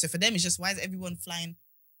community. So for them, it's just why is everyone flying?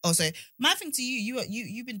 Oh, so my thing to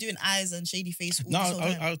you've been doing eyes and shady face. All No, this whole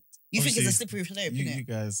time. I You think it's a obviously, slippery slope, you innit?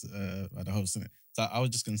 guys are the host, innit? So I was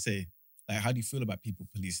just gonna say, like, how do you feel about people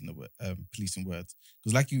policing policing words?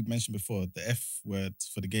 Because, like you mentioned before, the F word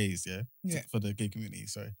for the gays, Yeah. for the gay community.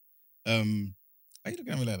 Sorry. Why are you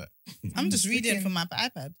looking at me like that? I'm just reading Freaking- from my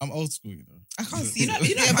iPad. I'm old school, you know. I can't see. You know,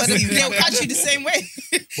 Yeah, but they'll catch you the same way.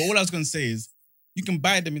 But all I was gonna say is, You can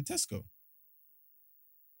buy them in Tesco.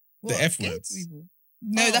 What, F gay words. people?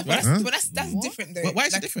 No, Oh, that's right. but that's What? different though. Why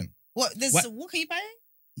is it Like, different? What? There's What? what can you buy?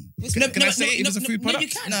 Can I say it as a food No, product? you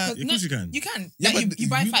can. No. 'cause- Of course you can. You can. Yeah, Like, but you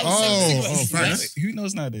buy you- facts. Oh, cigarettes, facts. right? Who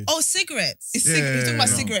knows nowadays? Oh, cigarettes. It's Yeah, cigarettes. You're talking about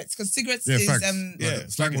yeah. cigarettes because cigarettes Yeah, is facts. yeah.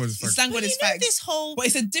 Slang word is it's facts. slang word But is you know facts. this whole. But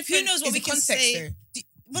it's a different. Who knows what it's we a can context say? though.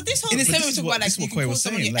 But this whole. In the same But way we this talk is what- about like this is you what can Koi call was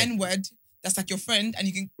someone saying, your like- N-word. That's like your friend, and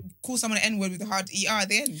you can call someone an N-word with a hard ER at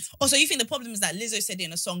the end. Oh, so you think the problem is that Lizzo said it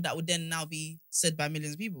in a song that would then now be said by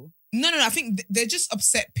millions of people? No. I think they're just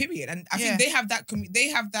upset. Period. And I Yeah. think they have that. They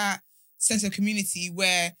have that sense of community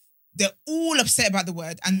where they're all upset about the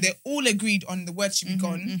word, and they're all agreed on the word should be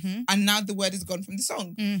gone. Mm-hmm. And now the word is gone from the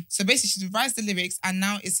song. Mm. So basically, she's revised the lyrics, and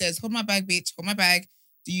now it says, "Hold my bag, bitch. Hold my bag.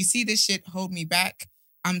 Do you see this shit? Hold me back.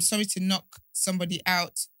 I'm sorry to knock somebody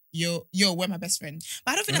out. Yo, we're my best friend."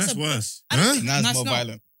 But I don't think No, that's that's a. worse. I don't Huh? think- Now it's No, it's more not.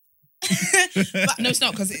 violent. But no, it's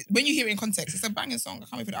not because when you hear it in context, it's a banging song. I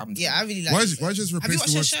can't wait for the album. Yeah, I really like. Why it. just Have you replace watched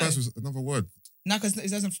the her word show? spice with another word? No, because it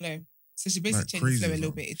doesn't flow. So she basically Like changed the crazy, flow a little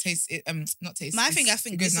fam. bit. It tastes it not taste. I it's-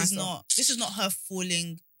 think it goes this is nicer. not her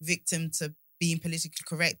falling victim to being politically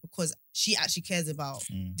correct because she actually cares about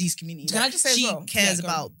Mm. these communities. Can I just say as she well? cares Yeah, go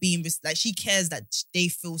on. about being like she cares that they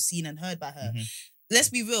feel seen and heard by her. Mhm. Let's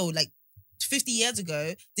be real. Like 50 years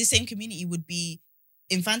ago, this same community would be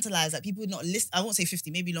infantilized. Like people would not listen. I won't say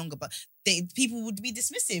 50, maybe longer, but people would be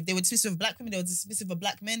dismissive. They were dismissive of black women. They were dismissive of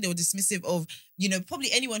black men. They were dismissive of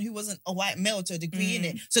probably anyone who wasn't a white male to a degree in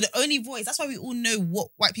it. So the only voice. That's why we all know what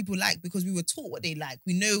white people like because we were taught what they like.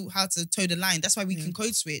 We know how to toe the line. That's why we can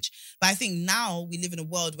code switch. But I think now we live in a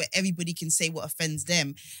world where everybody can say what offends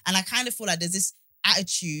them, and I kind of feel like there's this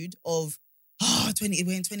attitude of. We're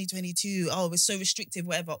in 2022. Oh, we're so restrictive,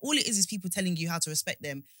 whatever. All it is people telling you how to respect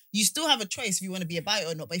them. You still have a choice if you want to be about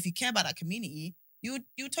it or not. But if you care about that community, you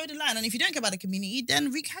toe the line. And if you don't care about the community,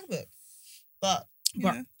 then wreak havoc. But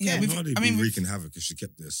yeah, yeah. we've- Hardly I mean, be we've- wreaking havoc because she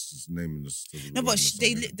kept this name in the no, but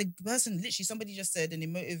they the person literally somebody just said an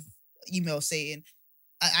emotive email saying,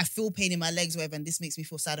 I feel pain in my legs, whatever, and this makes me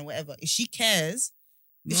feel sad and whatever. If she cares,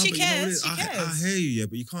 she cares. I hear you, yeah,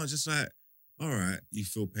 but you can't just like, all right, you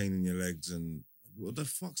feel pain in your legs and what the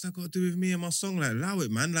fuck's that got to do with me and my song? Like, allow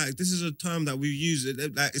it, man. Like, this is a term that we use.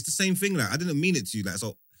 Like, it's the same thing. Like, I didn't mean it to you. Like,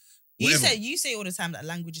 so whatever. You say all the time that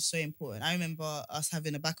language is so important. I remember us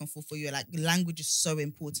having a back and forth for you. Like language is so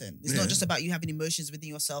important. It's not Yeah. just about you having emotions within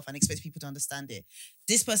yourself and expect people to understand it.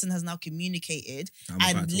 This person has now communicated, I'm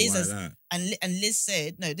and about to Liz wire has- that. and Liz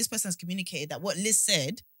said, no, this person has communicated that what Liz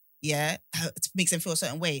said, makes them feel a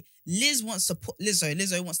certain way. Lizzo wants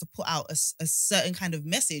to put out a certain kind of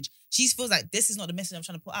message. She feels like this is not the message I'm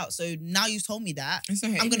trying to put out. So now you've told me that. It's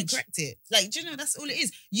not her I'm going to image. correct it. Like, do you know, that's all it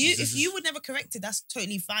is. If you would never correct it, that's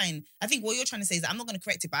totally fine. I think what you're trying to say is that I'm not going to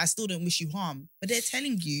correct it, but I still don't wish you harm. But they're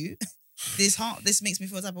telling you this makes me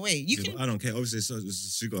feel a type of way. You Yeah, can. but I don't care. Obviously,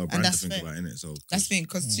 she got a brand to that's think fair. about, innit? So That's the thing,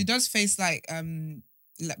 because she does face like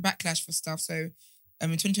backlash for stuff. So in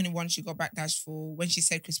 2021, she got backlash for when she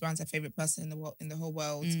said Chris Brown's her favorite person in the world, in the whole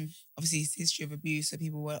world. Obviously, his history of abuse, so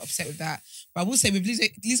people were upset with that. But I will say, with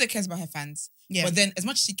Lizzo cares about her fans. Yeah. But then, as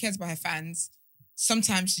much as she cares about her fans,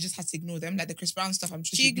 sometimes she just has to ignore them. Like the Chris Brown stuff, I'm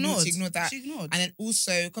sure She ignored. She ignored that. She ignored. And then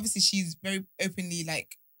also, obviously, she's very openly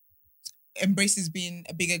like embraces being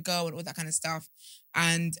a bigger girl and all that kind of stuff.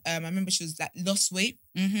 And I remember she was like lost weight,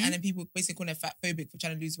 Mm-hmm. and then people basically call her fat phobic for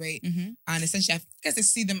trying to lose weight. Mm-hmm. And essentially, I guess they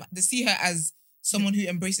see her as someone who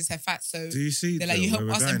embraces her fat. So do you see? they're like, you help where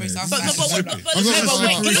we're us going embrace here? our But fat. no, but I'm but not no, but gonna wait,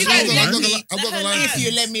 lie, can you guys I'm let not me? gonna- I'm not gonna lie. If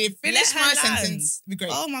you let me finish Let my her land. sentence, it'd be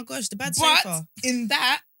great. Oh my gosh, the bad But sofa. in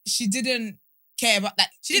that, she didn't care about that.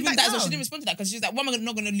 She didn't Even back that as well, down. she didn't respond to that because she was like, "Why am I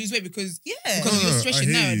not going to lose weight because Yeah. of your No, situation?" I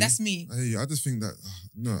hear No, you. that's me. I hear you. I just think that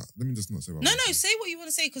no. Let me just not say what. No, I'm no, saying. say what you want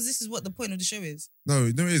to say because this is what the point of the show is. No,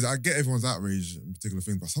 it is. I get everyone's outrage in particular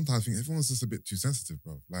things, but sometimes I think everyone's just a bit too sensitive,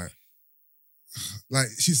 bro. Like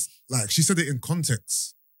she said it in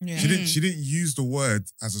context. Yeah. She didn't use the word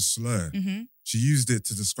as a slur. Mm-hmm. She used it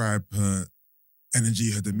to describe her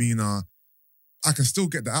energy, her demeanor. I can still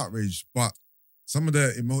get the outrage, but some of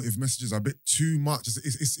the emotive messages are a bit too much.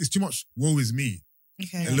 It's too much. Woe is me.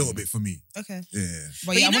 Okay. A little bit for me. Okay. Yeah.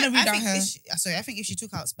 But yeah, I want to read out think her. I think if she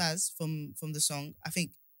took out Spaz from the song, I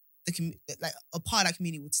think like a part of that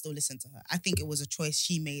community would still listen to her. I think it was a choice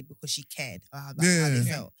she made because she cared about how they Yeah.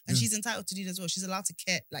 felt, and Yeah. she's entitled to do that as well. She's allowed to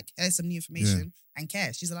care, like hear some new information and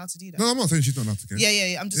care. She's allowed to do that. No, I'm not saying she's not allowed to care.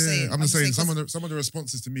 Yeah. I'm just saying. I'm just saying some 'cause- of the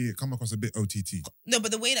responses to me it come across a bit OTT. No,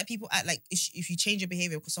 but the way that people act, like if you change your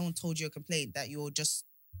behavior because someone told you a complaint that you're just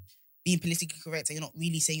being politically correct and you're not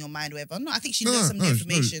really saying your mind or whatever. No, I think she knows some new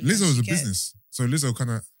information. Lizzo and is she a cares. business, so Lizzo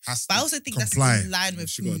kind of has to But I also think comply. that's in line with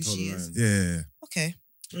She who got told she her is. own. Yeah. Okay.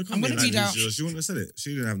 I'm gonna read out. She wouldn't have said it.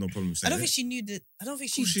 She didn't have no problem I saying don't it. think she knew that. I don't think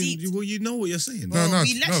Of she course deep. well, you know what you're saying. Well, No,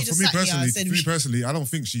 we literally for just me sat here and personally, said for we- me personally, I don't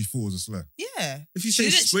think she thought it was a slur. Yeah. If you She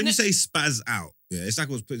say didn't- when you say spaz out, yeah, it's like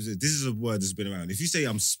what's this is a word that's been around. If you say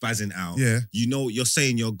I'm spazzing out, Yeah, you know what you're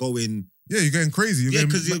saying you're going. yeah, you're getting crazy. You're Yeah,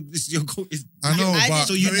 getting, because you're going. I know, I but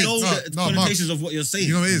So you no, it- know no, the no, Mark, connotations of what you're saying.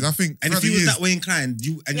 you know what it is. I think And if throughout the you was years- that way inclined,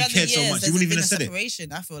 you Throughout the cared so years, much, there's you wouldn't been even a have said it.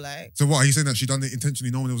 separation, I feel like. So what are you saying that she done it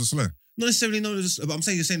intentionally, knowing it was a slur? Not necessarily know this, but I'm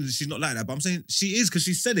saying you're saying that she's not like that. But I'm saying she is because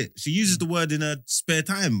she said it. She uses the word in her spare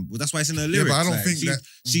time. Well, that's why it's in her Yeah, lyrics. but I don't like, think she, that.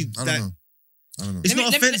 She, I don't like, know. I don't know. It's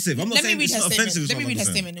not offensive. I'm not Let me saying read it's her not statement. offensive. is Let me what read her I'm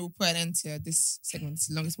saying. statement. It will put an end to this segment. It's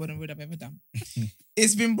the longest word on word I've ever done.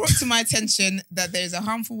 It's been brought to my attention that there is a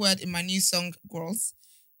harmful word in my new song, Girls.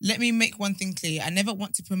 Let me make one thing clear. I never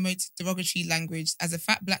want to promote derogatory language. As a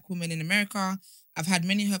fat black woman in America, I've had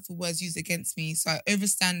many hurtful words used against me, so I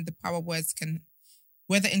understand the power words can,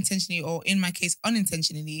 whether intentionally or in my case,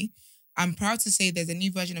 unintentionally. I'm proud to say there's a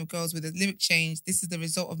new version of Girls with a lyric change. This is the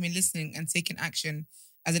result of me listening and taking action.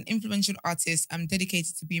 As an influential artist, I'm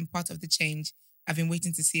dedicated to being part of the change I've been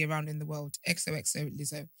waiting to see around in the world. XOXO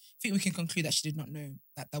Lizzo. I think we can conclude that she did not know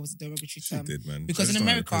that that was a derogatory She term. did, man. Because in That's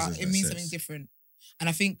not America, because it of means that something sex. different. And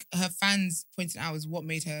I think her fans pointing out is what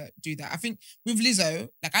made her do that. I think with Lizzo,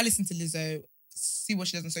 like I listen to Lizzo, see what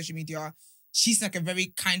she does on social media. She's like a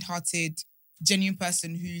very kind-hearted, genuine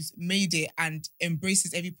person who's made it and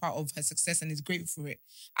embraces every part of her success and is grateful for it.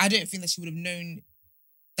 I don't think that she would have known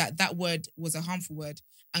that that word was a harmful word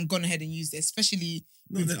and gone ahead and used it, especially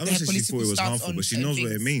No, with I'm her not saying she political thought it was stance harmful, on but she certain knows what it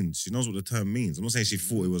things. means. She knows what the term means. I'm not saying she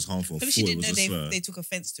thought it was harmful. Maybe Thought she it didn't was know a slur. they took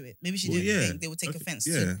offense to it. Maybe she Well, didn't yeah. think they would take Okay, offense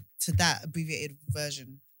yeah. to that abbreviated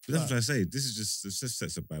version. But that's what I say. This is just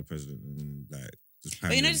sets a bad precedent and like just.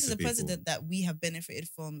 But you know, pandering this is to a people. precedent that we have benefited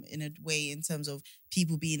from in a way in terms of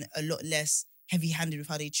people being a lot less heavy-handed with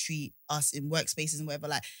how they treat us in workspaces and whatever.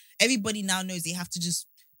 Like everybody now knows they have to just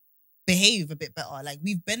behave a bit better. Like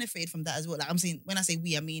we've benefited from that as well. Like I'm saying, when I say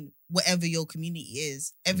we, I mean whatever your community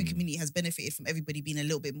is. Every community has benefited from everybody being a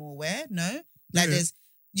little bit more aware. No, like Yeah. there's.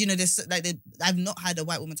 You know, I've not had a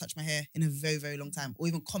white woman touch my hair in a very, very long time, or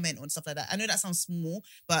even comment on stuff like that. I know that sounds small,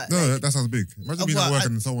 but No, like, that sounds big. Imagine being well, at work I-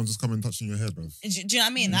 and someone just coming and touching your hair, bro. do you know what I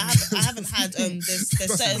mean? I haven't had there's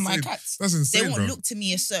That's certain My insane. cats. That's they insane, won't bro. look to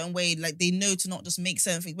me a certain way. Like they know to not just make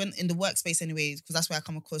certain things. When in the workspace, anyways, because that's where I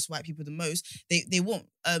come across white people the most. They won't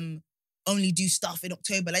only do stuff in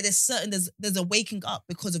October. Like there's a waking up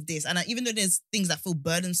because of this. And even though there's things that feel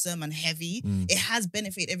burdensome and heavy, it has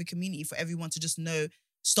benefited every community for everyone to just know.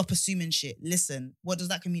 Stop assuming shit. Listen, what does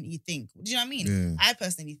that community think? Do you know what I mean? Yeah. I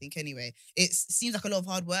personally think anyway. It seems like a lot of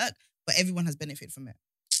hard work, but everyone has benefited from it.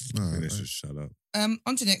 No, I think they should shut up.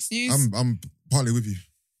 On to next news. I'm partly with you.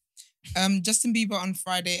 Justin Bieber on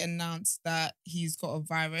Friday announced that he's got a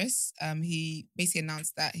virus. He basically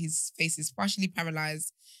announced that his face is partially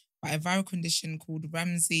paralyzed by a viral condition called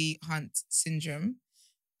Ramsay-Hunt syndrome.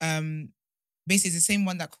 Basically, it's the same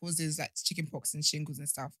one that causes like chickenpox and shingles and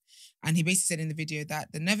stuff. And he basically said in the video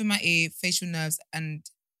that the nerve in my ear, facial nerves,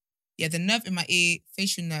 the nerve in my ear,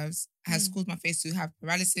 facial nerves has caused my face to have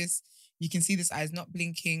paralysis. You can see this eye is not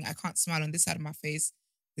blinking. I can't smile on this side of my face.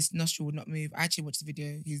 This nostril would not move. I actually watched the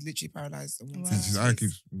video. He's literally paralyzed on one Wow. side. His eye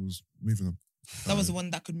keeps was moving them. That was the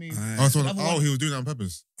one that could move. Oh, The other one- he was doing that on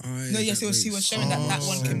purpose. No, yes, he was showing that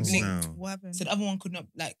one can blink. What happened? So the other one could not,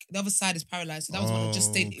 like, the other side is paralyzed. So that was one that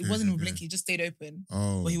just stayed, it wasn't even blinking, it just stayed open.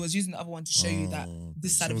 Oh, But he was using the other one to show you that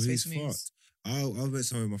this side of his face moves. I met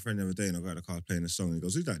someone with my friend the other day and I got in the car playing a song and he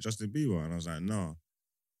goes, "Who's that? Justin Bieber?" And I was like, "No."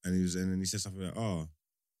 And then he said something like, "Oh,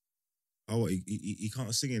 what? He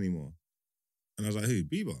can't sing anymore." And I was like, "Who?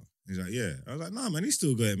 Bieber?" He's like, "Yeah." I was like, "Nah, man, he's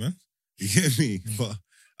still going, man." You get me? But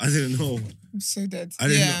I didn't know. I'm so dead. I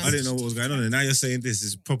didn't know what was going on. And now you're saying this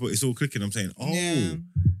is proper. It's all clicking. I'm saying, "Oh, Yeah.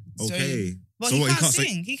 okay." But So he what, can't sing?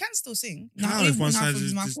 sing. He can still sing. No, How only if one one half side of his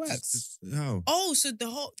is mouth works. how? Oh, so the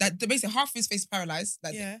whole Basically half of his face is paralyzed.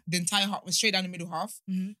 Like Yeah. the entire half was straight down the middle half.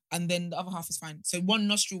 Mhm. And then the other half is fine. So one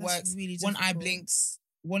nostril That's works, really one eye difficult. blinks,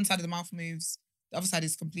 one side of the mouth moves, the other side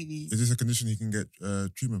is completely is this a condition he can get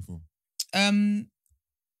treatment for?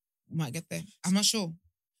 might get there. I'm not sure.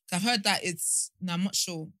 I've heard that I'm not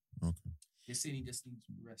sure. Okay. They're saying he just needs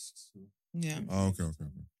rest. So Yeah. Oh, okay.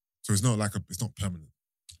 So it's not it's not permanent.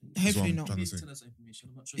 Hopefully I'm not. trying he to didn't say. tell us that information.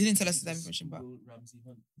 I'm not sure. He didn't tell if us that just information, but- Google Ramsay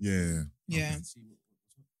Hunt Yeah. Yeah. and see what was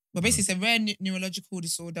what. But basically, it's a rare neurological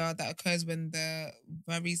disorder that occurs when the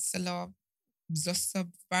varicella zoster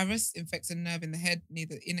virus infects a nerve in the head near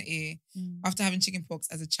the inner ear. After having chickenpox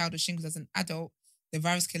as a child or shingles as an adult, the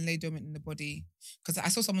virus can lay dormant in the body. Because I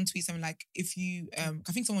saw someone tweet something like, if you, I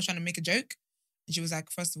think someone was trying to make a joke, and she was like,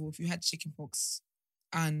 first of all, if you had chickenpox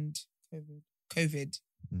and COVID,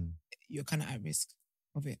 Mm. you're kind of at risk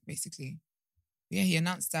of it, basically. Yeah, he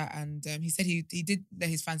announced that, and he said he did let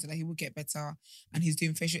his fans know that he will get better, and he's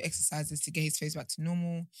doing facial exercises to get his face back to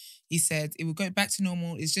normal. He said it will go back to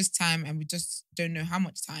normal. It's just time, and we just don't know how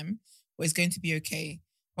much time, but it's going to be okay.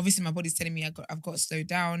 Obviously, my body's telling me I've got to slow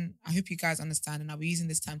down. I hope you guys understand, and I'll be using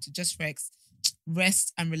this time to just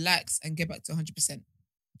rest and relax and get back to 100%.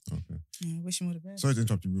 Okay. Wish him all the best. Sorry to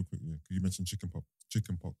interrupt you real quick, yeah, because you mentioned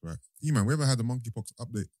chickenpox, right? Man, we ever had a monkeypox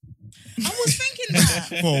update? I was thinking that.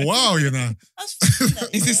 For a while, you know. I was thinking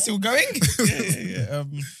that. Is this still going?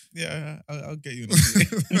 Yeah. I'll get you.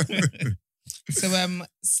 In So,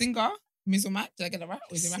 singer Mizzle Mac, did I get that right?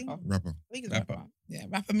 Or is it rapper? Rapper. I think it's Rapper. Yeah,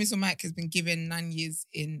 rapper Mizzle Mac has been given 9 years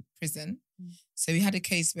in prison. Mm. So he had a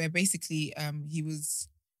case where basically he was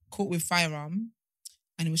caught with firearm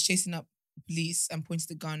and he was chasing up the police and pointed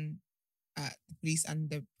the gun at the police and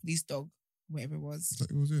the police dog, whatever it was. Is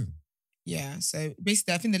that what it was in? Yeah. So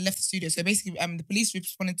basically, I think they left the studio. So basically, the police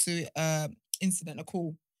responded to a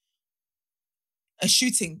call. A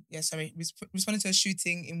shooting. Yeah, sorry. Responded to a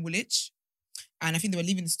shooting in Woolwich. And I think they were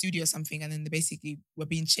leaving the studio or something, and then they basically were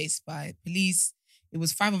being chased by police. It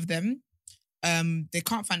was 5 of them. They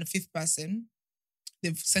can't find a 5th person.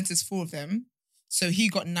 They've sentenced 4 of them. So he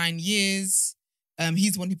got 9 years.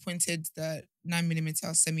 He's the one who pointed the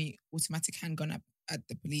 9mm semi-automatic handgun at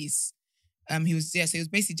the police. He was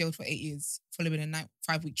basically jailed for 8 years, following a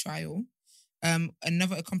 5-week trial.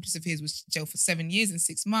 Another accomplice of his was jailed for 7 years and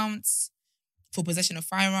 6 months for possession of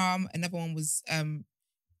firearm. Another one was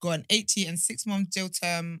got an 8 year and 6 month jail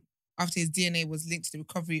term after his DNA was linked to the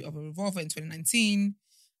recovery of a revolver in 2019.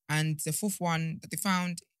 And the 4th one that they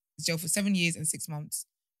found is jailed for 7 years and 6 months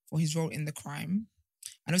for his role in the crime.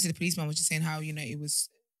 And obviously the policeman was just saying how, it was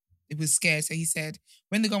scared. So he said,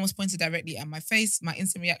 when the gun was pointed directly at my face, my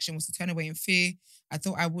instant reaction was to turn away in fear. I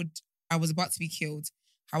thought I was about to be killed.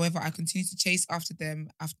 However, I continued to chase after them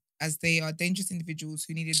as they are dangerous individuals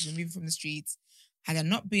who needed removed from the streets. Had I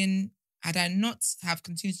not have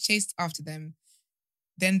continued to chase after them,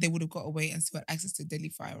 then they would have got away and still had access to a deadly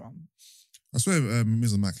firearm. I swear,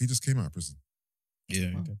 Mizzle Mac, he just came out of prison.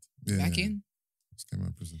 Yeah. Wow. Yeah, Back yeah. in. Just came out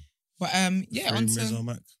of prison. But yeah, Free on Miz to... on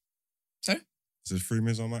Mac. Sorry? Is it free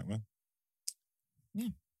Miz on Mac, man?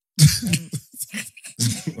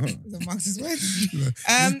 The Marx's word.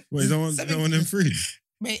 Wait, you don't want them free?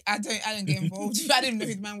 Mate, I don't get involved. I didn't know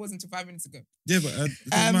who the man was until 5 minutes ago. Yeah, but it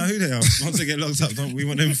doesn't matter who they are. Once they get locked up, we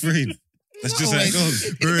want them free. That's just how it goes.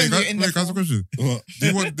 It depends who you're in there Can I ask a for. question? What?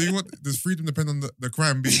 Do you want, does freedom depend on the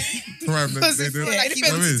crime being crime that they do? Like it he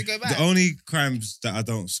depends. wants to go back. The only crimes that I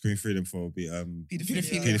don't screen freedom for would be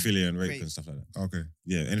Pedophilia. pedophilia and rape Rape. and stuff like that. Okay.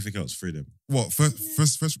 Yeah, anything else, freedom. What,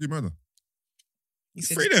 first degree murder? You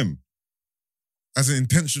said- Freedom. As an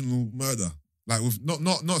intentional murder. Like with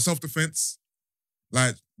not self-defense.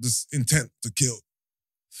 Like just intent to kill.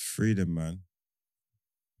 Freedom, man.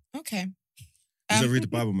 Okay. You gotta read the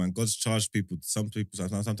Bible, man. God's charged people. Sometimes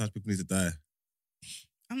people need to die.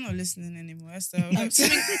 I'm not listening anymore. That's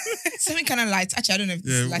Something kind of light. Actually, I don't know if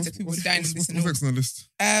this is lighter. People dying in this. What's next on the list?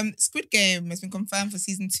 Squid Game has been confirmed for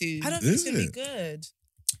season 2. I don't think it's Is gonna be it? good.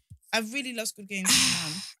 I really love Squid Game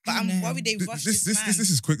season 1, but I'm worried they rushed This this man.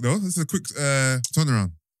 is quick though. This is a quick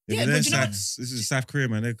turnaround. Yeah, but but you know what? this is South Korea,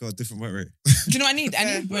 man. They've got a different work rate. Do you know what I need?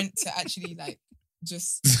 I need Brent to actually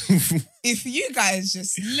just. If you guys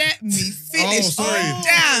just let me finish sorry. the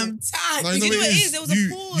damn time. No, You know know what what it it is? is? There was a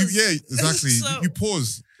pause. Yeah, exactly. So- you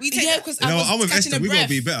pause. We take Yeah, that. because You know, I was I'm with catching Esther. a We gotta breath.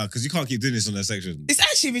 be better because you can't keep doing this on that section. It's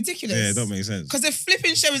actually ridiculous. Yeah, it don't make sense. Because the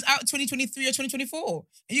flipping show is out 2023 or 2024.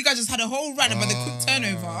 And you guys just had a whole rant about the quick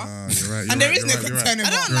turnover. You're right. And there is no quick turnover. I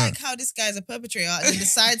don't You're like how this guy's a perpetrator and then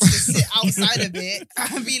decides to sit outside of it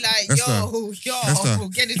and be like, yo, Esther, we'll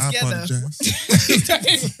get it I together.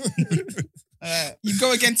 apologize. You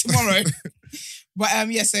go again tomorrow. But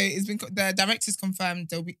yeah, so it's been the director's confirmed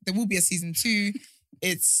there will be a season 2.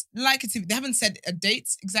 It's likely to. They haven't said a date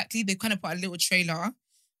exactly. They kind of put a little trailer,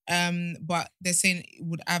 but they're saying it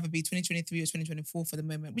would either be 2023 or 2024 for the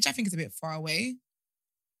moment, which I think is a bit far away.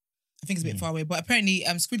 But apparently,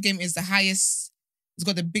 Squid Game is the highest. It's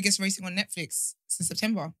got the biggest rating on Netflix since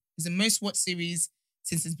September. It's the most watched series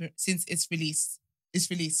since its release. Its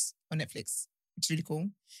release on Netflix, which is really cool.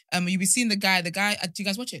 You'll be seeing the guy. Do you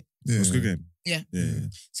guys watch it? Yeah. What's good game? Yeah. Yeah.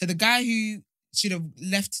 So the guy who should have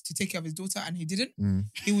left to take care of his daughter and he didn't, Mm.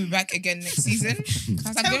 he will be back again next season. I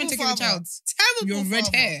was like, go and take care of the child. Terrible Your red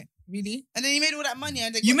father. hair, really? And then you made all that money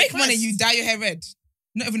and they You got make money, depressed. you dye your hair red.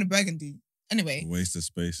 Not even a burgundy. Anyway, Waste of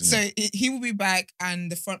space. so innit? he will be back, and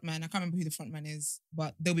the front man, I can't remember who the front man is,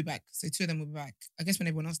 but they'll be back. So 2 of them will be back. I guess when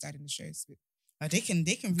everyone else died in the show. They can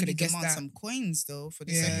Could've really guessed demand that. some coins though for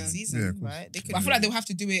the Yeah. second season, Yeah, of course. right? They But I feel like they'll have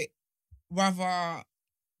to do it rather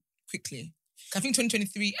quickly. I think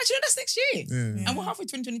 2023. Actually, no, that's next year. Yeah. And we're halfway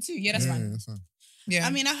 2022. Yeah, that's yeah, fine. that's fine. Yeah.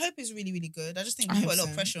 I mean, I hope it's really, really good. I just think I we hope put a lot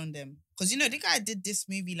of so. pressure on them because the guy did this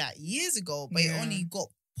movie like years ago, but it Yeah. only got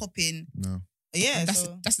popping. No. Yeah, And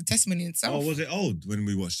so, that's the testimony in itself. Oh, was it old when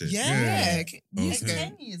we watched it? yeah. Yeah, years Okay. ago.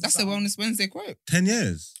 10 years That's the ago. Wellness Wednesday quote. 10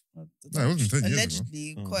 years. No, it wasn't 10 years ago.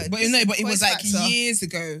 Allegedly, Oh. quite. But no, but it was quite like factor. years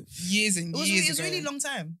ago. Years and It was, years it was a ago. really long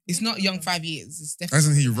time. It's not young 5 years. It's definitely. As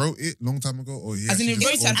in he wrote it long time ago, or he As in he actually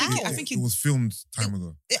wrote just- it, I or think he- I it, think it he- was filmed time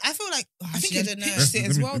ago. I feel like I think actually, I he don't know. pitched it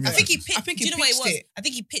as well. Let me I think he check. pitched. I think do he you know what it pitched was? it. I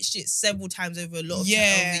think he pitched it several times over a lot of Yeah.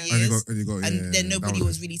 over And years. he got, yeah, And then that nobody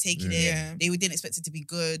was really taking yeah. it. Yeah. They didn't expect it to be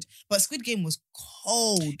good. But Squid Game was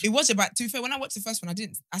cold. It was about, to be fair, when I watched the first one,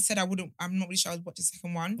 I said I wouldn't, I'm not really sure I would watch the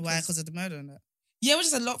second one. Why? Because of the murder and that. Yeah, it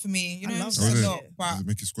was just a lot for me. You I know, love it's that. just Oh, a is it? lot. But Does it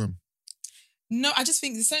make you squirm? no, I just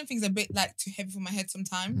think there's certain things a bit like too heavy for my head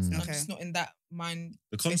sometimes. Mm. And I'm Okay. just not in that mind.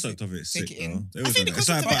 The concept of it is Take sick, it in. though. I think the It's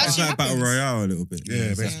like, concept of it it's like actually Battle happens. Royale a little bit. Yeah,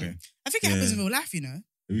 it's like- basically. I think it happens Yeah. in real life, you know.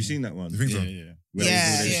 Have you seen that one? You think so? Yeah. Where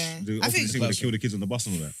Yeah. they, Yeah. they, I think- they kill the kids on the bus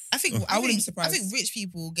and all that. I think Oh. I wouldn't be I surprised. think rich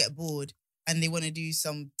people get bored and they want to do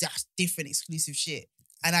some different exclusive shit.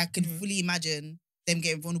 And I could Mhm. fully imagine them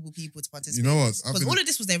getting vulnerable people to participate. You know what? I've Because been, all of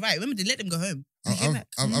this was their right. Remember, they let them go home. They came back.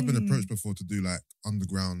 I've been Mm. approached before to do like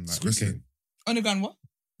underground like Squid Game. wrestling. Underground what?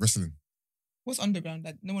 Wrestling. What's underground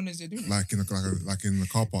that no one knows they're doing? Like in the car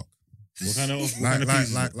park. What kind of Like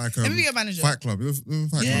Let me be your manager. Fight Club.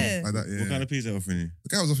 Fight Yeah. Club. Like that, yeah. What kind of piece are they offering you? The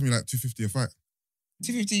guy was offering me like $250 a fight.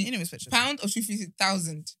 250 You know, Miss pound or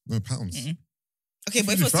 250,000? No, pounds. Mhm. Okay,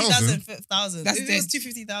 but if it was 50,000? 2,000, That's if it was dead.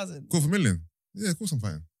 250,000. $250,000. Yeah, of course I'm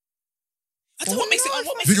fighting. But what makes it?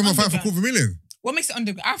 What makes Think it I'm gonna fight for underground? $250,000? What makes it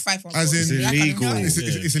underground? I fight for. As in- It's I can't illegal.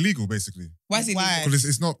 even- It's illegal, basically. Why is it Why? illegal? Because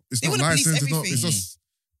it's not They wanna police licensed. It's everything. just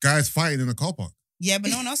guys fighting in a car park. Yeah,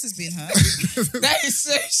 but no one else is being hurt. That is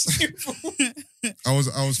so stupid. I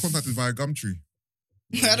was contacted by Gumtree.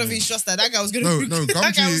 I don't think trust that. That guy was gonna. No,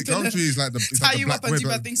 that guy was gonna Gumtree is like it's tie like the you black up and web. do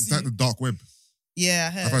bad things It's to like you. the dark web.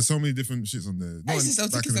 Yeah, I I've heard. had so many different shits on there. I used to sell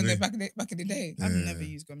back tickets in on the there day. back in the day. I've Yeah. never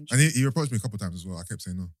used Gumtree. And he approached me a couple times as well. I kept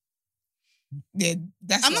saying no. Yeah,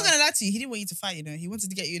 that's. I'm not why. gonna lie to you. He didn't want you to fight. You know, he wanted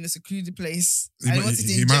to get you in a secluded place. He and might- wanted to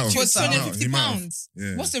he inject might have. you For with something. He might 250 have. pounds.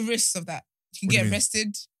 Yeah. What's the risks of that? You can What do get you mean?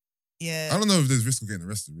 arrested. Yeah. I don't know if there's risk of getting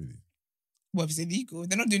arrested, really. Well, if it's illegal,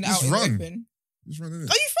 they're not doing it Just out in run. the open Just run in it.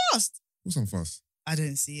 Are you fast? Of course I'm fast. I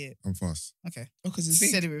don't see it. I'm fast. Okay. because it's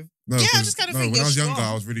big. Said it with. No, Yeah, I 'cause- just kinda no, think when I you're was younger,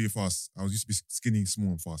 strong. I was really fast. I was used to be skinny, small,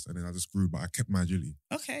 and fast, and then I just grew, but I kept my agility.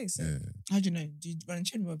 Okay, so Yeah. How do you know? Do you run and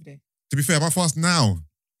train over there? To be fair, am I fast now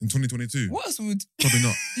in 2022? What else would Probably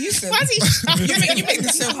not. you say? Why is he? you make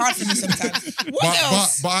this so hard for me sometimes. What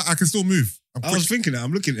else? But I can still move. I'm I quick. was thinking that.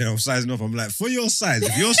 I'm looking at it, I'm sizing up. I'm like, for your size,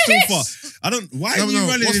 if you're still fast, I don't. Why are you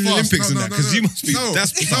running what's in the fast? Olympics and that? Because you must be.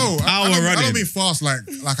 That's power I don't running. mean fast like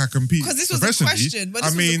I compete. Because this was a professionally. question. But I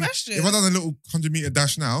this was a mean, question. if I done a little 100-meter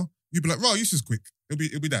dash now, you'd be like, "Raw, you just quick."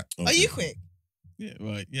 It'll be that. Are you quick? Yeah,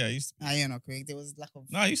 right. Yeah, I used to. Nah, you're not quick. There was lack of.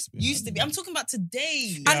 No, I used to be. Used to be. I'm talking about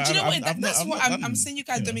today. Yeah, And do you know I've- what? I've not- That's I've what not I'm done- saying. You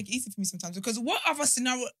guys yeah. don't make it easy for me sometimes because what other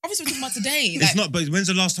scenario? Obviously, we're talking about today. It's Like, not. But when's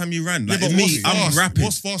the last time you ran? Yeah, Like, but in me, what's I'm fast? rapid.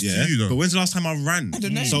 What's fast to yeah? you, though? But when's the last time I ran? I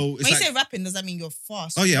don't know. So When it's you like, say rapping, does that mean you're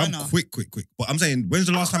fast? oh yeah, Why I'm not? quick. But I'm saying, when's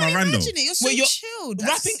the last time I ran though? Imagine it. You're so Well, you're chilled.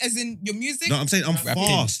 rapping as in your music. No, I'm saying I'm Rapid.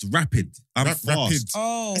 fast, rapid. I'm Rapid. fast.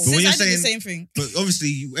 Oh, But when you're I did the saying- same thing. But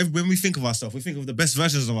obviously, when we think of ourselves, we think of the best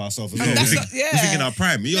versions of ourselves as well. And We that's think, not- yeah. we think in our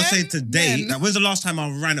prime. You're Men- saying today, men. like, when's the last time I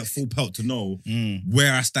ran at full pelt to know Mm.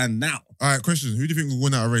 where I stand now? All right, question: who do you think will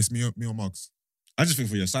win out a race, me or Mugs? I just think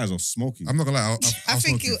for your size, I'll smoke you. I'm not gonna lie. I I'll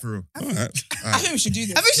think smoke you you- for real. All right. I think we should do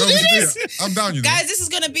this. I think we No, should we do should this. I'm down, you know. Guys, this is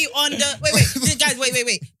gonna be on the guys,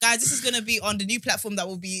 wait. Guys, this is gonna be on the new platform that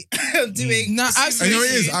we'll be doing. No, this absolutely. And you know what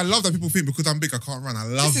it is? review. I love that people think because I'm big, I can't run. I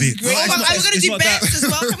love This is it. great. Oh, it's but not- are we gonna it's do not bets that-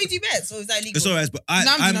 as well? Can we do bets, or is that illegal? It's alright, but Now I'm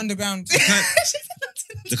doing I'm underground.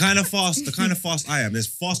 the kind of fast I am. There's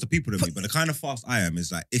faster people than me, but the kind of fast I am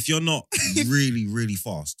is like, if you're not really, really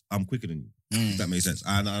fast, I'm quicker than you. If that makes sense.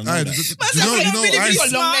 And I know Alright, that. do you Man's know? like, You know, really, I really used-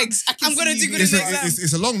 smart. long legs. I can I'm gonna see do you. good it's, in a, the exam.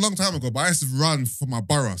 it's a long time ago, but I used to run for my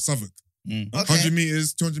borough, Southwark. Mm. Okay. 100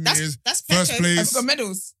 meters, 200 meters, That's first Peckham. I've place. got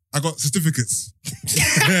medals. I got certificates.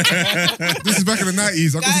 This is back in the 90s.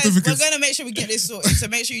 I got Guys, we're certificates. gonna make sure we get this sorted. So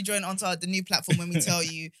make sure you join onto the new platform when we tell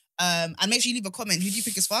you. And make sure you leave a comment. Who do you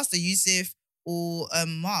think is faster, Yusuf or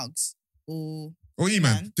Margs or Or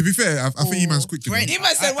E-Man. E-Man. To be fair, I think Or E-Man's quick. You know? Brain. He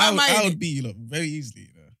might say, "Why am I I?" would be look, very easily.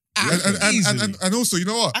 You know. And also, you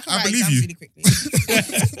know what? I can I write believe exams you. really quickly.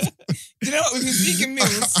 Do you know what? We've been speaking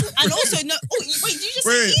meals. And also, no. Oh, wait, did you just say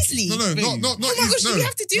Wait, easily? no, not Oh my gosh, no, we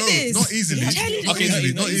have to do this. Not easily. Challenge. Not Okay,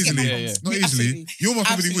 easily. no, Not you get easily. my Yeah, Not yeah. easily. Absolutely. You'll most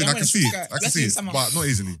probably Absolutely. win. I can see it. I can Let's see do it, someone. but not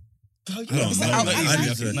easily. No, It's no, like, no, I- not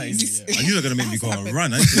I- easily. Not easy. I knew they were gonna make me go on a Happened.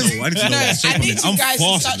 run. I need to know. I need to know what shape I I'm need in. you I'm guys to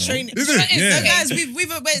fast. start you know. training. Is You know it? what Yeah. So guys, we're doing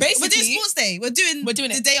Basically- sports day. We're doing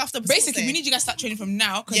it. the day after sports Basically, day. we need you guys to start training from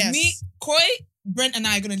now because Yes. me, Koi, Brent, and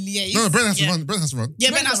I are gonna liaise. No, Brent has to Yeah. run. Brent has to run. Yeah,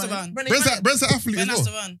 Ben has to run. Brent's an athlete Ben as has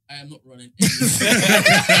to well. run. I am not running.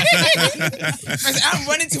 I'm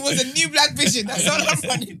running towards a new black vision. That's all I'm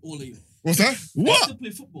running. All of you. What's that? I What? still play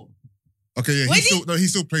football. Okay, yeah, Wait, he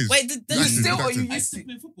still plays. Wait, You Active, still or active. you I used still to?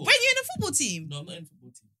 play football. when you're in a football team. No, I'm not in a football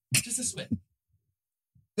team. Just a sweat.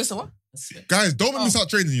 This a what? A sweat. Guys, don't make me start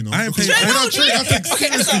training, you know. I ain't because playing- without training, I take Okay,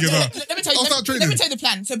 seriously, you know. let me tell you. I'll start Let me training. tell you the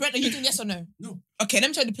plan. So, Brent, are you doing yes or no? No. Okay, let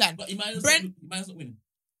me tell you the plan. But Emmanuel's Brent- not winning.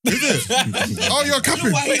 Is it? Oh, you're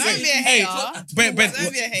capping. why? Don't be a Hey, hater. Brent,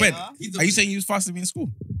 Don't be a Brent, hater. He's are you saying you was faster than me in school?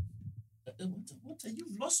 What?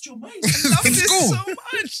 You've lost your mind. Love this School. so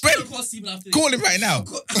much. Brent, call Stephen after this. Call him right now.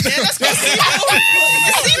 Yeah, let's go. Is Steve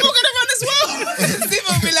gonna run as well? Steve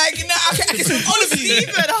will be like, no, I can swim all of you.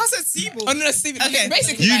 Steven, I said Steve. Oh, no, Steven. Okay.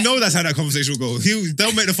 Basically, You like, know that's how that conversation will go.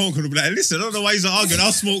 They'll make the phone call and be like, listen, I don't know why he's arguing.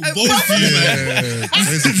 I'll smoke both Yeah, of you, man.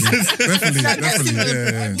 definitely, Get definitely.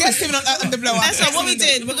 Yeah. Get Steven on the blower. That's not what we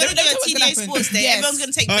did. We're gonna do a TDA sports day. Yes. Everyone's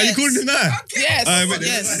gonna take Oh, you bets. calling him that? Yes. Wait,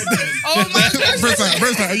 Yes. Oh my God. Brent's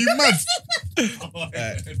like, are you mad?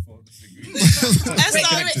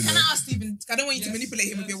 Can I ask Steven? I don't want you to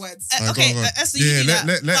manipulate him with your words. Alright, Okay, go on. Esther, you Yeah, do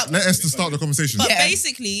that. let Esther start the conversation. But Yeah.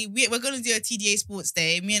 basically, we're going to do a TDA sports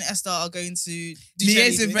day. Me and Esther are going to do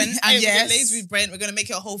Liaise with cheerleading. Brent, We're and gonna yes. liaise with Brent. We're going to make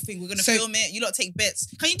it a whole thing. We're going to So- film it. You lot take bets.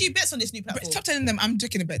 Can you do bets on this new platform? Stop telling them I'm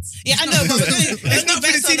drinking a bet. Yeah, I know, but we're doing It's not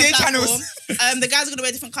for the TDA channels. The guys are going to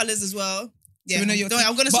wear different colours as well. Yeah, we know your Don't- team.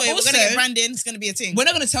 I'm going to But say we're going to also- get branding. It's going to be a thing. We're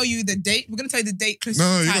not going to tell you the date. We're going to tell you the date close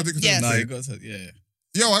No, to you time. got to Yes. No, you got to, yeah.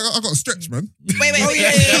 Yo, I got a stretch, man. Wait. Oh,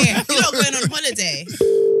 yeah. You're not going on holiday.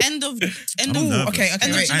 End of. I'm Ooh, nervous. okay, End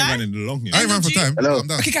of wait. I July. ain't running long yet. I ain't ran for time. Hello. I'm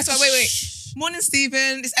done. Okay, guys, wait. Morning,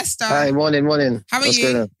 Steven. It's Esther. Hi, morning. How are What's you?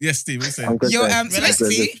 going on? Yes, Steve, what you saying? I'm good. You're thanks. so Relax.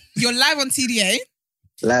 basically, you're live on TDA,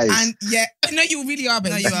 Live. and yeah, no, you really are,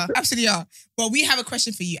 babe. No, you are. Absolutely are. But we have a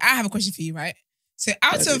question for you. I have a question for you, right? So,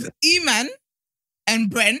 out of Eman and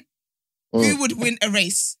Brent, who would win a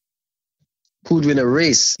race? Who'd win a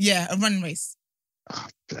race? Yeah, a running race. Oh,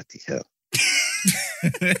 bloody hell.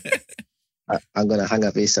 I'm going to hang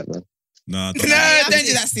up ASAP, man. Nah, No, don't. you have don't to-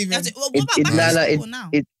 do that, You Steven. have to- What It- about it- back nah, to nah, school now?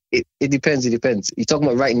 It depends. You're talking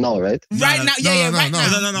about right now, right? Right now, yeah, right now.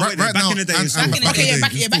 No, Right back now, in the day, and- it's and back in back the Okay, day.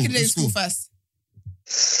 yeah, back in the day in in school school. first.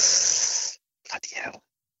 Bloody hell.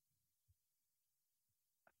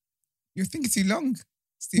 You're thinking too long,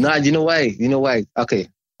 Steven. Nah, you know why? Okay,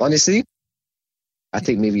 honestly, I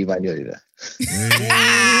think maybe Emmanuel did that.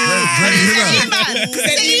 Brent,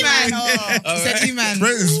 Said Eman. Oh. Said Eman.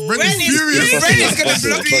 Brent is Brent is furious. Brent is gonna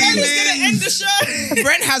Possible, block you. possible. Brent is gonna end the show.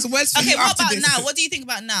 Brent has words for Okay, you what after about this. now? What do you think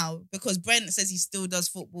about now? Because Brent says he still does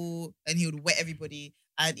football and he would wet everybody,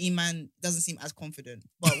 and Eman doesn't seem as confident.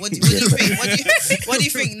 But what do you think? What do you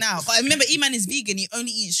think now? But remember, Eman is vegan. He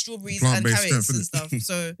only eats strawberries and Plant-based carrots strength, and stuff.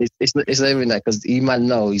 So It's not even that because Eman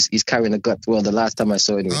now he's carrying a gut. Well, the last time I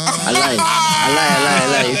saw it, anyway. I lie.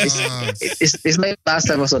 It's like last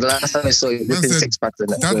time I saw. The last time I saw it, Man within said, 6 packs and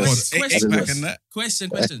Dad that. bod. Question, Back in that. question.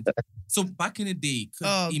 So back in the day, could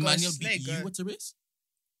Oh, gosh, Emmanuel let it beat go. you at a race?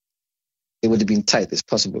 It would have been tight. It's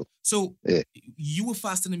possible. So Yeah. you were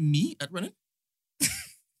faster than me at running?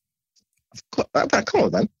 Come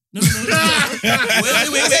on, man. No. Wait.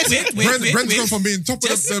 Brent's gone from being top of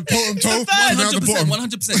the bottom toe to now the bottom.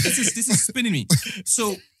 100%. This is spinning me.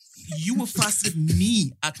 So you were faster than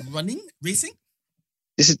me at running, racing?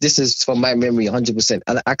 This is from my memory, 100%.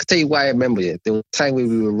 And I can tell you why I remember it. There was a time when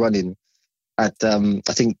we were running at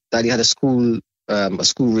I think Daddy had a school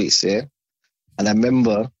race, yeah. And I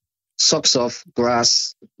remember socks off,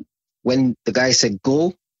 grass. When the guy said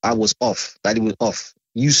go, I was off. Daddy was off.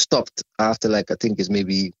 You stopped after I think it's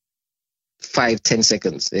maybe 5-10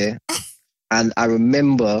 seconds, yeah. And I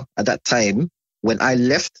remember at that time when I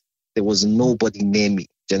left, there was nobody near me.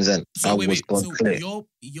 Do you understand? So I wait. was gone So clear.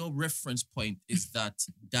 your reference point is that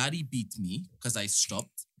Daddy beat me because I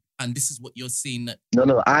stopped, and this is what you're saying that.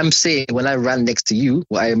 No. I'm saying when I ran next to you,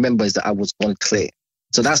 what I remember is that I was on clear.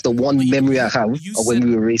 So that's the one But you- memory I have you of when said-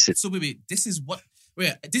 we were racing. So wait. This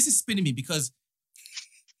is spinning me because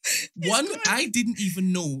one, I didn't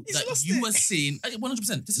even know He's that lost you it. were saying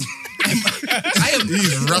 100%. This is He's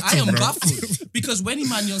I rattled, am bro. baffled because when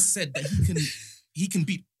Emmanuel said that he can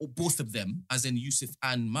beat both of them, as in Yusuf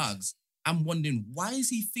and Mags, I'm wondering why is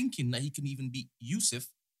he thinking that he can even beat Yusuf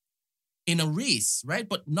in a race, right?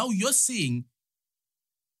 But now you're saying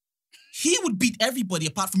he would beat everybody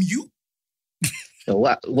apart from you. So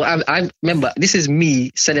I remember, this is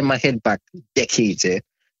me setting my head back decades, yeah?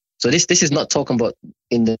 So this is not talking about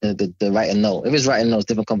in the right and now. If it's right and now, it's a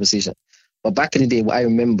different conversation. But back in the day, what I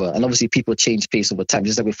remember, and obviously people change pace over time,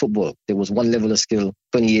 just like with football. There was one level of skill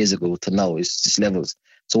 20 years ago to now, it's just levels.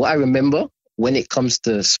 So what I remember when it comes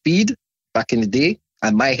to speed, back in the day,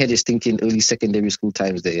 and my head is thinking early secondary school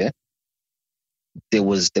times there, yeah? There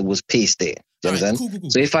was pace there. Do you understand? Cool.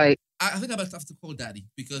 So if I think I'm about to have to call Daddy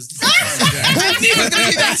because I knew he was going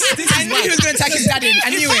to do that. I knew he was going to attack his dad in. I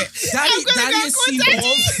knew it.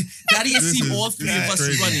 Daddy has seen all three of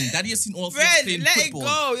us running. Daddy has seen all three of us playing let it football.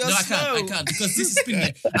 go. You're No, slow. I can't because this has been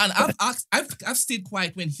like, and I've stayed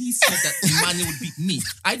quiet when he said that Emmanuel would beat me.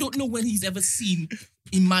 I don't know when he's ever seen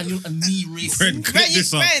Emmanuel and me racing. Brent, clip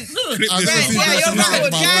this up. Brent, Clip I've this never up. seen yeah, you're Brent right.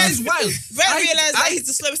 in my Yeah, life. This is wild. Brent realised that he's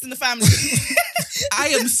the slowest in the family. I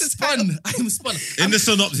am spun. In the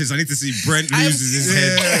synopsis, I need to see Brent I'm- loses his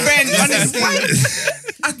head. Brent, honestly.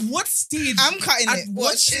 At what stage? I'm cutting At it.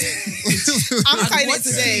 what Watch. stage? I'm At cutting what it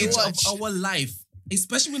today. stage Watch. of our life,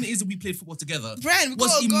 especially when it is that we played football together, Brent, we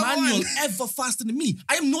was gotta go Emmanuel on. ever faster than me?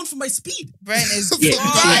 I am known for my speed. Brent is Yeah.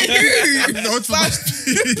 No, it's fine.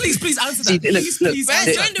 Please answer See, that. look, Please Brent,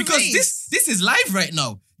 answer join that. the Because race. this is live right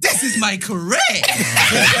now. This is my career.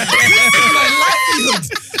 This is my livelihood.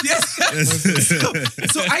 Yes.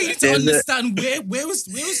 So I need to There's understand where was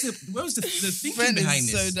the thinking Brent behind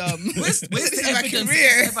is this? so dumb. Where's the This is my evidence that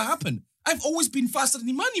career. this ever happened? I've always been faster than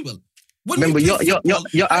Emmanuel. When Remember, we play you're football,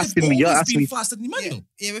 asking I've me. You're always asking been me. faster than Emmanuel.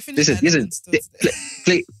 Yeah, we're finishing. Listen.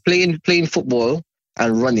 Playing football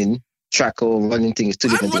and running track or running thing is two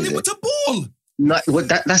I'm different running things. with a ball. Not, well,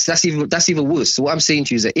 that's even worse. So what I'm saying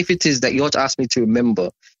to you is that if it is that you ought to ask me to remember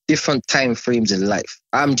different time frames in life,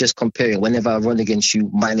 I'm just comparing whenever I run against you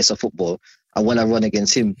minus a football and when I run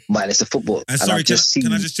against him minus a football. And sorry, I've just can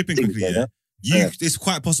I seen just chip in things quickly? like Yeah? that. You, it's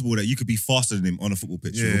quite possible that you could be faster than him on a football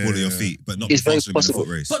pitch with a ball at your feet, but not be It's very faster than him in a possible.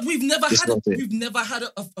 foot race. But we've never It's had not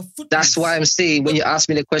it. a foot That's race. why I'm saying when you ask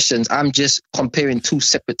me the questions, I'm just comparing two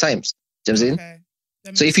separate times. Do you know what I'm saying? Okay.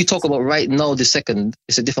 That So makes if you sense. talk about right now, the second,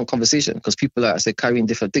 it's a different conversation because people are carrying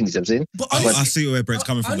different things. You know what I'm saying? But I honestly, see where Brent's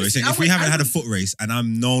coming from. Though. He's honestly, saying if I we would- haven't I had a would- foot race and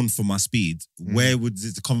I'm known for my speed, where would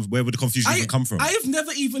the confusion even come from? I have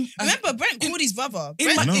never even Remember, Brent called his brother. in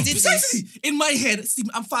Brent my, know. did this. precisely in my head. See,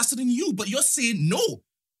 I'm faster than you, but you're saying no.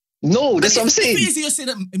 No, that's what I'm If saying. it is you're saying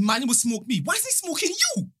that Emmanuel will smoke me, why is he smoking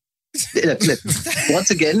you? Look,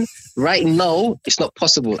 once again, right now, it's not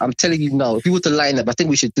possible. I'm telling you now. If you were to line up, I think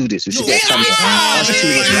we should do this. We should No. get a camera. Yeah. Us two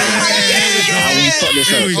of us line up. And we sort this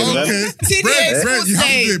Here out, we you go. know? Okay. Brent, you have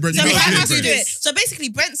to do it, Brent. So You Brent have has to to do do it. it. So basically,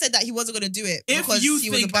 Brent said that he wasn't going to do it If because you he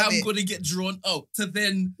was think above I'm it. going to get drawn out to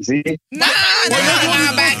then See? Nah,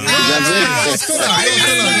 back. Still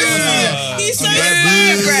that. He's so Boo.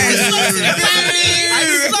 I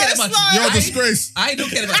don't care that much. You're a disgrace. I don't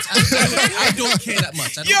care that much. I don't care that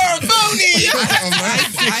much. I don't You're a phony.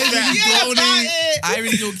 I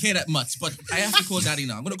really don't care that much, but I have to call Daddy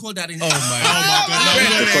now. I'm going to call Daddy now. Oh my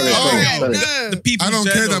god. Sorry. The people I don't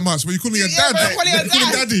care that much, but you call me a dad. bro, call you a You call me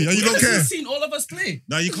dad. daddy, and you don't care. You've seen all of us play.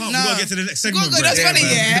 No, you can't. No. We gotta get to the next segment. Go, Brent. that's funny,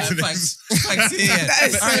 man. yeah. Thanks. Thanks. Yeah. That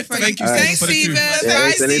is so All right, funny. thank you, Thanks, for the truth. Steven. Yeah, Bye,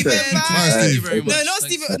 it's a little- Steven. Bye, Bye. Thank you Steve. very much. No, not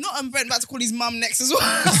Thanks. Steven. Not Brent about to call his mum next as well.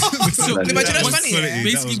 So, No, but you know what's what's funny, yeah?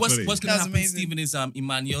 Basically, That was funny. what's going That to was happen, amazing. Stephen, is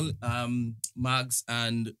Emmanuel, Mags,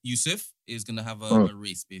 and Yusuf is going to have Oh. a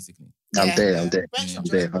race, basically. I'm there. Brent should I'm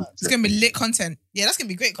join there. us. It's going to be lit content. Yeah, that's gonna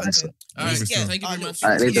be great content. All right, Yeah. thank you very much. All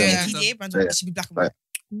right, later. Yeah. Yeah. It should be black and white.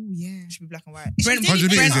 Oh, yeah. It should be black and white. Brent-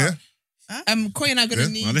 100 meters, yeah? Koy and I are going to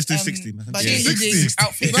Yeah. need Well, let's do 60, man. but Yeah. yeah, 60.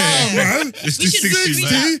 outfit. Bro, man. Let's We do should 60, do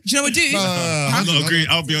man. Do you know what we do? I'm not agreeing.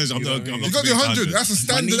 I'll be honest. I'm not. You got your 100. That's a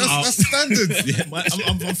standard. That's a standard. Yeah,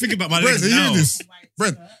 I'm thinking about my Brent, legs are you now. in this?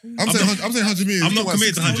 Brent, I'm saying 100 meters. I'm You not what,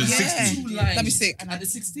 committed to 60? 160. 2 lines. That'd be sick. At the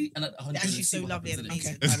 60 and at 100. That's actually so lovely and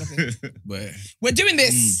amazing. Okay, I love it. But We're doing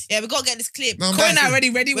this. Yeah, we gotta get this clip. No, I'm Koy and I down. are ready.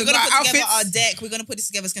 We're We've gonna got put together outfits. our deck. We're gonna put this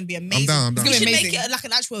together. It's gonna be amazing. I'm down. I'm It's down. We gonna should be make amazing. it like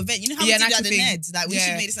an actual event. You know how Yeah, we an did that at actual the thing. Neds? Like we Yeah.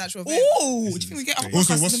 should make this an actual event. Ooh, do you think we get our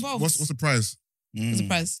Also, podcasters involved? what's the prize? What's the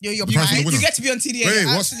prize? You're The prize for the winner. You get to be on TDA. Wait,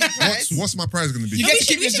 You're what's absolutely right. what's my prize going to be? You No, get we to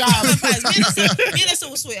should- keep we your should job. have a prize. Me and Esther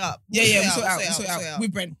will sort it up. Yeah, We'll we'll sort it out. We'll sort it out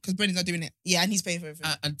with Brent because Brent is not doing it. Yeah, and he's paying for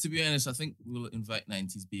everything. And to be honest, I think we'll invite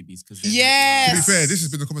 90s babies because Yes. To be fair, this has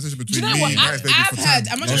been a conversation Do between you know me what? and I've Nice Baby for heard.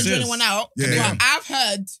 time. I'm not No, trying to join serious. anyone out. Yeah, but yeah. I've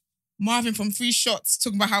heard Marvin from Free Shots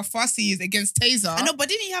talking about how fast he is against Taser. I know, but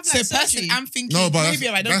didn't he have So like personally, surgery? I'm thinking No, but maybe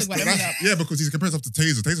I don't think about that. yeah, because he's compared himself to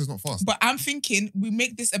Taser. Taser's not fast. But I'm thinking we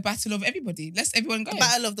make this a battle of everybody. Let's everyone go. A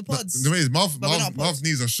battle of the But pods. the way is But we're not Marv's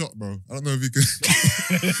knees are shot, bro. I don't know if he can.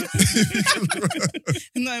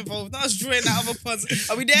 Not involved. Not us drawing that other pods.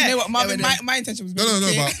 Are we there? You know what, Marvin? Yeah, we're there. My intention was No,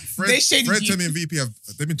 very clear. but They Fred, shaded Fred you. Temmie and VP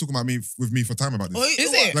they've been talking about me with me for time about this. Oh, Is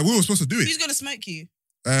what? it? Like we were supposed to do Who's it. gonna smoke you?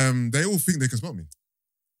 They all think they can smell me.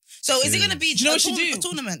 So is it Yeah. gonna be Do you know a what you do? a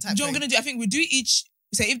tournament type Do you know what thing? we're gonna do? I think we'll do each.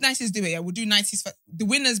 So if 90s do it, yeah, we'll do 90s. The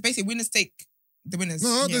winners, basically, winners take the winners.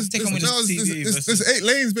 No, yeah, take on there's, winners. there's 8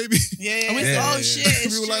 lanes, baby. Yeah. Yeah, Oh shit!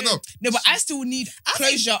 It's we will line true. up. No, but I still need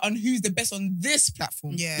closure on who's the best on this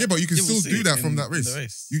platform. Yeah. Yeah, but you can Yeah, we'll still see do that in from that the race.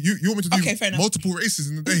 race. You want me to do Okay, fair enough. multiple races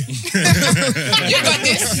in the day? You got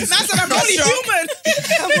this. That's what I'm only strong. human.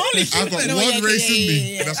 I'm only I've got human. one race in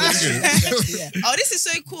me. Yeah. That's what you get. Oh, this is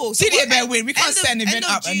so cool. So CDA what, better win. We can't set an event end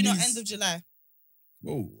up of and June or lose. end of July.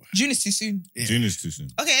 Whoa. June is too soon. Yeah. June is too soon.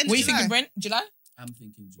 Okay, end What are of you July. thinking, Brent? July? I'm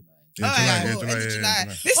thinking July. Yeah, All July, right, yeah, cool. July, End of yeah, July.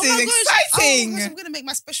 July. This Oh is my gosh. exciting. Oh, gosh, I'm gonna make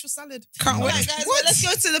my special salad. Can't All wait. right, guys, What? well, let's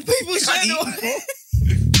go to the People's Can't Journal. eat.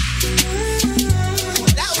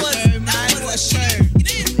 That was What a show.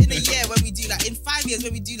 You know, in a year when we do like in 5 years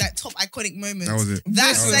when we do like top iconic moments. That was it. That That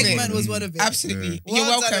was segment it. was one of it. Absolutely. Yeah. You're Well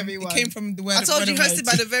done, welcome. everyone. It came from the word. I told you, word of hosted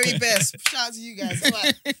mouth. by the very best. Shout out to you guys. All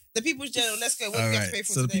right. The People's Journal. Let's go. What do All we have to pay right.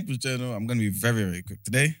 for So the today? People's Journal, I'm going to be very, very quick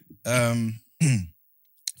today.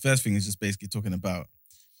 First thing is just basically talking about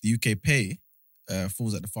the UK pay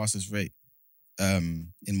falls at the fastest rate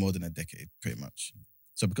in more than a decade, pretty much.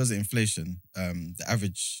 So because of inflation, the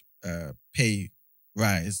average pay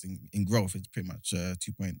rise in growth is pretty much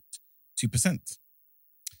 2.2%.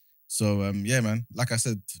 So yeah, man, like I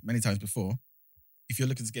said many times before, if you're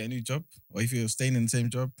looking to get a new job or if you're staying in the same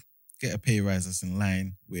job, get a pay rise that's in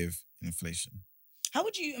line with inflation. How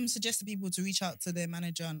would you suggest to people to reach out to their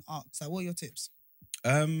manager and ask? Like, what are your tips?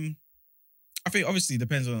 I think obviously it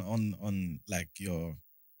depends on like your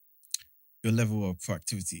level of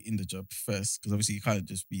proactivity in the job first, because obviously you can't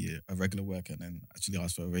just be a regular worker and then actually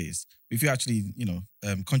ask for a raise. But if you actually,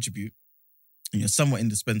 contribute and you're somewhat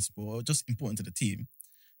indispensable or just important to the team,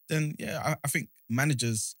 then yeah, I think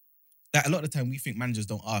managers, that a lot of the time we think managers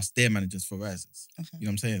don't ask their managers for rises. Okay. You know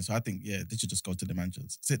what I'm saying? So I think, yeah, they should just go to the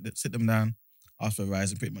managers, sit them down, ask for a rise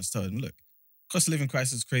and pretty much tell them, look, cost of living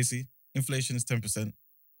crisis is crazy. Inflation is 10%.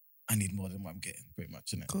 I need more than what I'm getting, pretty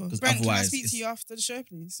much, innit? Cool. Because Brent, can I otherwise, speak to you after the show,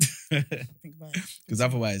 please? Think about it. because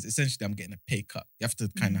otherwise, essentially, I'm getting a pay cut. You have to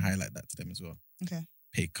kind of highlight that to them as well. Okay.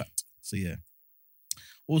 Pay cut. So yeah.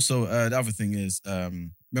 Also, the other thing is,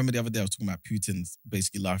 remember the other day I was talking about Putin's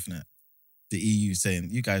basically laughing at the EU, saying,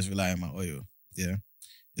 "You guys rely on my oil." Yeah.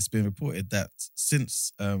 It's been reported that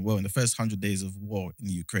since, in the first 100 days of war in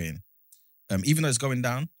Ukraine, even though it's going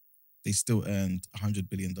down, they still earned $100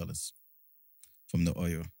 billion from the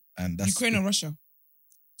oil. And that's Ukraine or Russia?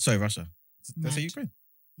 Sorry, Russia. Did I say Mad. Ukraine?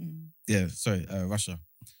 Mm. Yeah, sorry, Russia.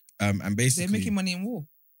 And basically, They're making money in war.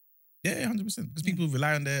 yeah, 100%. Because people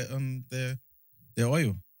rely on their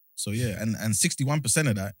oil. So yeah, and 61%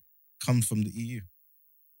 of that comes from the EU.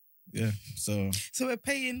 Yeah, so So we're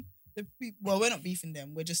paying the people. Well, we're not beefing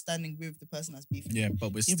them. We're just standing with the person that's beefing. yeah,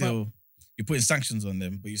 but we're Yeah, still you're putting sanctions on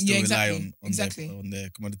them, but you still Yeah, rely exactly, on exactly. on their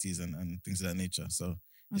commodities and things of that nature. So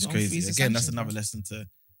I it's don't crazy. freeze the Again, that's sanctions, another bro. lesson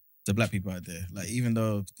to black people out there. Like, even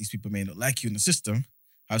though these people may not like you in the system,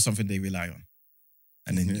 have something they rely on.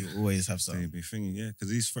 And then Yeah. you always have So something. you'd be thinking, yeah, because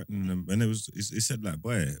he's threatening them. And he said like,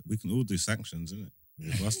 boy, we can all do sanctions, innit?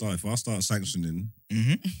 If I start sanctioning,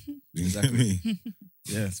 Mm-hmm. you know what I mean?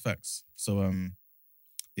 Yeah, it's facts. So,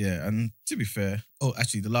 yeah, and to be fair,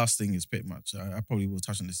 actually, the last thing is pretty much, I probably will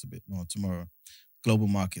touch on this a bit more tomorrow. Global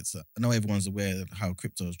markets. I know everyone's aware of how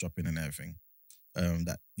crypto is dropping and everything.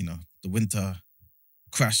 That, the winter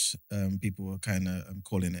crash, people were kind of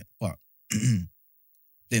calling it. But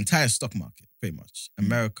the entire stock market, pretty much,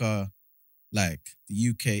 America, like the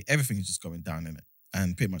UK, everything is just going down in it.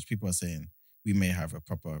 And pretty much people are saying we may have a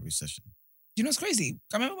proper recession. You know what's crazy?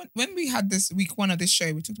 I remember when we had this week one of this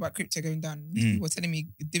show, we talked about crypto going down. People were telling me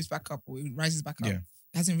it dips back up or it rises back up. Yeah.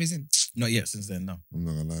 It hasn't risen. Not yet since then, no. I'm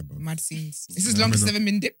not gonna lie, bro. Mad scenes. Is this Yeah, longest I it's mean, ever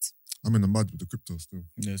been dipped? I'm in the mud with the crypto still.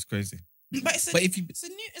 Yeah, it's crazy. But it's But if you- it's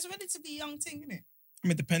a relatively young thing, isn't it? I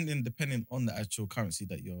mean, depending on the actual currency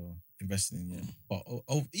that you're investing in, yeah. But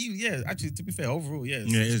yeah, actually, to be fair, overall, yeah,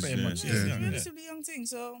 Yeah, it it's is, pretty yeah, much, Yeah, yeah, it's a yeah. relatively young thing.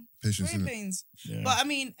 So Patience, growing innit? pains. yeah. But I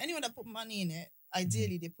mean, anyone that put money in it,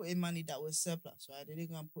 ideally they put in money that was surplus, right? They didn't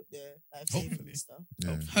go and put their savings Hopefully. and stuff.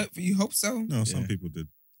 Yeah. You hope so. No, some Yeah. people did.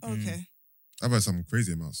 Okay. I've had some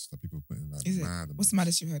crazy amounts that people put in, like Is it? mad. What's the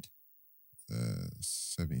maddest you've heard?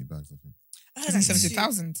 70 bags, I think. I heard like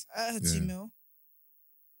 70,000. I heard Yeah. 2 mil.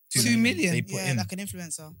 2 million. They put Yeah, in. like an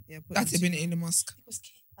influencer. Yeah, put That's in been 2 mil. Elon Musk. It was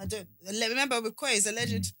I don't remember with Koi, it's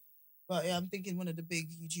alleged. But yeah, I'm thinking one of the big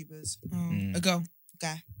YouTubers A girl.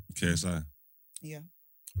 guy. KSI. Yeah.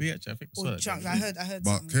 Well, yeah, actually, I think I saw Or that. Chunk. I heard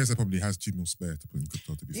But something. KSI probably has 2 mil spare to put in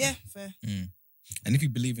crypto, to be Yeah, fair. fair. And if you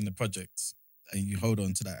believe in the project and you hold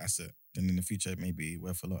on to that asset, then in the future it may be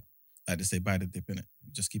worth a lot. Like they say, buy the dip in it.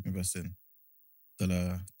 Just keep investing.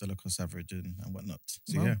 Dollar cost average and whatnot.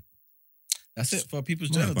 So Wow. yeah. That's it for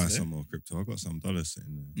people's I might journal buy today. some more crypto. I've got some dollars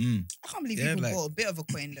sitting there. I can't believe Yeah, people like- bought a bit of a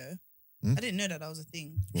coin though. Hmm? I didn't know that was a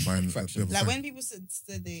thing. We're buying a Fraction. bit of a Like coin. when people said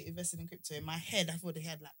they invested in crypto, in my head I thought they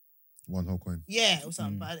had like One whole coin. yeah or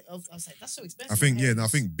something. But I was like, that's so expensive. I think, in my yeah, head. no, I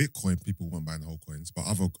think Bitcoin people weren't buying the whole coins, but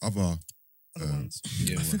other Other um, ones.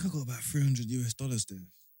 Yeah, I think I got about $300 there.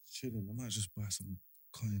 Chilling. I might just buy some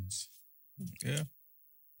coins.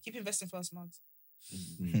 Keep investing for us, mugs.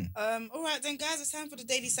 Mm. All right then, guys, it's time for the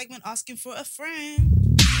daily segment asking for a friend.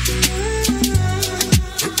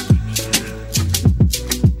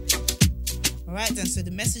 All right then, so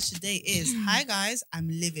the message today is, hi guys, I'm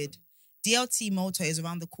livid. DLT Malta is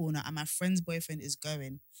around the corner and my friend's boyfriend is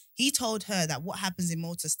going. He told her that what happens in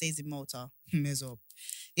Malta stays in Malta. Mess up.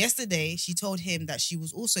 Yesterday, she told him that she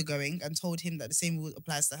was also going and told him that the same rule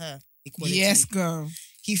applies to her. Equality. Yes, girl.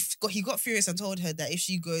 He got furious and told her that if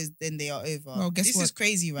she goes, then they are over. Well, guess this what? is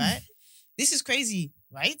crazy, right? This is crazy,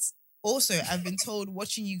 right? Also, I've been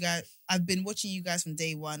watching you guys from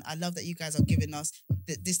day one. I love that you guys are giving us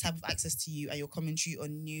this type of access to you and your commentary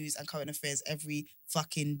on news and current affairs every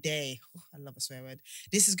fucking day. Oh, I love a swear word.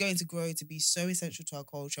 This is going to grow to be so essential to our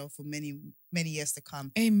culture for many, many years to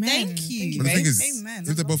come. Amen. Thank you. But the thing babe. is, Amen.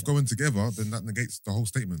 if they're I both love going together, then that negates the whole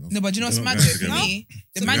statement. Of, No, but you know what's They're not magic going for together. me?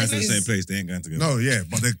 The They're madness in the same is, place. They ain't going together. no, yeah,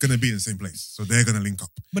 but they're gonna be in the same place, so they're gonna link up.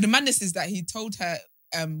 but the madness is that he told her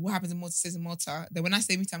what happens in Malta stays in Malta. That when I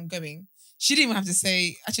say meet, I'm going. She didn't even have to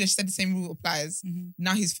say. Actually, she said the same rule applies. Mhm.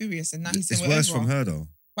 Now he's furious, and now he's It's saying worse whatever. from her though.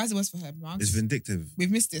 Why is it worse for her, Mark? It's vindictive.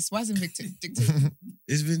 We've missed this. Why is it vindictive?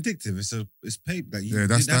 It's vindictive. It's paid. Like you, Yeah,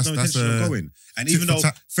 that's- you have no that's intention of a going. And tit even for though,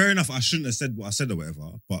 tat. fair enough, I shouldn't have said what I said or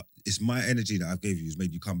whatever. But it's my energy that I gave you has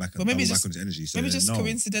made you come back and But maybe double just- back onto energy. So Maybe then just no,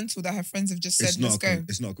 coincidental that her friends have just it's said, not. "Let's go."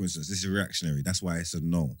 It's not a coincidence. This is reactionary. That's why I said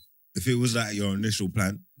no. If it was like your initial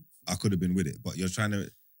plan, I could have been with it. But you're trying to.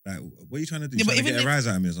 Like, what are you trying to do? Yeah, You but trying to even get a if- rise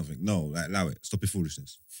out of me or something? No, like allow it. Stop your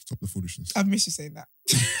foolishness. Stop the foolishness. I've missed you saying that.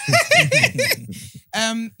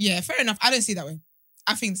 Yeah, fair enough. I don't see it that way.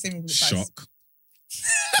 I think the same rule applies. Shock.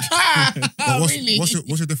 But what's, Really? what's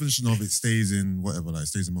your definition of it stays in whatever, like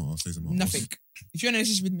stays in Malta, stays in Malta? Nothing. If you're in a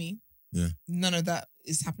relationship with me, Yeah. none of that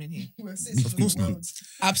is happening here. Of course not.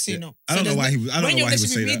 Absolutely not. I don't know there's why he. I don't when know you're why in he a would relationship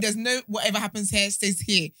say with me, that. there's no whatever happens here stays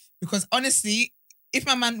here. Because honestly, if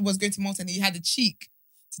my man was going to Malta and he had the cheek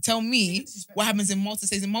to tell me what happens in Malta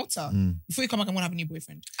stays in Malta, Mm. before you come back, I'm gonna have a new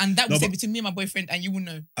boyfriend, and that No, will stay but- between me and my boyfriend, and you will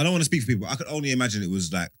know. I don't want to speak for people. I could only imagine it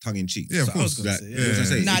was like tongue in cheek. Yeah, of So I course. was gonna like, say, you know what I'm yeah.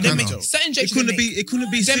 saying? Nah, It don't couldn't- make certain It jokes. couldn't don't be. make. It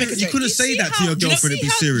couldn't be Don't make a serious. You joke. couldn't You say see that to how- your you know, girlfriend and see be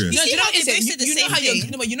how- serious. you No, see do you know how what it is? they both You, said the you know same how your thing?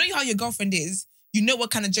 no, but you know how your girlfriend is. You know what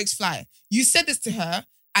kind of jokes fly. You said this to her,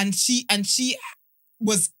 and she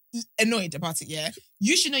was annoyed about it. Yeah,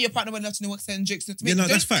 you should know your partner well enough to know what certain jokes not to make. Yeah, no, Don't-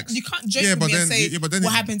 that's facts. You can't joke Yeah, with but me then, and say yeah, but then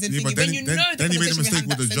what happens in yeah, thingy but when then, you know the then he made a conversation mistake behind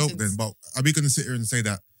with the that joke. sentence. Then, but are we going to sit here and say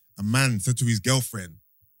that a man said to his girlfriend,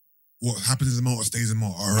 "What happens in Malta stays in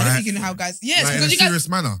Malta"? All I don't right, think you know how guys. Yes, like, in a because you guys. serious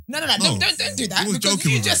manner. No, No. don't do that. He was Because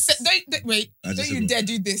joking you with just us. said, don't wait, I just don't said you what? dare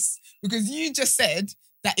do this. Because you just said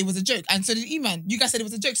that it was a joke. And so did E-Man. You guys said it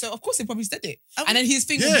was a joke. So of course he probably said it. And then his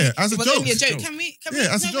thing would Yeah, be, as a it was joke. only a joke. Can we?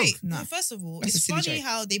 Yeah, as a no, joke. wait. No. No, first of all, That's a it's silly funny joke.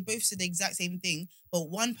 how they both said the exact same thing,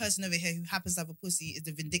 but one person over here who happens to have a pussy is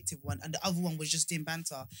the vindictive one, and the other one was just doing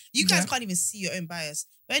banter. You guys Yeah. can't even see your own bias.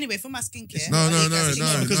 But anyway, for my skincare, No, you no, guys no, think no,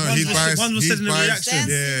 about it. because no. one He's was- biased. one was He's said in the biased. reaction.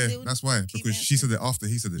 Yeah, They would that's why. keep Because she answering. said it after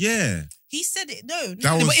he said it. Yeah. He said it. No, That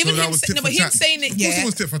no. was, but even so that him was say- tit no, for but him tat. saying it, Of course yeah. it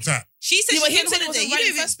was tit for tat. She said Yeah, but she him went saying it on wasn't holiday. right You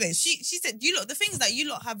in the don't first place. She said you lot the things that you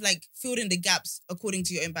lot have like filled in the gaps according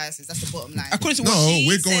to your own biases. That's the bottom line. According to what No, she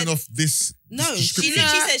we're said- going off this. No, this she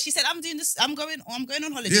description. said I'm doing this. I'm going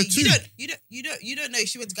on holiday. Yeah, you true. don't know.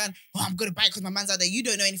 She went to go. Oh, I'm gonna bite because my man's out there. You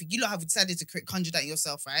don't know anything. You lot have decided to conjure that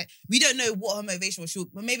yourself, right? We don't know what her motivation was.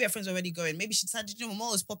 But maybe her friends were already going. Maybe she decided, you know, my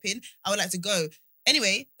mom was popping. I would like to go.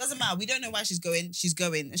 Anyway, doesn't matter. We don't know why she's going. She's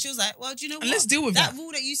going, and she was like, "Well, do you know And what? let's deal with that that.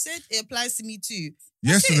 rule that you said. It applies to me too.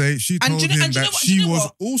 Yesterday, she And told do you know- him and do you that know what- do she you know was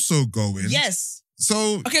what? also going. Yes.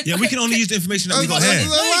 So, Okay, Yeah, we can only use the information that we got Okay. here.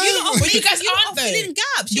 No, No, you lot are But you guys you lot aren't are though. filling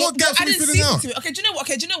gaps. What gaps I are we didn't filling see out? to it. Okay, do you know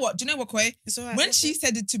what? Do you know what, Koi? It's all right. When she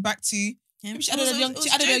said it to back to She added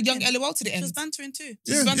a young LOL to the She end. was bantering too.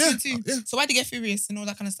 She's bantering too. Yeah. So why did he get furious and all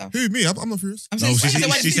that kind of stuff? Who, me? I'm not furious. I'm No, saying,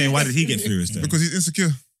 she's saying, why did he get furious then? Because he's insecure.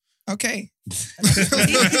 Okay. And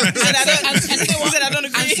I don't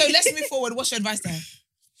agree. And so let's move forward. What's your advice there?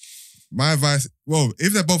 My advice, well,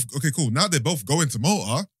 if they're both, okay, cool. Now they're both going to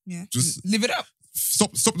Malta, Yeah. just Live it up.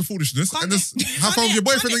 stop the foolishness Can't and they- just can't have fun with they- your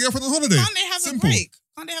boyfriend and girlfriend on holiday. Can't they have Simple. a break?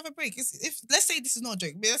 Can't they have a break? If let's say this is not a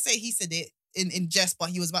joke, but let's say he said it in jest, but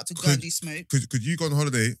he was about to go and do smoke. Could you go on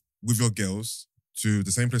holiday with your girls to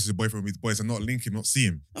the same place as your boyfriend with boys and not link him, not see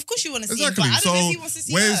him? Of course you want to see Exactly. him, but I don't know So if he wants to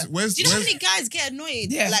see where's her. where's Do you know how where's many guys get annoyed?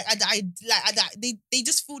 Yeah. They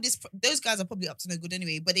just feel this. Those guys are probably up to no good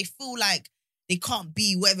anyway, but they feel like they can't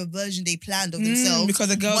be whatever version they planned of themselves because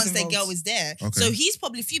the girl's once their involved. girl is there. Okay. So he's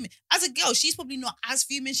probably fuming. As a girl, she's probably not as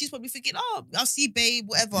fuming. She's probably thinking, "Oh, I'll see, babe,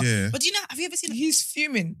 whatever." Yeah. But do you know? Have you ever seen? He's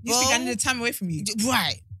fuming. He's Bro. thinking, I need the time away from you.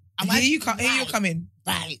 Right. Here you come in.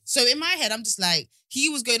 Right. So in my head, I'm just like, he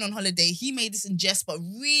was going on holiday. He made this in jest, but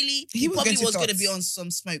really, He he was probably getting was going to thoughts. be on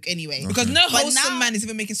some smoke anyway. Because Okay. no But wholesome now- man is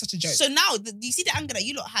even making such a joke. So now, you see the anger that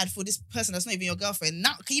you lot had for this person that's not even your girlfriend.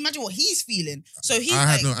 Now, can you imagine what he's feeling? So he's I like,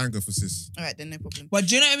 had no anger for sis. all right, then no problem. But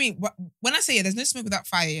do you know what I mean? When I say there's no smoke without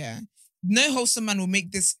fire, yeah, no wholesome man will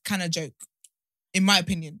make this kind of joke, in my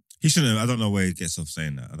opinion. He shouldn't have. I don't know where he gets off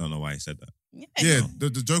saying that. I don't know why he said that. Yeah, the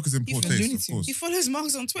joke is in poor He's a taste, Looney of Tune. course. He follows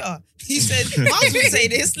Margs on Twitter. He said, Margs would say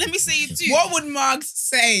this. Let me say it too. What would Margs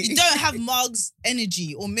say? You don't have Margs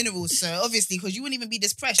energy or minerals, sir, obviously, because you wouldn't even be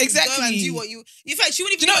this pressed. You go Exactly. and do what you... In fact, you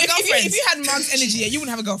wouldn't Do even you know, have a girlfriend. if you had Margs energy, yeah, you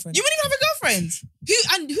wouldn't have a girlfriend. You wouldn't even have a girlfriend. Who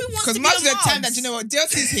wants Because to be Margs a is the time Margs? that, you know what,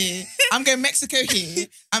 Delta's here, I'm going Mexico here,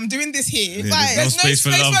 I'm doing this here. Yeah, Right. there's no space for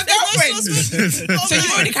love. There's no space for- So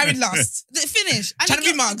you already carried last. Finish. And Trying to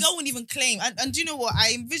be the Margs. girl wouldn't even claim. And do you know what?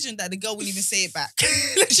 I envisioned that the girl wouldn't even say it back.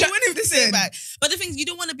 She wouldn't even say it listen. back. But the thing is, you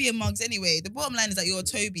don't want to be a Mugs anyway. The bottom line is that you're a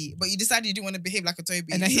Toby, but you decided you didn't want to behave like a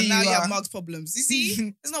Toby. And so here now you you have are. Mugs problems. You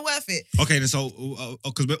see? It's not worth it. Okay, then so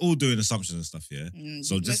because we're all doing assumptions and stuff, yeah.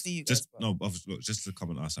 So Mostly you guys, but- look, just to come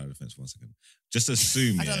on our side of the fence for 1 second. Just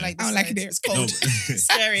assume. I don't yeah, like this. I don't like side. it. It's cold. No.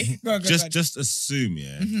 Scary. Go, just assume,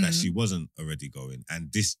 yeah, Mhm. that she wasn't already going,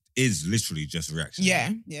 and this is literally just reaction.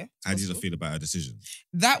 Yeah. Yeah. How do you feel about her decision?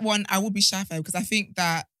 That one, I would be shy for because I think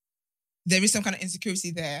that there is some kind of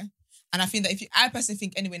insecurity there. And I think that I personally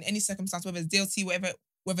think anyway, in any circumstance, whether it's DLT,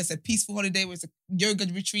 whether it's a peaceful holiday, whether it's a yoga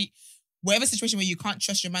retreat, whatever situation where you can't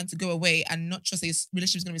trust your man to go away and not trust that your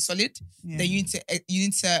relationship is going to be solid, Yeah. then you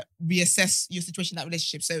need to reassess your situation in that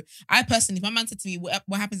relationship. So I personally, if my man said to me, what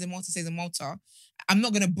happens in Malta stays in Malta, I'm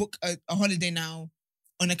not going to book a holiday now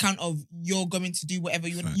on account of you're going to do whatever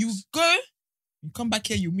you want. Facts. You go, you come back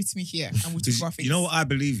here, you meet me here, and we'll talk 'Cause about things. you know what I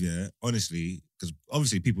believe, yeah, honestly, because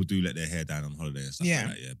obviously people do let their hair down on holiday and stuff Yeah.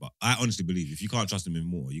 like that, yeah. But I honestly believe if you can't trust them in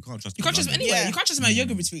more, you can't trust You them can't trust him in London. anywhere. Yeah. You can't trust him at a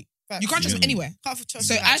yoga retreat. You can't trust him Yeah. anywhere. Can't trust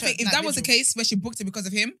So you I like think if that that was the visual. case where she booked it because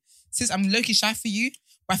of him, sis, I'm low-key shy for you,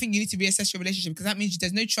 but I think you need to reassess your relationship because that means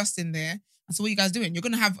there's no trust in there. And so what are you guys doing? You're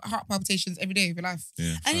going to have heart palpitations every day of your life.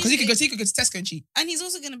 Yeah. And Because he could go to Tesco and cheat. And he's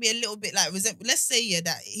also going to be a little bit like let's say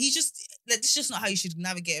that he's just like, this is just not how you should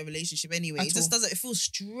navigate a relationship anyway. At It just all. doesn't. It feels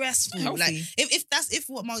stressful. Not Like healthy. if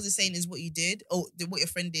what Miles is saying is what you did or what your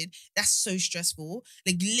friend did, that's so stressful.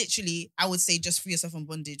 Like literally, I would say just free yourself from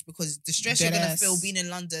bondage because the stress you're gonna Deadass. feel being in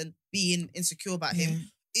London, being insecure about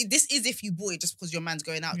him. This is if you bought it just because your man's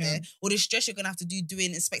going out Yeah. there, or the stress you're gonna have to do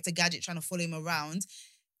doing Inspector Gadget trying to follow him around.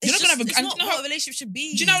 You're It's not gonna have a- it's and not you know what how- a relationship should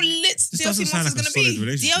be. Do you know how lit This DLT doesn't sound Malta's like a going to solid be?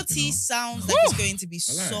 relationship. DLT you know? sounds No. like it's going to be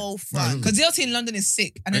I like so it. fun. Because DLT in London is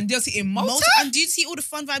sick. And then DLT in Malta? And do you see all the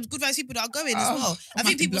fun vibes, good vibes people that are going as Oh, well? I I'm think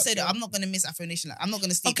happy people block say that you. I'm not going to miss Afro Nation. Like, I'm not going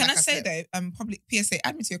to sleep. Oh, can like I say slept. though, public PSA,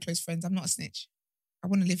 add me to your close friends. I'm not a snitch. I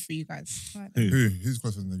want to live for you guys. Who's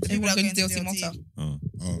close with them? Everyone are going going to to DLT DLT. Malta. Oh.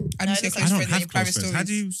 Oh, Add No, me to your that's close I don't friends and have your private close friends. How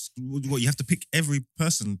stories. do you? What you have to pick every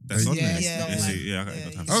person that's on Yeah, there? it's Yeah, not yeah. Is like- it- yeah, I Yeah,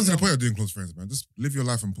 don't have I was to. in the point of doing close friends, man. Just live your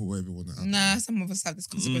life and put whatever you want out. Nah, some of us have these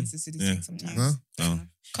consequences to these Yeah. things sometimes. Huh? Oh.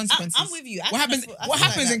 Consequences. I'm with you. I What happens? feel- I What feel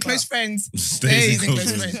happens like in that, close but- friends Stays in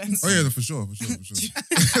close friends. friends. Oh yeah, for sure.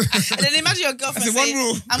 And then imagine your girlfriend That's the one saying,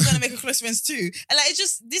 rule. I'm going to make a close friends too. And like, it's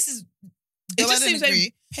just, this is, It I just don't seems agree.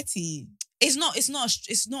 very petty. It's not,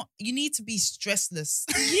 you need to be stressless.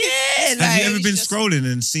 Yeah, Have you ever been just-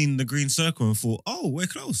 scrolling and seen the green circle and thought, "Oh, we're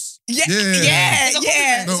close"? Yeah, Yeah. yeah, It's a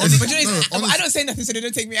yeah. compliment. No, But honestly- you know, no, I don't say nothing, so they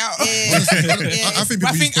don't take me out. Yeah. Honestly, Yeah. I think But people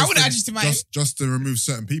I think use I close wouldn't add friends you to mine. just to remove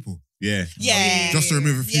certain people, Yeah. Yeah. just to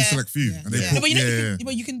remove a few Yeah. select few, Yeah. and they Yeah. put, No, but you know, yeah,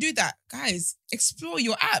 but you can do that, guys. Explore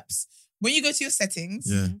your apps. When you go to your settings,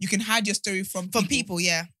 yeah. you can hide your story from From people,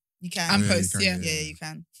 yeah. You can. And Yeah, you post, can, yeah. Yeah, you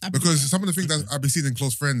can. Because some of the things that I've been seeing in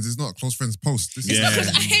close friends is not close friends post. This It's is not because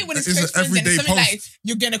I hate when it's It's close an friends and everyday it's something post. like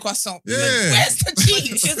you're getting a croissant. Yeah. Where's the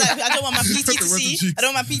cheese? She was like, I don't want my PT to Where's the see. cheeks? I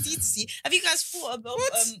don't want my PT to see. Have you guys thought about?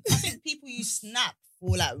 What? I think people use Snap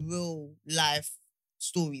for like real life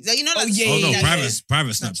stories. Like, you know, like Oh, yeah, Oh yeah, no, yeah.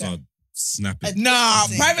 private snaps Snapchat. are snapping. Nah,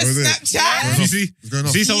 Thing. private Oh, is it? Snapchat. Yeah. You see, It's going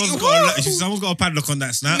off. see someone's got a padlock on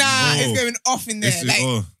that snap. Nah, Oh, it's going off in there. it's- Like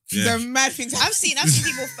oh, yeah. the mad things. I've seen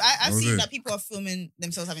people. I've Oh, is seen it? that people are filming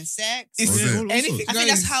themselves having sex. It's Oh, is it? anything I think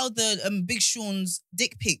that's goes. how the Big Sean's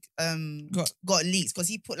dick pic got leaked because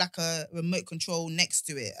he put like a remote control next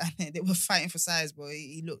to it and they were fighting for size. But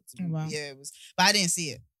he looked, Oh, wow. yeah, it was. But I didn't see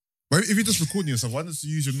it. But if you're just recording yourself, why don't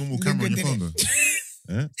you use your normal Look camera on good, your phone didn't though?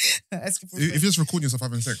 That's If you're just recording yourself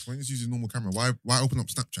having sex, why don't you just use your normal camera? Why open up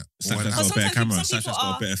Snapchat? Or why Snapchat's not? got a better sometimes camera. some people Snapchat's got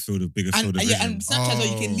are- a better field of bigger And, field of yeah, vision. and Snapchat, though,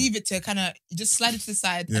 you can Oh. leave it to kind of you just slide it to the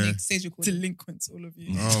side and Yeah. it stays recorded. delinquents, all of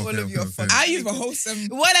you. Oh, all okay, of you are okay, fucking. I use a wholesome.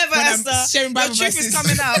 Whatever, when I'm Esther. sharing Your Bible truth is verses.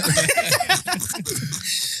 coming out.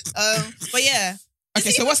 But yeah.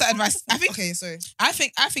 Okay, so what's the advice? I think Okay, sorry. I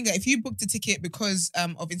think that if you booked a ticket because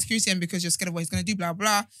of insecurity and because you're scared of what he's gonna do, blah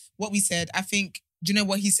blah, what we said, I think, do you know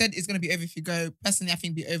what he said is gonna be over if you go? Personally, I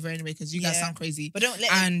think be over anyway because you guys Yeah. sound crazy. But don't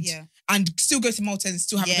let And- yeah. And still go to Malta and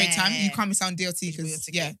still have a great time. Yeah. You can't miss out on DLT Keep your because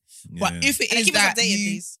ticket. yeah. Yeah. But if it And is keep us that updated, you,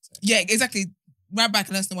 please. yeah, exactly. Right back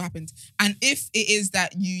and let us know what happened. And if it is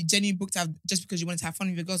that you genuinely booked out just because you wanted to have fun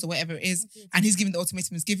with your girls or whatever it is, and he's giving the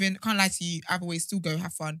ultimatum is given, can't lie to you, either way, still go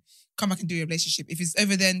have fun, come back and do your relationship. If it's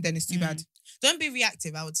over then it's too bad. Don't be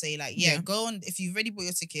reactive, I would say. Like, go on. If you've already bought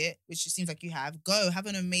your ticket, which it seems like you have, go have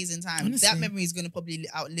an amazing time. Honestly. That memory is going to probably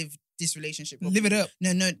outlive this relationship. Live it up.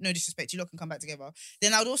 No disrespect. You lot can come back together.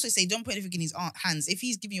 Then I would also say, don't put anything in his hands. If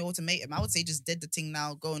he's giving you an ultimatum, I would say just dead the thing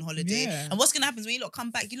now, go on holiday. Yeah. And what's gonna happen is when you lot come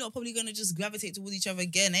back, you lot are probably gonna just gravitate towards each other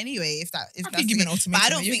again anyway. If I that's think give me an the case. ultimatum.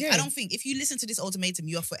 But I don't think if you listen to this ultimatum,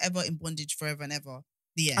 you are forever in bondage forever and ever.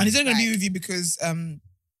 The end. And he's only gonna Like, be with you because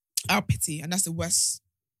our pity, and that's the worst.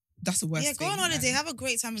 That's the worst. yeah, go on thing, holiday, man. have a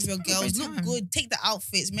great time with your Have a girls. great Look time. good, take the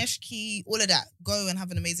outfits, meshki, all of that. Go and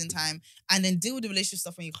have an amazing time, and then deal with the relationship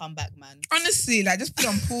stuff when you come back, man. Honestly, like just put it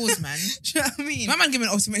on pause, man. Do you know what I mean? My man giving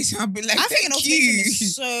an ultimatum, I'll be like, I think an thank ultimatum you.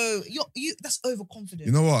 is so you. That's overconfident.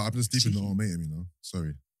 You know what? I'm just deep in the ultimatum, you know?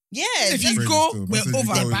 Sorry. yeah. If you that's- Crazy go, still. we're Man said if you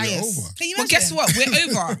over. go, you're bias. over. Can you Well, imagine? guess what? We're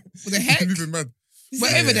over. What the heck? You're even mad. We're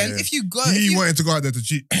Yeah, over yeah, then. yeah. If you go, He if you, wanted to go out there to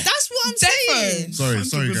cheat. that's what I'm Defo. saying. Sorry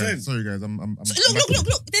 100%. guys. I'm So I'm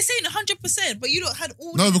look. They're saying 100%, but you don't had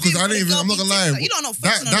all. No, the because I reviews didn't even. for the I'm not girl gonna lie. being You don't know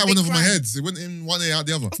That went over my head. It went in one ear out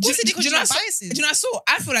the other. Of course, it did because Do you you know have what I biases. Do you know what I saw?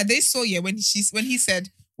 I feel like they saw when he said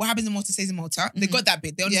what happens in Malta stays in Malta. They Mhm. got that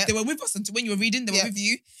bit. They Yeah. they were with us until when you were reading. They were Yeah. with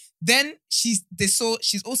you. Then they saw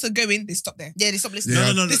she's also going. They stopped there. Yeah, they stopped listening.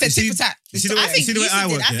 Yeah. No. They said You see- tit for tat. They you see the stopped way- I there. think see the way Yusuf I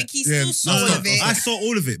did. work, I yeah? think he Yeah, still saw no, all no, of it. I saw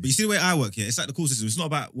all of it, but you see the way I work, yeah? It's like the call system. It's not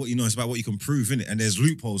about what you know, it's about what you can prove, innit? And there's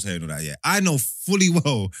loopholes here and all that, yeah? I know fully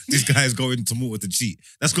well this guy is going to Malta to cheat.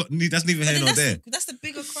 That's neither But here then nor there. that's the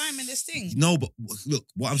bigger crime in this thing. No, but look,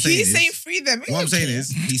 what I'm saying He's is... saying free them. What I'm saying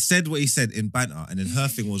is, he said what he said in banter, and then her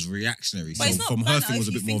thing was reactionary. But So it's not from her banter thing was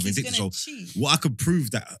a if bit you more think he's vindictive. gonna So cheat. what I could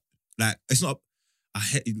prove that, like, it's not...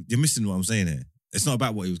 you're missing what I'm saying here. It's not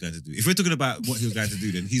about what he was going to do. If we're talking about what he was going to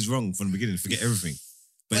do, then he's wrong from the beginning. Forget everything.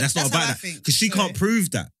 But that's not that's how about I that. think. Because she Sorry. can't prove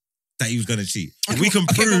that he was going to cheat. If we can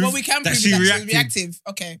Okay, prove but what we can that prove she is that she was reacted. reactive.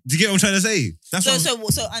 Okay. Do you get what I'm trying to say? That's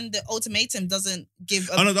what So, and the ultimatum doesn't give.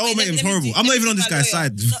 I know the ultimatum's horrible. I'm not even on this guy's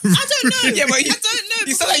side. No, I don't know. Yeah, but I don't know.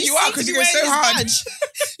 you sound like you are because you go so hard.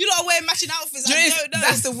 You lot are wearing matching outfits. Do you I know, don't know.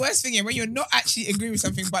 that's the worst thing, yeah, when you're not actually agreeing with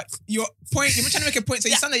something, but you're trying to make a point, so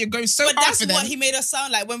you Yeah. sound like you're going so But hard that's for them. what he made us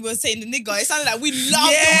sound like when we were saying the nigger. It sounded like we love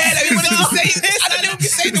Yeah, the like word. we wanted to say I don't know if we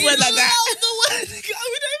say the We word like that. love the word nigger.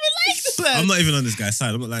 We don't even like the word. I'm not even on this guy's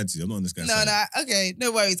side. I'm not lying to you. I'm not on this guy's No, side. okay,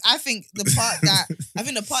 no worries. I think the part So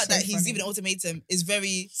that he's funny. giving ultimatum is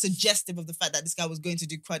very suggestive of the fact that this guy was going to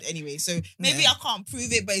do crud anyway. So maybe I can't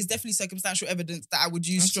prove it, but it's definitely circumstantial evidence that I would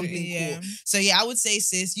use strongly in court. So yeah, I would say,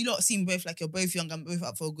 sis, you lot seem both like you're both young and both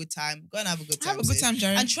up for a good time. Go and have a good time. Have a good sis. time,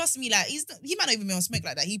 Jared. And trust me, like he might not even be on smoke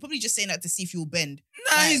like that. He probably just saying that to see if you'll bend.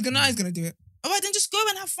 Nah, he's gonna do it. All right, then just go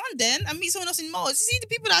and have fun then and meet someone else in Mars. You see the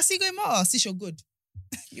people that I see going Mars, sis, you're good.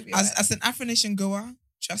 You'll be alright. As an Afro Nation goer,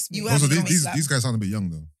 trust me. You Also, have no these slap. guys sound a bit young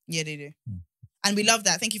though. Yeah, they do. And we love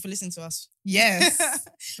that. Thank you for listening to us. Yes.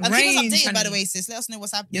 And keep us updated, by honey. the way, sis. Let us know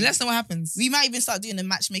what's happening. Yeah, let us know what happens. We might even start doing a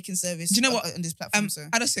matchmaking service. Do you know what? on this platform? So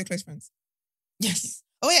I just say close friends. yes.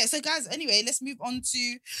 Oh yeah. So guys, anyway, let's move on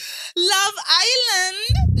to Love Island.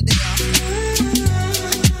 The day after.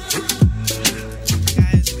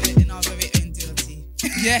 Guys, we're in our very own DLT.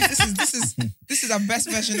 Yeah, this is our best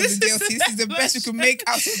version of the DLC. This is the best we can make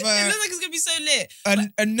out of It looks like it's gonna be so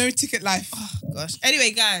lit. a no ticket life. Oh gosh.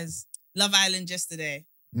 Anyway, guys, Love Island yesterday.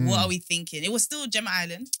 What are we thinking? It was still Gemma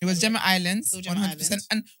Island. It was Gemma Island, Still Gemma 100%. Island.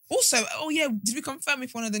 And also, did we confirm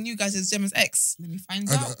if one of the new guys is Gemma's ex? Let me find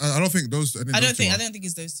out. I don't think those. I don't think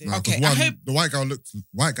it's those two. Nah, 'cause Okay, I one, hope- the white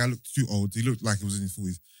guy looked too old. He looked like he was in his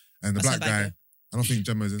 40s, and the That's black not bad, guy. I don't think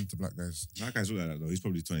Gemma's into black guys. That guy's look like that though. He's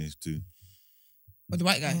probably 22. Or the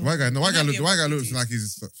white guy? The white guy, Might be a looks bit like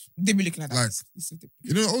he's, They be looking like that. Like-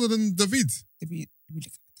 you know, older than David. They be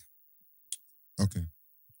looking Okay.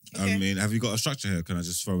 Okay. I mean, have you got a structure here? Can I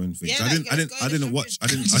just throw in things? Yeah, I like, didn't go didn't the watch. I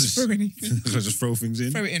structure. didn't. I just throw anything. can I just throw things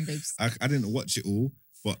in. Throw it in, babes. I didn't watch it all,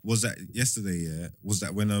 but was that yesterday? Yeah, was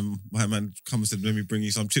that when my man come and said, "Let me bring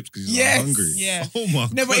you some chips because he's Yes. hungry." Yeah. Oh my.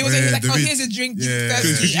 No, but God. it was Yeah, like, oh, David. here's a drink. Yeah, You're Because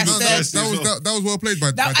thirsty. you I know said, that was well played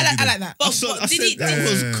by. that, by I David. like that. But, I but said did he? that Yeah.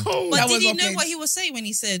 was cold. But That did was he well know played. what he was saying when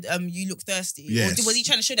he said, "You look thirsty"? Yes. Or was he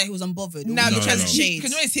trying to show that he was unbothered? No, Or was he no, trying no. to shade?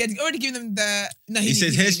 Because he had already given them the. No, He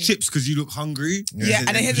said, didn't, "Here's didn't. chips because you look hungry." Yeah, and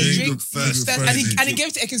then here's a You drink. look thirsty. And he gave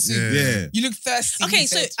it to Ekansu. Yeah. Yeah. You look thirsty. Okay, he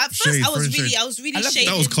so said. at first Shade, I was French really shade. shading.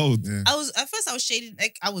 That was cold. Yeah. At first I was shading.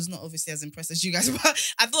 Like, I was not obviously as impressed as you guys, but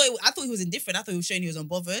I thought he was indifferent. I thought he was showing he was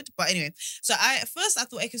unbothered. But anyway, so at first I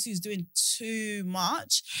thought Ekansu was doing too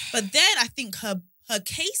much, but then I think her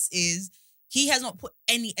case is he has not put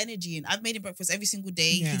any energy in. I've made him breakfast every single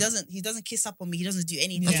day. Yeah. He doesn't kiss up on me. He doesn't do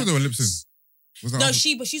anything. I thought they were lip sync. Was that No,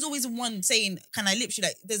 after- but she's always the one saying, "Can I lips you?"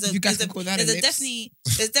 Like, You guys can call that a lips.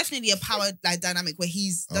 there's definitely a power like dynamic where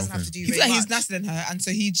he doesn't have Okay. to do He very feels like much. he's nicer than her, and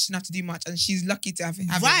so he shouldn't have to do much. And she's lucky to have him.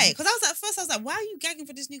 Right, because at first I was like, why are you gagging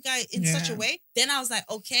for this new guy in such a Yeah. way? Then I was like,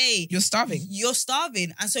 okay, You're starving. you're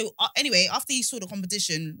starving. And so anyway, after he saw the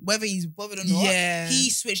competition, whether he's bothered or not, Yeah. he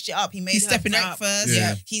switched it up. He made He's her stepping it up. breakfast.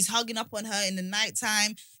 Yeah. He's hugging up on her in the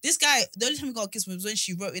nighttime. This guy, the only time he got a kiss was when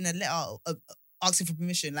she wrote in a letter asking for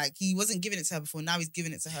permission. Like, he wasn't giving it to her before. Now he's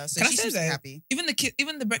giving it to her. So Can I she say seems to be that? happy.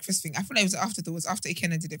 Even the breakfast thing, I feel like it was afterwards, after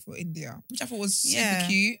Ikenna did it for India, which I thought was super Yeah.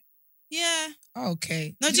 cute. Yeah.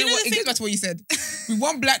 Okay. No, do you know what? the It goes thing- back to what you said. We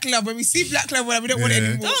want black love. When we see black love, we don't want it Yeah.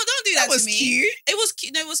 anymore. Don't do that that was to me. cute. It was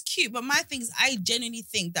cute. No, it was cute. But my thing is, I genuinely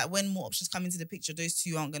think that when more options come into the picture, those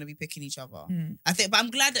two aren't going to be picking each other. Mm. I think, but I'm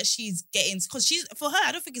glad that she's getting, because for her,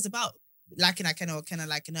 I don't think it's about liking Ikenna or Ikenna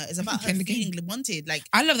liking her. It's about her playing the game. feeling wanted. Like,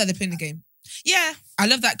 I love that they're playing the game. yeah, I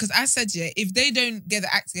love that because I said, yeah, if they don't get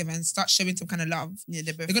the act together and start showing some kind of love, yeah,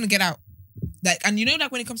 they're both. they're gonna get out. Like, and you know,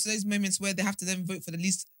 like when it comes to those moments where they have to then vote for the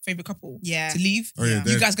least favorite couple Yeah. to leave. Oh yeah, Yeah.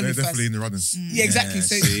 they're, You guys gonna they're be definitely first. in the running. Yeah, exactly.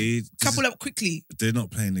 So see, couple up quickly. they're not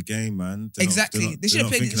playing the game, man. They're Exactly. Not, They should have they're not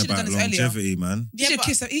played- they thinking should have about done this earlier. longevity, man. He Yeah, should but-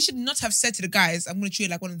 kiss her. He should not have said to the guys, "I'm gonna treat you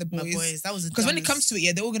like one of the My boys." boys. That was Because when it comes to it,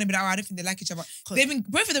 yeah, they're all gonna be like, "Oh, I don't think they like each other."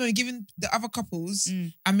 Both of them are giving the other couples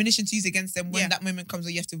ammunition to use against them when Yeah. that moment comes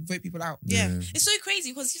where you have to vote people out. Yeah. Yeah. It's so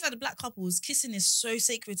crazy because these are the black couples. Kissing is so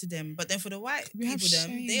sacred to them. But then for the white We have people,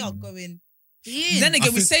 they are shame. going in. Then again, I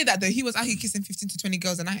we think- say that though he was actually kissing 15 to 20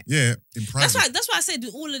 girls a night. Yeah, in private. That's why I said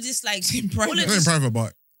all of this, like, In private. all Not of in this, private,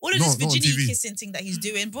 but all of not- this not on virginity TV. kissing thing that he's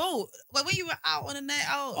doing, bro. But when you were out on a night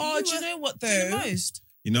out, Oh, do you were know what doing the though? most.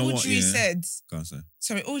 You know what? Audrey Yeah. said, Go on, say.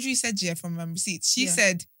 sorry, Audrey said, yeah, from Receipts. She Yeah.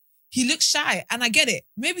 said he looks shy, and I get it.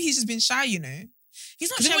 Maybe he's just been shy, you know.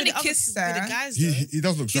 He's not 'Cause shy when with he the kissed with the her, guys, he, though. he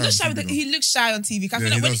does look shy. He looks shy. on TV, though. He looks shy on TV. 'Cause I Yeah,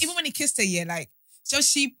 feel he like does. even when he kissed her, yeah, like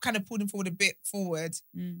just she kind of pulled him forward a bit forward.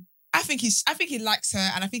 Mm. I think he likes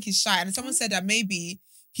her, and I think he's shy. And someone said that maybe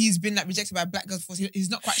he's been like rejected by black girls before. So he's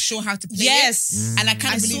not quite sure how to play it. Yes. And I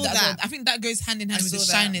kind I of believe saw that. as well. that. I think that goes hand in hand I with the saw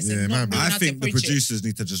that. shyness Yeah, and not maybe. knowing I how to think the approach it. producers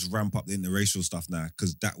need to just ramp up the interracial stuff now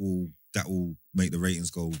because that will make the ratings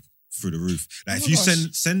go through the roof. Like Oh if my you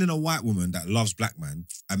gosh. send in a white woman that loves black man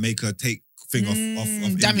and make her take thing off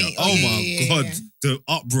damn India. it. Oh, Oh, yeah, my yeah, god, yeah. the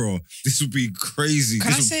uproar! This would be crazy. Can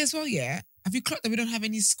I This would- say as well, yeah? Have you clocked that we don't have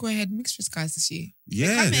any square-head mixed race guys this year?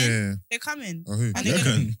 yeah. Come in. Yeah. They're coming. Oh, who? And You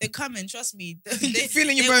reckon? they're coming, trust me. You're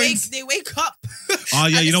feeling your they bones. They wake up. Oh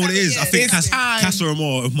yeah, At you know this what it time of is. I year, think it's Casa time. Casa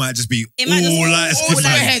Amor might just be It might just all be light all skin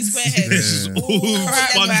man. squareheads, squareheads. It's just all All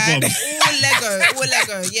SpongeBob. all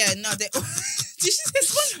Lego. Yeah, no, they. Did she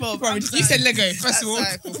say SpongeBob? Bro, I'm you sorry. said Lego, first of all.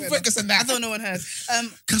 That's cool, fair Focus on I that. thought no one heard.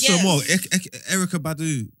 Casa yes. Amor, Erica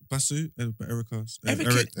Basu, Erica, Eric Basu.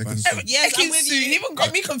 Yes, I'm with Ekinsu, you. he even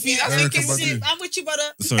got me confused. I was Erica thinking, Badu. I'm with you, brother.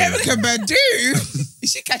 Sorry, Erica Badu.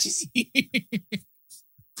 She catches you.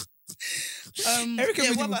 Erica yeah,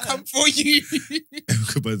 Badu what will about come her? for you.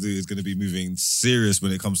 Erica Badu is going to be moving serious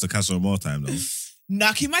when it comes to Casa Amor time, though.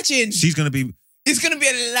 Now, can you imagine? She's going to be. It's going to be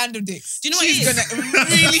a land of dicks. Do you know what She's it is? going to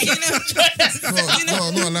really enjoy that. No,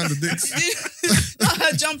 not Orlando Dix. No,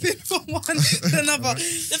 her jumping from one to another.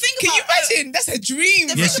 The thing Can you about imagine? That's a dream.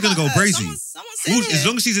 the Yeah, thing she's gonna about go her, crazy. Someone said As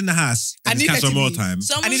long as she's in the house I and need it's her catch her to more leave. time,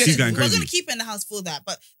 Someone she's said, going we're crazy. gonna keep her in the house for that.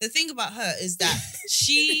 But the thing about her is that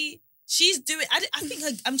she's doing. I think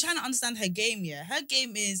I'm trying to understand her game. Yeah, her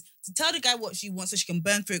game is to tell the guy what she wants so she can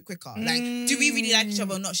burn through it quicker. Like, do we really like each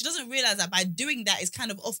other or not? She doesn't realize that by doing that, it's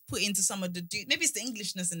kind of off-putting to some of the dudes. Maybe it's the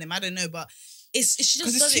Englishness in them. I don't know, but she just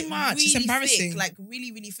 'Cause it's does too it much. It's really embarrassing. thick, like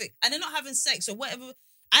really, really thick, and they're not having sex or whatever.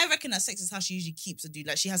 I reckon that sex is how she usually keeps a dude.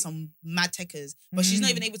 Like she has some mad techers, but she's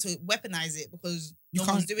not even able to weaponize it because no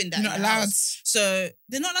one's doing that. You're in not the allowed. house. So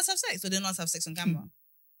they're not allowed to have sex, or they're not allowed to have sex on camera.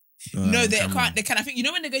 No, they Camera. can't. They can. I think you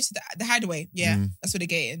know when they go to the hideaway. Yeah, that's what they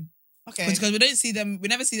get in. Okay. Because we don't see them. We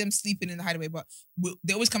never see them sleeping in the hideaway, but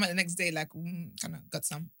they always come out the next day like kind of got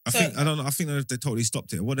some. I think I don't know. I think they totally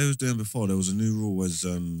stopped it. What they was doing before, there was a new rule was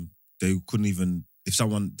they couldn't even if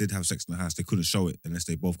someone did have sex in the house, they couldn't show it unless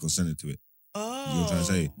they both consented to it. Oh, You know what I'm trying to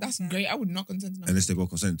say? That's great. I would not consent to that. Unless they both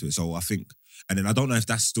consented to it. So I think, and then I don't know if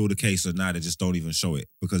that's still the case or now they just don't even show it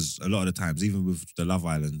because a lot of the times, even with the Love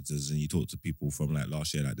Islanders, and you talk to people from like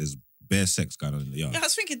last year, like there's bare sex going on in the yard. Yeah, I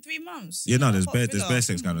was thinking 3 months. Yeah, no, there's Hot bare figure.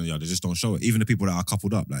 sex going on in the yard. They just don't show it. Even the people that are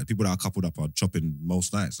coupled up, like people that are coupled up are chopping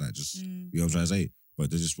most nights, like just you know what I'm trying to say. But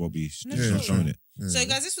they just won't be No, just not sure. showing it. Yeah. So,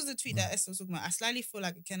 guys, this was the tweet that Esther was talking about. I slightly feel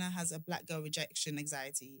like Ikenna has a black girl rejection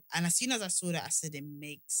anxiety. And as soon as I saw that, I said, it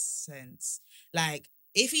makes sense. Like,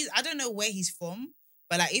 if he's, I don't know where he's from,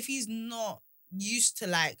 but like, if he's not used to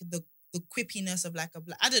like the quippiness of like a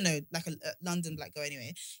black, I don't know, like a London black girl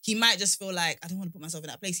anyway, he might just feel like, I don't want to put myself in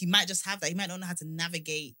that place. He might just have that. He might not know how to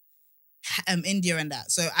navigate India and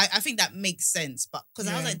that. So I think that makes sense. But because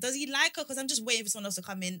I was Yeah. like, does he like her? Because I'm just waiting for someone else to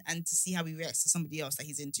come in and to see how he reacts to somebody else that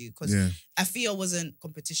he's into. Because Yeah. Afia wasn't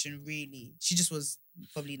competition really. She just was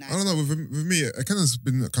probably nice. I don't know. With me, Ikenna's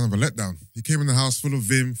been kind of a letdown. He came in the house full of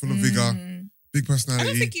vim, full of vigor, big I personality.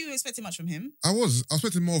 don't think you were expecting much from him. I was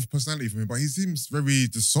expecting more of personality from him, but he seems very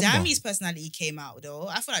just somber. Dami's personality came out though.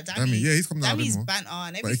 I feel like Dami, yeah, he's coming out a bit Dami's more. banter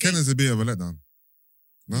and But everything. Ikenna's a bit of a letdown.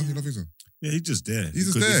 No, you don't think so? Yeah, he's just there. He's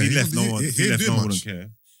just Because there. If he He left, don't- no one. he If he ain't left, doing no one much. wouldn't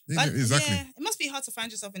care. Yeah, exactly. Yeah, it must be hard to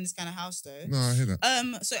find yourself in this kind of house though. No, I hear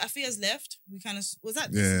that. So Afia's left. We kind of was that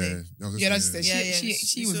Yeah, yesterday? Yeah, that's the Yeah, yeah,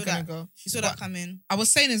 she you was saw gonna that. go. You saw that coming. I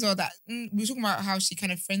was saying as well that we were talking about how she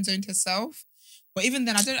kind of friend zoned herself, but even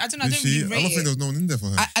then, I don't Did really she? rate I don't think it. there was no one in there for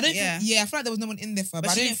her. I don't. Yeah. Yeah, I feel like there was no one in there for her, But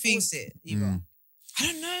but I she don't didn't think. force it either. Mm. I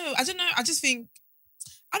don't know. I just think.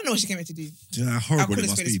 I don't know what she came here to do. Do you know how I'll horrible call it it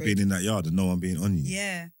must spade a be spade. being in that yard and no one being on you?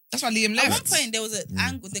 Yeah. That's why Liam At one left. point, there was an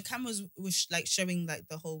angle. The cameras was like showing like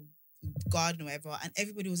the whole garden or whatever, and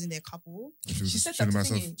everybody was in their couple. She was She said that feeling to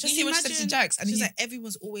myself. Thingy. Just She when she said to imagine- Jax, and She's he, like,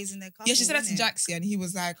 everyone's always in their couple. yeah, she said that to innit? Jax, yeah, and he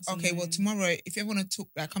was like, That's okay, well, annoying. tomorrow, if you ever want to talk,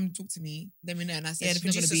 like, come talk to me, let me know. And I said, Yeah, the she's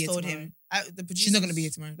not going to be producers here told tomorrow. him. The producers, She's not going to be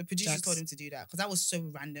here tomorrow. The producers Jax. told him to do that because that was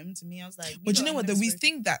so random to me. I was like, But you lot know what? have Though we never spoken.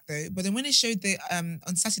 think that though, but then when they showed the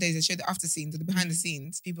on Saturdays, they showed the after scenes, or the behind the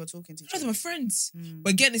scenes. People are talking to each None of them other. are friends. Mm.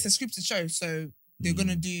 But again, it's a scripted show, so they're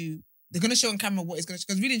gonna do. They're gonna show on camera what is gonna.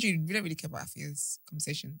 Because really, and truly, we don't really care about Afia's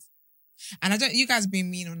conversations. And I don't. You guys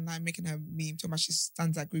being mean online, making her meme, talking about she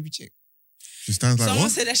stands like groovy chick. She stands like Someone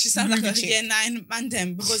what? said that she sounded like a Groovy chick. year 9 man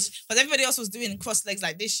then because everybody else was doing cross legs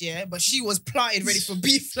like this year, but she was planted ready for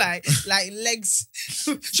beef, like legs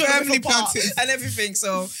Firmly apart planted. and everything.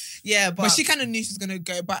 So yeah, But she kind of knew she was gonna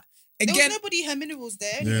go. But there again, was nobody her minerals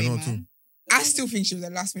there Yeah, anyway, not man. I still think she was a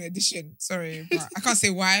last minute addition. Sorry, but I can't say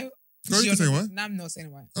why. No, you can say why. No, I'm not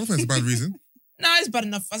saying why. I don't think it's a bad reason. No, it's bad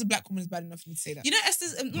enough. As a black woman, it's bad enough for me to say that. You know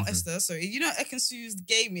Esther's not Okay. Esther, sorry. You know Ekansu's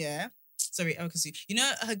game, yeah. Sorry, Ekansu. You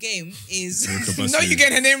know her game is No, you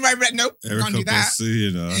get her name right. Nope, can't do that.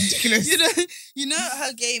 you know. Ridiculous. you know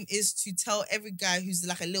her game is to tell every guy who's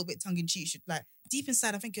like a little bit tongue in cheek, should like deep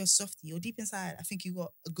inside I think you're a softie, or deep inside I think you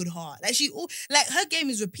got a good heart. Like her game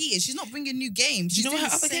is repeated. She's not bringing new games. Do you She's know what doing her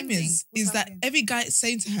the other same game thing. is? What's Is her that game? every guy is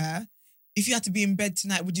saying to her, if you had to be in bed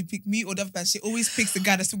tonight, would you pick me or the other guy? She always picks the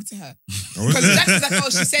guy that's talking to her. Oh, Because Jax is like, oh,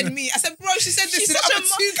 she said me. I said, bro, she said this She's to the such a other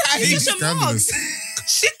mo- two guys. she's such a Scandalous.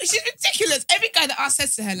 She's ridiculous. Every guy that asks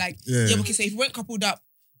says to her, like, Yeah. yeah, okay, so if you weren't coupled up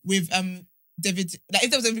with David, like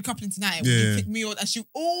if there was a recoupling tonight, would Yeah. you pick me or? And she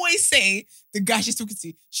always say the guy she's talking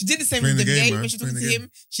to. She did the same Playing with the David game, when man. she was talking to Playing the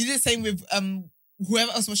him. She did the same with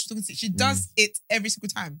whoever else was she talking to. She does it every single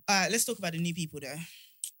time. Let's talk about the new people though.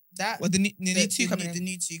 That Well, the new two coming in. The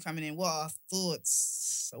new two coming in. What are our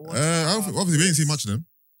thoughts? What Obviously, we didn't see much of them.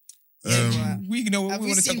 Yeah, We know what Have we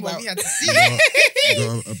we want to talk seen what about. we had to You see?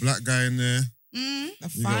 got a black guy in there. Mm. The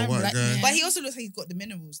You got a fine white black guy. man. But he also looks like he's got the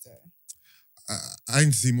minerals though. I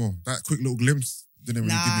need to see more. That quick little glimpse didn't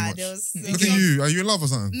really give me Nah, much. there was. Look at you. Are you in love or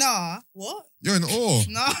something? Nah, what? You're in awe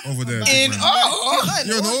No. over there. In big man. awe.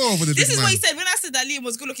 You're in awe over the This big is man. what he said when I said that Liam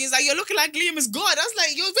was good looking. He's like, you're looking like Liam is God. I was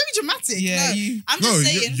like, you're very dramatic. Yeah, No, you. I'm No, just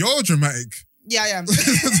saying. you're dramatic. Yeah, I am.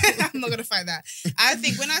 I'm not gonna fight that. I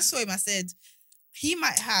think when I saw him, I said he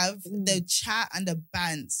might have the chat and the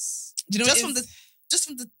bands. Do you know just what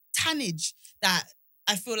from the tannage that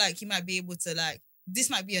I feel like he might be able to like. This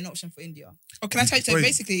might be an option for India. Oh, can I tell you? So Wait,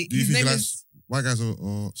 basically, Do you his think name he is. likes white guys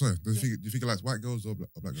or sorry? Do you think he likes white girls or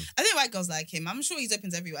black girls? I think white girls like him. I'm sure he's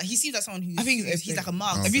open to everyone. He seems like someone who I think he's he's open. like a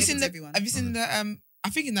mark. Oh, Have you okay. seen Opens the? everyone. Have you seen the? I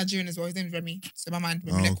think he's Nigerian as well. His name is Remy. So my mind.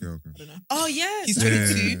 Oh, Remy okay, Leku. okay. I don't know. Oh yes. He's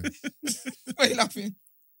Yeah. 22. Why are you laughing?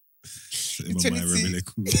 In my mind, 22. really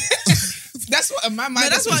cool. That's what in my mind. No,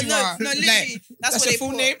 that's what. you No, are. no, literally. Like, that's what your they full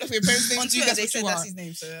put. name. That's what your parents' name. On to you, Twitter, that's they what said you that's are. his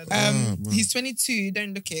name. So man. He's 22.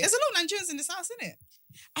 Don't look it. there's a lot of Nigerians in this house, isn't it?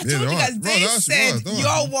 I Yeah, told you there guys. are. Bro, They that's said right, there you're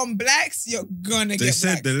are. one blacks. You're gonna They get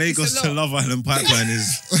said black. the Lagos It's a to lot. Love Island pipeline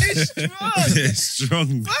is It's strong. yeah, strong.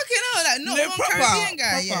 Fucking hell, like not No, one proper, Caribbean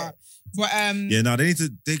guy. Yeah. proper. But Yeah, no, they need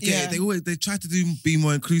to. Yeah. They try to be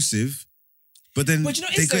more inclusive, but then But you know,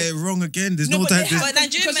 they it's get it wrong again. There's No, no, but they di- have- But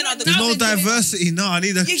Nigerian men are the there's no now they're doing- diversity. No, I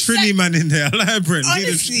need a Exactly. Trini man in there. I like Brent.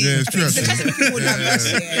 honestly, Yeah, it's true, they're trying to make it more Yeah.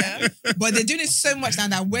 diverse, yeah. But they're doing it so much now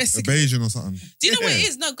that we're A sick. Bayesian or something. Do you know what it Yeah.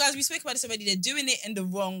 is? No, guys, we spoke about this already. They're doing it in the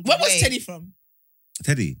wrong Where way. was Teddy from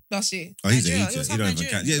Teddy. last year? Oh, he's Nigeria. a He was He don't half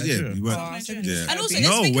even count. Nigerian. Yeah, Nigeria. you weren't. Oh, Nigerian. Yeah. And also, Okay.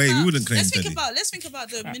 let's No think way, we about, wouldn't claim let's Teddy. think about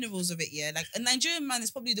the minerals of it. Yeah, like a Nigerian man is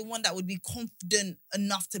probably the one that would be confident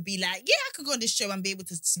enough to be like, yeah, I could go on this show and be able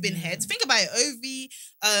to spin heads. Think about it, Ovi,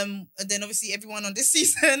 and then obviously everyone on this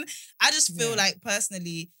season. I just feel Yeah. like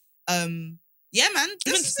personally, yeah, man.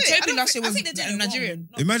 Even This is it. Toby I don't last think- year I think they're doing it Nigerian. wrong.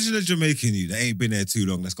 Not- Imagine a Jamaican you that ain't been there too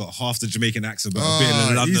long. That's got half the Jamaican accent, but a bit of Ah, the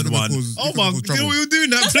he's London gonna one. cause- Oh he's my! gonna cause You know trouble. what we were doing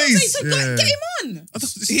that That's what I'm saying. place. So Yeah. get him on.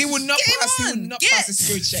 He would not Get him pass. He would on. not Get- pass the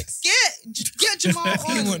security checks. Get Jamal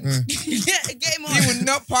He on. wouldn't. Get him on. He would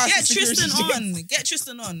not pass Get the security Tristan checks. on. Get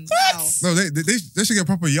Tristan on. Now. No, they should get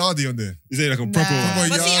proper yardie on there. Is it like a proper? Nah. Proper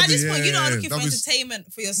But see, at this yardie, point, you are yeah, looking that for was-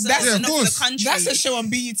 entertainment for yourself, That's- Yeah, and of not for the course. country. That's a show on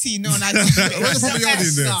BET. No, and I Where's the proper yardie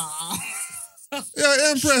in there?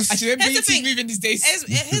 Yeah, impressed. Actually, when Here's the BET's thing. moving these days.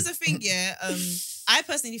 Here's the thing, yeah. I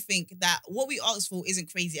personally think that what we ask for isn't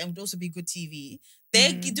crazy and would also be good TV.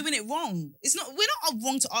 They're doing it wrong. It's not. We're not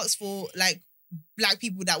wrong to ask for like black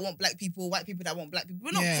people that want black people, white people that want black people.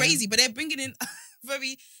 We're not Yeah. crazy, but they're bringing in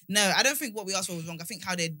very. No, I don't think what we asked for was wrong. I think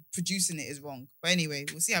how they're producing it is wrong. But anyway,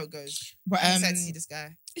 we'll see how it goes. But I'm excited to see this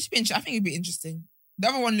guy. it should be interesting. I think it'd be interesting. The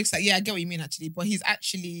other one looks like, yeah, I get what you mean actually, but he's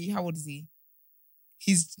actually, how old is he?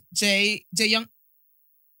 He's Jay Young.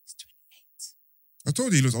 He's 28. I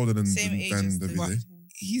told you he looks older than Same age as the the- video.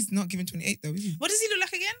 He's not given 28 though, is he? What does he look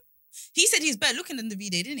like again? He said he's better looking than the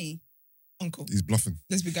V-Day, didn't he? Uncle. He's bluffing.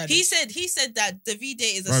 Let's be guided. He said that the V-Day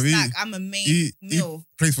is a Bruv, he- snack. I'm a main He meal.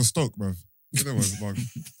 plays for Stoke, bruv. You know what, Mark?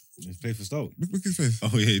 He played for Stoke. Look his face. Oh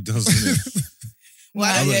yeah, he does. Doesn't he?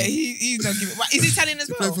 Well, Wow. yeah, he's not giving. Is he Italian as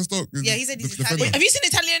He well? played for Stoke. Yeah, he said he's the Italian. defender. Have you seen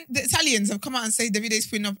the Italians have come out and say Davide's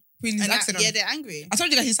putting his And accent on? yeah, they're angry. I told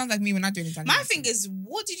you guys he sounds like me when I do an Italian. My thing is,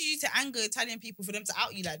 what did you do to anger Italian people for them to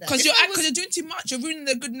out you like that? because If you're it was- doing too much. You're ruining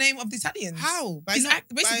the good name of the Italians. how? By He's not-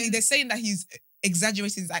 basically, by- they're saying that he's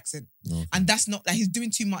exaggerating his accent, No. and that's not that he's doing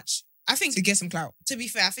too much I think to get some clout. to be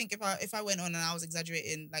fair, I think if I went on and I was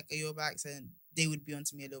exaggerating like a Yoruba accent, they would be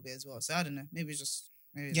onto me a little bit as well. So I don't know. Maybe it's just.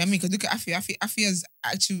 Yeah, I mean, because look at Afi. Afia's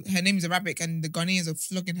actually, her name is Arabic, and the Ghanaians are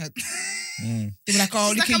flogging her. Mm. They were like, "Oh,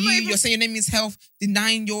 She's look like, at I'm not you! even- You're saying your name means health,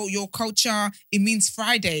 denying your culture. It means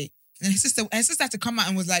Friday." And her sister had to come out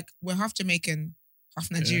and was like, "We're half Jamaican,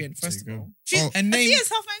 half Nigerian. there First you of go. all, She's, Oh. her name, Afia's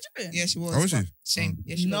half Nigerian. yeah, she was. Oh, was but she? Shame.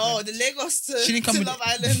 Yeah, she No, was. the Lagos to, She didn't come to with Love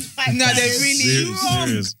it. Island. No, they're really wrong.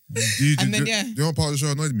 Serious. And then, yeah. Do you know what part of the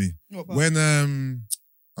show annoyed me? What part? When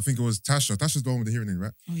I think it was Tasha. Tasha's the one with the hearing aid,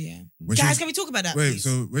 right? Oh yeah, When she Guys, was- can we talk about that? wait, please?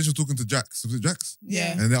 so when she was talking to Jax, was it Jax?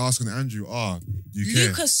 yeah. And they're asking Andrew, do you care?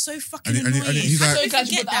 Lucas so fucking And he- annoying. he's How like- do you So glad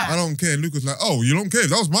you forget put that I don't care. And Luke was like, oh, you don't care? If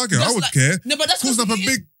that was my girl, I That's would like- care. no, but that's Causing up a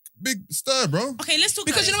because big stir, bro. Okay, let's talk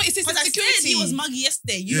Because about you know what, it's this. his 'Cause I said insecurity. he was muggy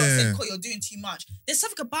yesterday. You lot Yeah. said, "Cool, you're doing too much." There's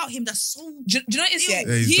something about him that's so. Do you know what it is? Yeah,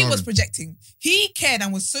 Yeah, he's he was dumb. projecting. He cared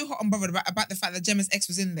and was so hot and bothered about the fact that Gemma's ex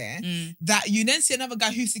was in there that you then see another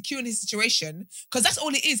guy who's secure in his situation because that's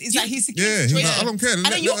all it is. Is that he's secure Yeah, in he's his like, situation. I don't care. And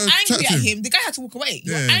then you're angry at him. The guy had to walk away.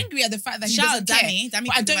 You're Yeah. angry at the fact that he Shout doesn't out care. Dammy. Dammy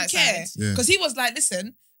But I picked the don't right care. side. Yeah. Because he was like,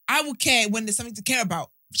 listen, I will care when there's something to care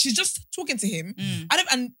about. She's just talking to him.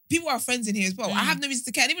 And people are friends in here as well. I have no reason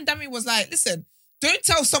to care. And even Dammy was like, listen, don't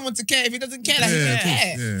tell someone to care if he doesn't care. Like, he Yeah, doesn't of course,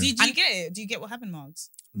 care. yeah. Do you get it? Do you get what happened, Marks?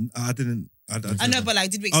 I didn't. I know, but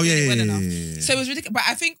like, did we Oh explain yeah, it yeah, well yeah, enough? yeah, yeah. So it was ridiculous. But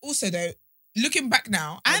I think also though, looking back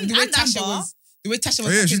now, And- the way and Tasha Amber. was, the way Tasha Oh,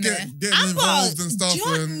 was yeah, up she's in there. getting involved and stuff.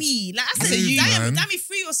 jump And me. Like I Move, said, man. Dammy,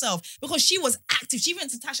 free yourself. Because she was active. She went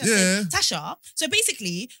to Tasha and Yeah. said, Tasha. So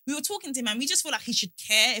basically, we were talking to him and we just feel like he should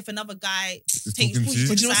care if another guy It's takes talking to you. pushes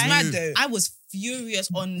But do you know what's aside. mad though? I was furious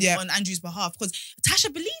on Andrew's behalf because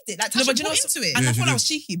Tasha believed it. Like No, Tasha but you know bought what's- into it. And Yeah, I she thought that did. was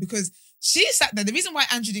cheeky because she sat there. The reason why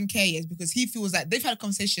Andrew didn't care is because he feels like they've had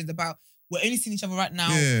conversations about we're only seeing each other right now.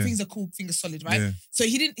 Yeah. Things are cool, things are solid, right? Yeah. So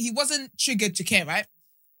he wasn't triggered to care, right?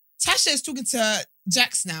 Tasha is talking to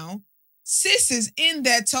Jax now. Sis is in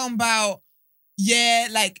there talking about, yeah,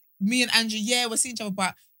 like me and Andrew, yeah, we're seeing each other,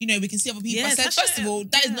 but you know, we can see other people. Yeah, I said, Tasha- first of all,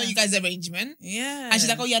 that is not yeah. you guys' arrangement. Yeah. And she's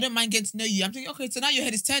like, oh yeah, I don't mind getting to know you. I'm thinking, okay, so now your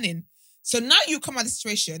head is turning. So now you come out of the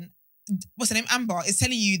situation, what's her name? Amber is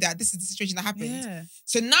telling you that this is the situation that happened. Yeah.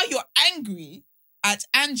 So now you're angry at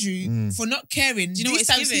Andrew for not caring. Do you know what These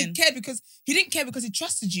it's times he giving? cared because he didn't care because he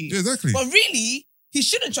trusted you. Yeah, exactly. But really, he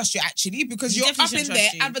shouldn't trust you actually because He you're definitely up in shouldn't there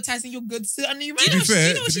trust you. advertising your goods to and you Do you To be know, fair- do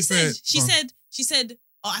you know what to be she fair- said? She said,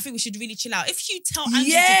 oh, I think we should really chill out. If you tell Andrew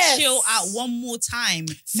Yes. to chill out one more time,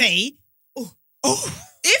 Faye, Oh,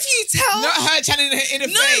 if you tell... not her channeling her in the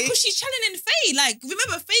No, face. because she's channeling Faye. Like,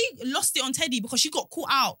 remember, Faye lost it on Teddy because she got caught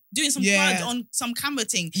out doing some Yeah. cards on some camera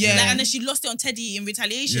thing. Yeah. Like, and then she lost it on Teddy in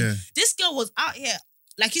retaliation. Yeah. This girl was out here,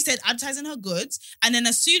 like you said, advertising her goods. And then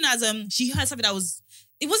as soon as she heard something that was...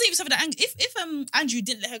 It wasn't even something that... If Andrew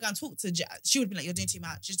didn't let her go and talk to Jack, she would have been like, you're doing too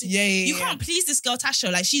much. You can't please this girl,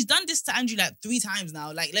 Tasha. Like, she's done this to Andrew like 3 times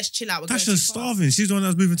now. Like, let's chill out. We're going too Tasha's far. starving. She's the one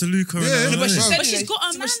that's moving to Luca. Yeah, and all but that, she innit? said- But she's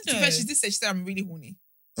got a man, to be fair, she did say, she said, I'm really horny.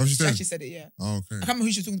 Oh, she She said. actually said it, yeah. Oh, okay. I can't remember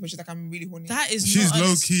who she was talking to, but she's like, I'm really horny. That is She's not an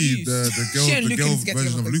low key excuse. She and the Luca girl need to get version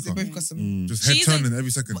of together because they Luca. both got some... Just head She's like- turning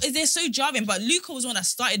every second. They're so jarring, but Luca was the one that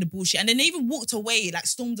started the bullshit, and then they even walked away, like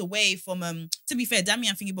stormed away from. To be fair, Dami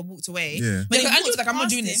and Thingy Bob walked away. Yeah. But they Andrew was walked like, I'm not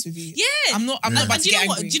past doing him. this with you. Yeah, I'm not about And to do you get know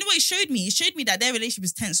what? angry. Do you know what it showed me? It showed me that their relationship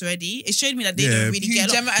is tense already. It showed me that they Yeah. don't really Who, get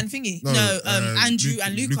along. Gemma and Thingy? No, Andrew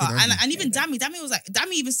and Luca. and And even Yeah. Dami was like,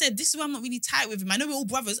 Dami even said, this is why I'm not really tight with him. I know we're all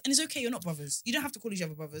brothers, and it's okay, you're not brothers. You don't have to call each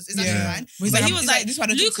other brothers. It's actually Yeah. fine. But he's But like, he was he's like, this is why I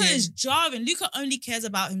don't talk Luca to him. is jarring. Luca only cares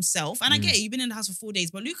about himself. And I get it, you've been in the house for 4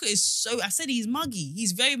 days, but Luca is so, I said he's muggy.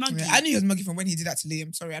 He's very muggy. Yeah, I knew he was muggy from when he did that to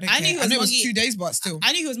Liam. Sorry, I don't I care. knew he was I know it was muggy. 2 days, but still.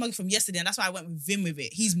 I knew he was muggy from yesterday, and that's why I went with him with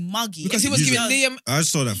it. He's muggy. Because he was He's giving a- Liam... I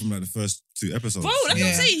just saw that from like the first 2 episodes. Bro, that's what Yeah.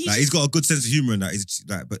 I'm saying. Like he's got a good sense of humor in that. He's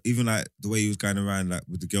like, but even like the way he was going around like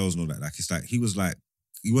with the girls and all that, like it's like he was like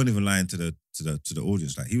he wasn't even lying to the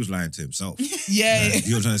audience. Like he was lying to himself. Yeah, Like,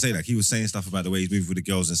 you know what I'm trying to say? Like he was saying stuff about the way he's moving with the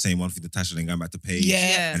girls and saying one thing to Tasha and going back to Paige.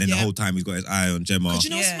 yeah. And then yeah. the whole time he's got his eye on Gemma. But you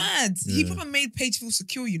know what's Yeah. mad? He Yeah. probably made Paige feel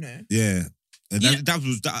secure, you know? Yeah. And Yeah.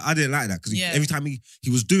 that I didn't like that because Yeah. every time he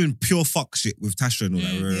was doing pure fuck shit with Tasha and all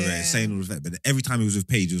that, Yeah. saying all of that. But every time he was with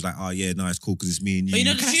Paige, he was like, "Oh yeah, no, it's cool because it's me and you." But you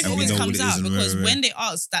know, the Can I truth say always know what comes it is out and because rah, rah, when they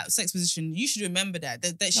asked that sex position, you should remember that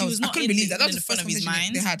she was I not couldn't in, believe that. That in was the the front first of his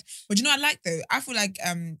conversation mind. they had. But you know what I like though? I feel like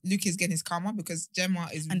Luke is getting his karma because Gemma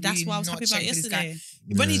is And that's really what I was not happy about checking for this guy.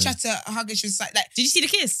 yesterday. When he Yeah. tried to hug her, she was like Did you see the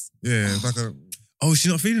kiss? Yeah, it's like a. Oh, she's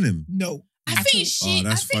not feeling him. no. I at think all. she. Oh,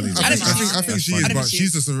 that's I think, funny. I I think, don't I think, know. I think she I is, don't but think she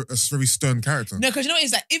she's just a very stern character. No, because you know what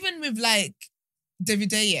it's like, even with like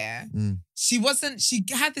Davide, yeah, she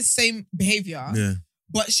had the same behavior, Yeah.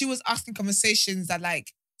 but she was asking conversations that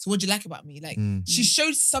like, so what do you like about me? Like, Mm. she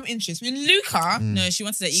showed some interest. When Luca, No, she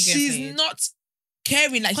wanted that ego. she's inflated. not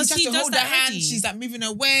caring. Like, he 'Cause tries he to does hold that her hand. already. She's like moving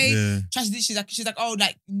away. Yeah. She's like, oh,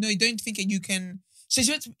 like, no, you don't think you can. So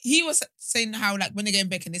he was saying how, like, when they get in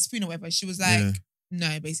bed and they spoon or whatever, she was like, Yeah.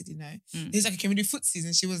 no, basically, no. Mm. He's like, can we do footsies?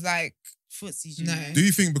 And she was like, Footsies, No. know. Do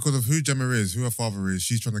you think because of who Gemma is, who her father is,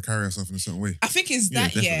 she's trying to carry herself in a certain way? I think it's Yeah,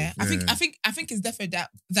 that, yeah. definitely. I think it's definitely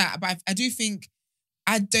that. But I don't think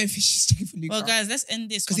she's checking for Luca. Well, guys, let's end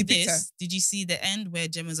this 'Cause on he picked this. Did you see the end where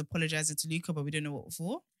Gemma's apologizing to Luca, but we don't know what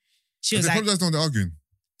for? She They was like, apologised on the arguing.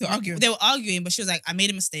 They're arguing. they were arguing, but she was like, I made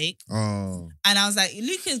a mistake. Oh. And I was like,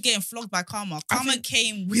 Luca's getting flogged by Karma. I Karma think-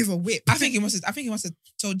 came with a whip. I think he wants to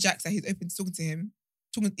tell Jax that he's open to talking to him.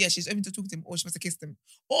 She's open to talking to him, or she wants to kiss him.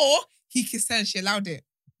 Or he kissed her and she allowed it.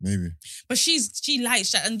 Maybe. But she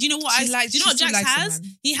likes that. And do you know what She do you know what still Jax likes him, has?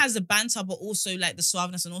 man. He has the banter, but also like the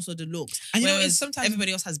suaveness and also the looks. And you know, Whereas it's sometimes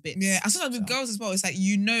everybody else has bits. Yeah, and sometimes with So- girls as well, it's like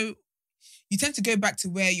you tend to go back to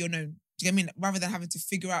where you're known. Do you get what I mean? Rather than having to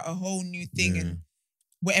figure out a whole new thing. Yeah. And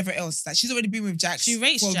whatever else. Like she's already been with Jax She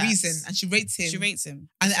rates for a Jax. reason, and she rates him. She rates him.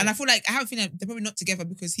 and I feel like I have a feeling they're probably not together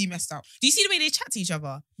because he messed up. Do you see the way they chat to each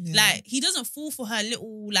other? Yeah. Like he doesn't fall for her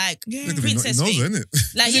little like Yeah. Because he princess knows thing. her,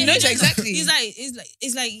 innit? Like He yeah, knows he doesn't- exactly.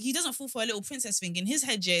 It's like he doesn't fall for a little princess thing. In his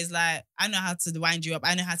head, Jay is like, I know how to wind you up.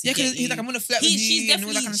 I know how to Yeah, get because you. he's like, I'm gonna flirt with She's you and all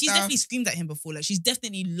that kind of she's stuff. definitely screamed at him before. Like she's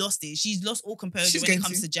definitely lost it. She's lost all composure She's when it going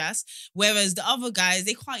comes to. to Jazz. Whereas the other guys,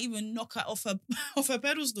 they can't even knock her off her off her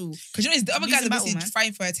pedestal. Because you know, the other Losing guys are battle, basically man.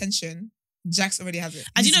 fighting for attention. Jax already has it.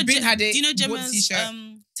 And do you know, He's been had it. do you know bought the Gemma's t-shirt.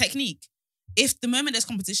 technique? If the moment there's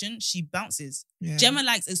competition, she bounces. Yeah. Gemma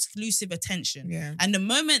likes exclusive attention. Yeah. And the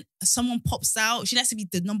moment someone pops out, she likes to be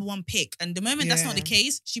the number one pick. And the moment that's not the Yeah.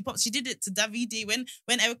 case, she pops. She did it to Davide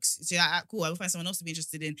when Eric's she's like, "Ah, cool, I will find someone else to be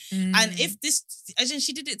interested in. Mm. And if this, as in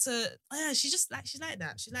she did it to, she's like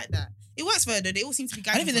that. She's like that. It works for her though. They all seem to be I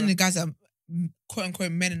don't guiding think for then her. the guys are quote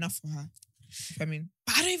unquote men enough for her. I mean,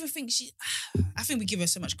 But I don't even think she. I think we give her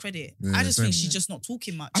so much credit. Yeah, I just same. think she's just not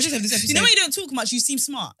talking much. I just have this episode. You know when you don't talk much, you seem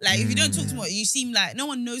smart. Like if you don't talk Mm. too much, you seem like no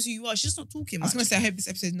one knows who you are. She's just not talking I was much. gonna say I hope this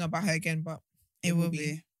episode is not about her again, but It will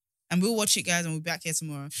be. And we'll watch it, guys, and we'll be back here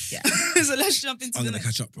tomorrow. Yeah. So let's jump into I'm the gonna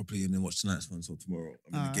next. catch up properly and then watch tonight's one. So tomorrow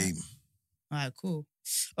I'm in Alright. the game. All right, cool.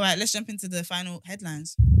 All right, let's jump into the final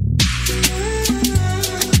headlines.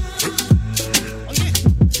 Oh, yeah.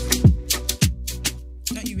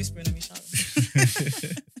 Don't you whispering at me,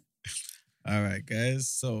 Charlotte. All right, guys.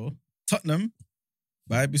 So Tottenham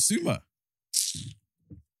by Bissouma.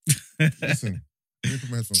 Listen, let me put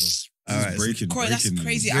my headphones All This right, is so- breaking. Corey, that's breaking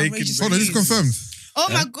crazy, news. Breaking outrageous. on. Oh, no, this is news. confirmed. Oh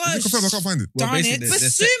my Huh? Is gosh. it confirmed? I can't find it. Well, Darn basically, it.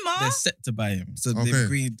 they're set to buy him. So Okay. they've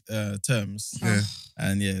agreed terms. Yeah.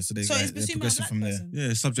 And yeah, so So is they're Basuma a progressing black from there. person?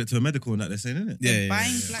 Yeah, subject to a medical and that they're saying, isn't it? Yeah, They're yeah,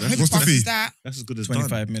 buying yeah, black. That's- What's the How much fee? is that? That's as good as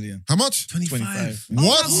 25 million. How much? 25.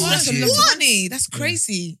 What? Oh my That's a gosh. lot of What? money. That's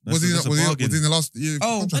crazy. Was he that's a was bargain. he in the last year?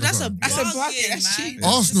 Oh, contract but or that's a something? That's a bargain. bargain, That's man. cheap.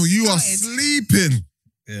 Arsenal, you are Started. sleeping.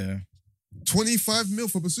 Yeah. 25 mil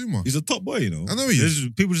for Basuma. He's a top boy, you know. I know he is.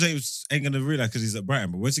 People just ain't gonna realize because he's at Brighton,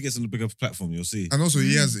 but once he gets on the bigger platform, you'll see. And also,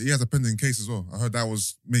 he has a pending case as well. I heard that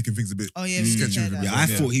was making things a bit Oh, yeah, sketchy. we with heard him. that. Yeah, I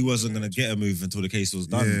Yeah. thought he wasn't gonna get a move until the case was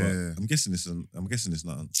done, Yeah. but I'm guessing it's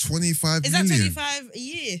not. 25 Is that million. 25 a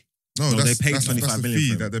year? No, No, that's, they paid that's, 25 that's the million fee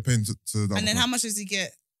for him. that they're paying to the And then other how club. much does he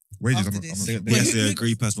get? Wages. after I'm not this? sure. They Wait, have who- to who-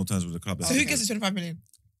 agree personal terms with the club. So who gets the 25 million?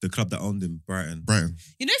 The club that owned him, Brighton. Brighton.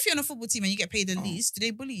 You know, if you're on a football team and you get paid the Oh. least, do they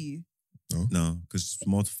bully you? No, because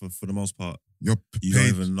for the most part, You're you paid.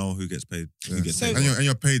 don't even know who gets paid. Yeah. Who gets So- paid. and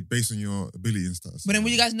you're paid based on your ability and stuff. But then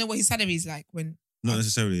will you guys know what his salary is like when? Not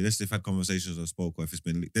necessarily. Unless they've had conversations or spoke, or if it's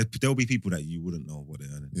been. There'll be people that you wouldn't know what they're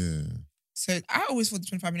earning. Yeah. So I always thought the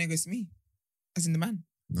 25 million goes to me, as in the man.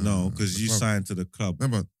 No, because the you club. signed to the club.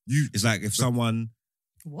 Remember, you. It's like if someone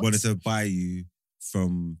What? wanted to buy you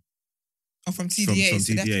from Or from TDA. from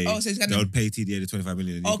so TDA, so it's they kind of would pay TDA the 25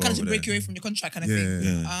 million. And you kind go of to over break there. you away from your contract kind of Yeah.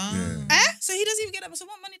 thing. Yeah. Ah. So he doesn't even get that. So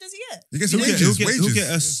what money does he get? He gets He'll wages. get, wages. he'll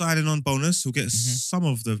get a signing on bonus. He'll get some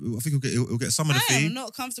of the. I think he'll get some of the I fee. am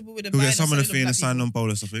not comfortable with the He'll buying get some of the selling fee and a black sign people. on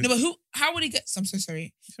bonus. I think. No, but how would he get? I'm so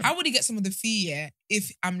sorry. How would he get some of the fee? Yeah,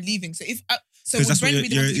 if I'm leaving. So if so, Because would that's what Brent be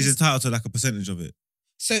the one to he's do- entitled to, like a percentage of it.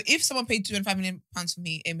 So if someone paid 25 million pounds for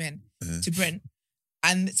me, amen, Yeah. to Brent,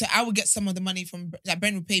 and so I would get some of the money from that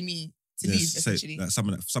Brent would pay me to leave Yes, essentially. like some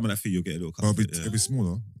of that fee you'll get a little cut. But of it, it'll be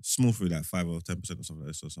smaller. small fee, like 5 or 10% or something like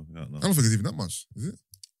this or something. I don't know. I don't think it's even that much, is it?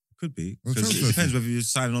 Could be Well, because it transfer depends fee. whether you're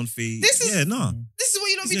signing on fee. This is- yeah, no This is what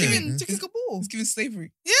you don't be Yeah. doing to kick a ball. It's giving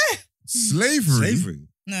slavery. Slavery. slavery.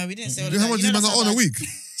 No, we didn't say all You of know how that. much You these know man that's are on how a bad- week?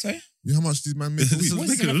 Sorry, You know how much these man make a This is week? What's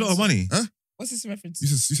making the a lot of money. what's this reference? You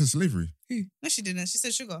said slavery. No, she didn't. She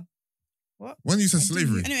said sugar. When you said I didn't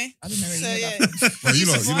slavery. Anyway, I don't know. so Where you yeah. know that. Right, you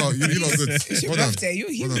Yusuf, lot good. It's your Well done. birthday.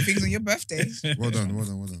 You're hearing Well done. things on your birthday. Well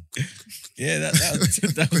done. Yeah,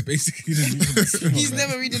 that was basically the news. of Bissouma, He's man.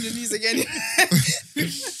 never reading the news again.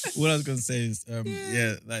 What I was gonna say is,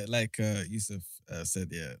 like Yusuf said,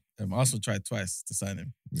 Arsenal tried twice to sign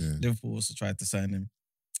him. Yeah. Liverpool also tried to sign him.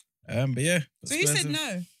 But yeah. So who Spurs said have-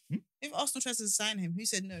 no? Hmm? If Arsenal tries to sign him, who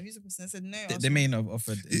said no? Who's the person that said no? They Arsenal? may not have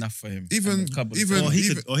offered enough for him. even- And the club was- even-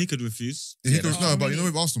 Or he could refuse. Yeah, he Yeah, goes, that's- no, Oh, but you know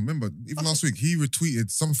really? with Arsenal, remember, even last week, he retweeted,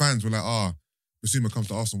 some fans were like, Basuma comes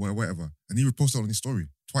to Arsenal, whatever. And he reposted on his story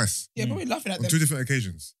twice Yeah, probably laughing at on them. 2 different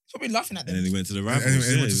occasions. Probably laughing at And then them. he went to the And rivals. he went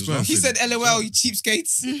yeah, to he was Spurs. laughing. He said, "LOL, you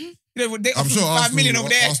cheapskates." Mhm. You know, they I'm offered sure 5 million over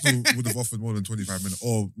there. Arsenal would have offered more than 25 million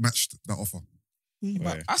or matched that offer. But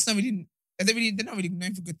Yeah. Arsenal really, they're not really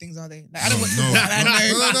known for good things, are they? Like, I don't No, watch no, football that I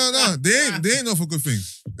know. no. They ain't known for good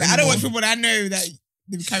things. Like, I don't watch Anymore. football that I know that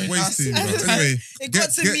they be carrying us. Wasting, bro. Anyway, It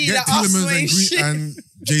got to me get that Arsenal Tielemans ain't shit. and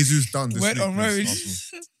Jesus done this Word week. on please, road.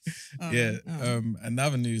 Arsenal. Yeah. Oh.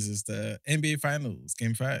 Another news is the NBA Finals,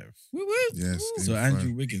 Game 5. Woo woo. Yes. Woo. So Game Andrew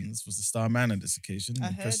five. Wiggins was the star man on this occasion, I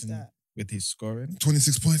heard impressing that. with his scoring.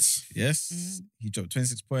 26 points. Yes, he dropped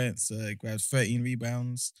 26 points, grabbed 13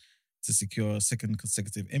 rebounds to secure a second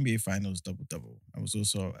consecutive NBA Finals double-double, and was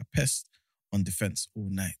also a pest on defense all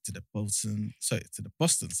night to the Boston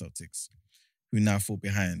Celtics, who now fall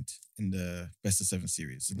behind in the best of 7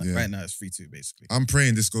 series. So Yeah. right now it's 3-2 basically. I'm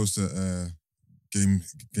praying this goes to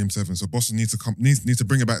game 7. So Boston needs to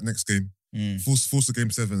bring it back next game. Force the game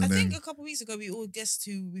 7, I and think then a couple of weeks ago we all guessed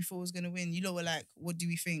who we thought was going to win. You lot were like, what do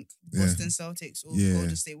we think? Yeah. Boston Celtics or Yeah.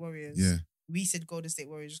 Golden State Warriors? yeah, We said Golden State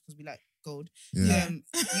Warriors just because we like gold. yeah.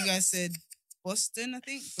 You guys said Boston, I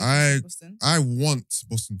think. Boston. I want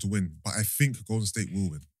Boston to win, but I think Golden State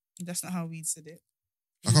will win. That's not how we said it.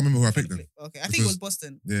 I can't remember who I picked them. Okay, I think it was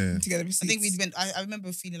Boston. Yeah, Together I think we went. I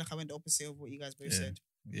remember feeling like I went the opposite of what you guys both Yeah. said,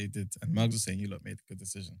 Yeah, he did. And Mark was saying you lot made a good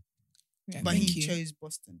decision. Yeah, but thank he you. chose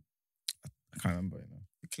Boston. I can't remember it now.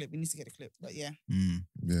 The clip. We need to get a clip, but yeah.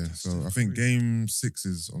 yeah. So I think game 6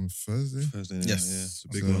 is on Thursday. Thursday, Yes. yeah. It's a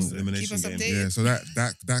big So- one, Keep elimination us game. updated. Yeah, so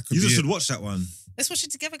that could You be just it. should watch that one. Let's watch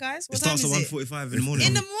it together, guys. It What time starts at is it? 1:45 in the morning.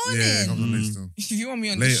 In the Yeah, morning. comes on late still. If you want me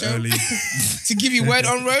on the Late show early. to give you word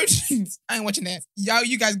on road, I ain't watching that.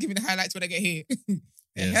 You guys give me the highlights when I get here. The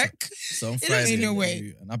Yeah, heck? So on It Friday, ain't no we'll way. give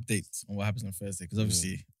you an update on what happens on Thursday. Because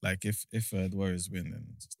obviously, like if the Warriors win, then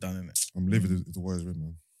it's done, innit? I'm livid if the Warriors win,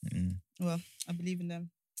 man. Well, I believe in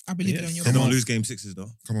them. I believe it Yes. on your They Come don't on. lose game 6s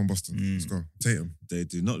though. Come on, Boston. Let's go. Tatum. They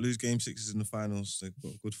do not lose game 6s in the finals. They've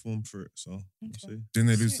got good form for it. So we'll Okay. see. Didn't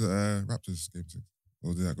they lose to Raptors game 6?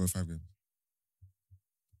 Or did that go 5 games?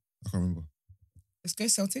 I can't remember. Let's go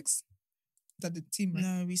Celtics. Is that the team, right?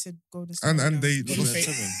 No, we said Golden State. And No. they Golden State.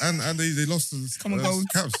 they lost to the Come on, Gold.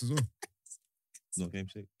 Caps as well. Not game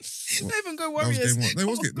 6. Don't even go That was Warriors. game 1. No, it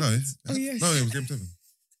was game. No, Oh, yes. no, it was game 7.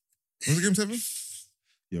 Was it game 7?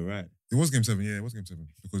 You're right. It was game 7. Yeah, it was game 7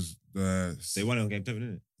 because They won it on game 7,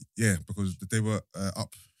 didn't it? yeah, because they were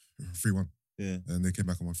up 3-1 Yeah. and they came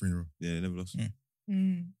back and won 3 in a row. Yeah, they never lost.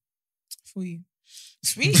 For you.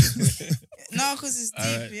 Sweet. No, because it's deep.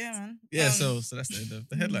 Alright. Yeah, man. Yeah, so that's the end of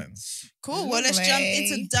the headlines. Cool. Well, let's jump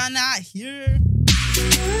Lovely. into Done Out here.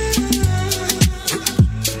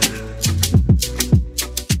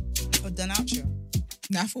 Oh, Done Out show.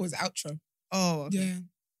 Nah, I thought it was outro. Oh, okay.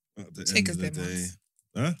 Yeah. At the Take end us of the there, day- Max.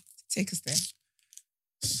 Huh? Take us there.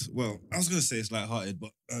 Well, I was gonna say it's light-hearted,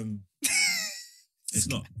 but it's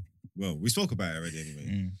not. Well, we spoke about it already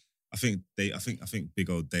anyway. I think big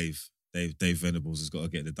old Dave Venables has got to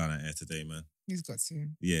get the done out here today, man. He's got to.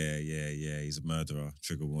 Yeah. He's a murderer.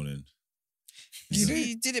 Trigger warning.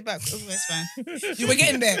 You did it back. Oh, it's fine. You were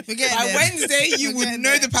getting there. We're getting By there. Wednesday, you We're would getting know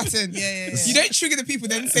there. the pattern. Yeah. You don't trigger the people,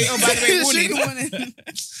 then say, oh, by the way, warning. Trigger warning.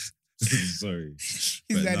 Sorry. He's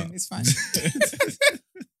But learning. no. It's fine.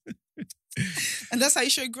 And that's how you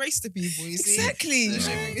show grace to people, you see? Exactly. You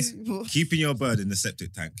show grace to people. Keeping your bird in the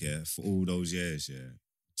septic tank, yeah, for all those years, yeah,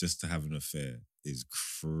 just to have an affair is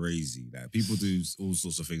crazy. Like people do all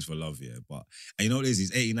sorts of things for love, yeah. But and you know what it is?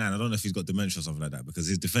 He's 89. I don't know if he's got dementia or something like that because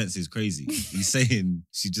his defense is crazy. He's saying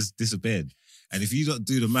she just disappeared. And if you don't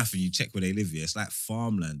do the math and you check where they live, yeah, it's like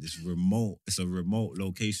farmland. It's remote. It's a remote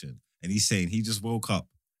location. And he's saying he just woke up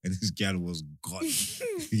and this gal was gone.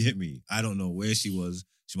 You get me? I don't know where she was.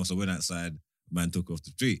 She must have went outside. Man took her off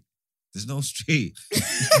the street. There's no street.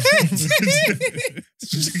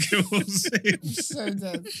 You get what I'm saying? So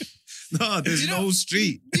dead. No, there's Do you know- no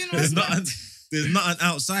street. Do you know There's what's mad? there's nothing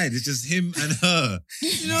outside. It's just him and her. Do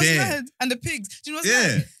you know what's There. mad? And the pigs. Do you know what's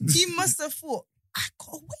Yeah. mad? He must have thought, I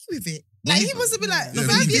got away with it. Well, Like, he- he must have been like, Yeah,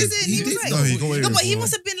 5 he years did. in, he was did. like, No, he got away no, with but it he for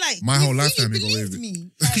must have been like, my you whole really lifetime he got away believed with it.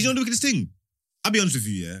 me. Because you know the wickedest thing? I'll be honest with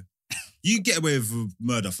you, yeah. You get away with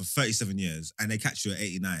murder for 37 years and they catch you at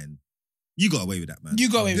 89. You got away with that, man. You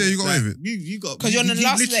got away with Yeah, it. you got away with it. You got 'Cause you're on the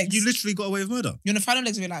last literally, legs. You literally got away with murder. You're on the final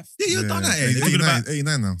legs of your life. Yeah, you're done at it. He's You're talking 89, about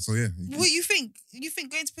 89 now, so yeah. What you think? You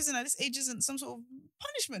think going to prison at this age isn't some sort of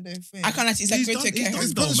punishment, though? For him? I can't actually. It's like He's going to a done- he's care done home.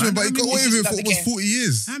 It's though, punishment, man. but he I got mean, away it's with it just for like almost the 40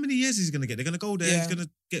 years. how many years is he gonna get? They're gonna go there. Yeah. He's gonna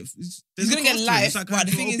get. He's gonna get life, It's like but going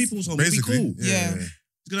the to thing old is- people's home. Basically. It'll be cool. Yeah.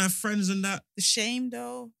 He's gonna have friends and that. The shame,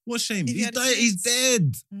 though. What shame? If he He's had died. He's kids.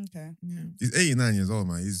 dead. Okay. He's 89 years old,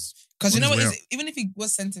 man. He's Because you on know his what? way Is, even if he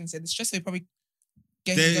was sentenced, the stress would probably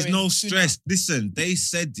get him There is going no sooner. stress. Listen, they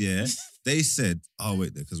said, yeah. They said, oh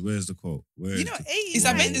wait, there, because where's the quote? Where You is know, the- 80. It's,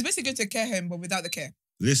 it's basically going to a care home, but without the care.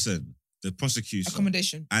 Listen, the prosecutor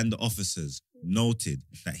Accommodation. and the officers noted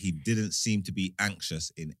that he didn't seem to be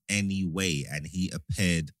anxious in any way, and he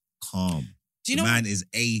appeared calm. Do you The know? man is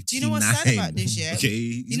 89. do you know what's sad about this, yeah? Okay,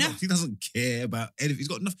 he's You know- not- he doesn't care about anything. He's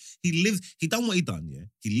got enough. He done what he done, yeah?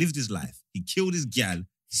 He lived his life. He killed his gal.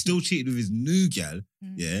 still cheated with his new gal,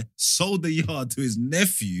 yeah, sold the yard to his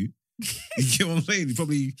nephew. You get what I'm saying? He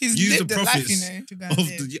probably He's used lived the the life, profits you know. To go of and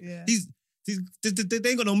the. live, yeah. They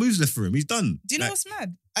ain't got no moves left for him. He's done. Do you know Like, what's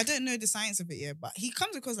mad? I don't know the science of it yet, but he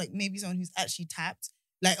comes across like maybe someone who's actually tapped.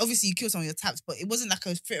 Like, obviously, you kill someone, you're tapped, but it wasn't like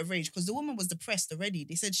a fit of rage because the woman was depressed already.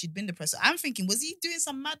 They said she'd been depressed. So I'm thinking, was he doing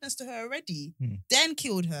some madness to her already? Then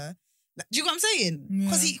killed her? Like, do you know what I'm saying?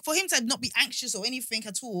 Because for him to not be anxious or anything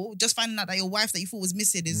at all, just finding out that your wife that you thought was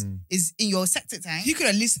missing is in your septic tank. He could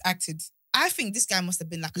at least acted. I think this guy must have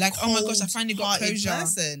been like oh my gosh, I finally got cold-hearted closure.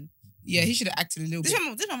 person. Yeah, he should have acted a little This bit.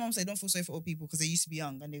 is my mom say, don't feel sorry for old people because they used to be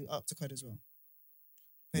young and they were up to code as well.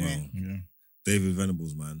 But wow. anyway, Yeah. David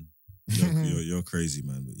Venables, man. You're crazy,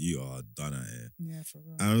 man, but you are done out here. yeah, for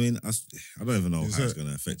real. I mean, I don't even know Is how it's it- going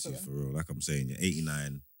to affect you for real. Like I'm saying, you're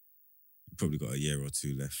 89. You probably got a year or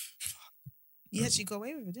two left. He actually got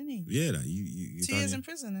away with it, didn't he? Yeah, like you 2 years in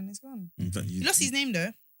prison and it's gone. you He lost his name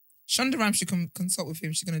though. Shonda Rhimes should consult with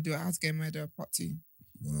him. She's going to do a How to Get Murder Part 2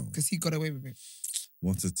 Wow, because he got away with it.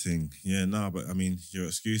 what a thing. Yeah, nah, but I mean, your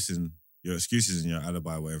excuses and your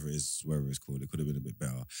alibi, whatever it's called, it could have been a bit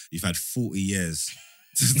better. You've had 40 years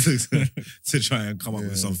to try and come up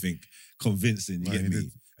with Yeah. something convincing. You Nah, get he me?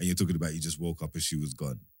 did. And you're talking about you just woke up and she was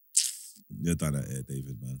gone. You're done out here,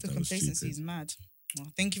 David, man. The That was complacency is stupid. mad.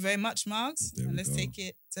 Well, thank you very much, Margs. There And we let's go. take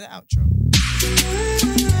it to the outro.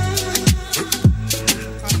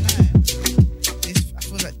 Can't lie. I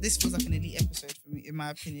feel like this feels like an elite episode for me, in my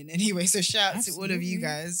opinion. Anyway, so shout out to all of you Absolutely.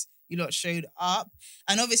 guys. You lot showed up.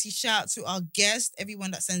 And obviously, shout out to our guest,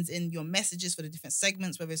 everyone that sends in your messages for the different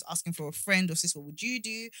segments, whether it's asking for a friend or sis, what would you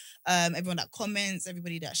do? Everyone that comments,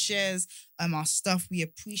 everybody that shares our stuff. We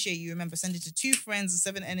appreciate you. Remember, send it to 2 friends and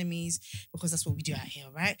 7 enemies because that's what we do out here,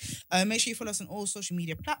 right? Make sure you follow us on all social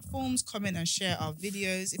media platforms, comment and share our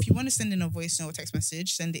videos. If you want to send in a voice note or text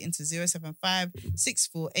message, send it into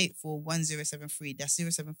 075-6484-1073. That's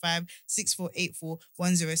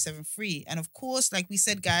 075-6484-1073. And of course, like we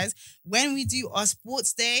said, guys, when we do our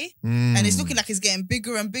sports day, and it's looking like it's getting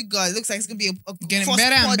bigger and bigger, it looks like it's going to be a Getting cross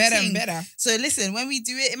better and pod better thing. and better. So listen, when we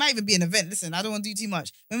do it, it might even be an event. Listen, I don't want to do too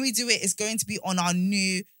much. When we do it, it's going to be on our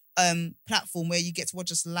new platform where you get to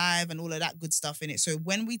watch us live and all of that good stuff in it. So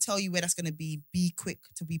when we tell you where that's going to be quick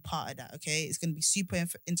to be part of that, okay? It's going to be super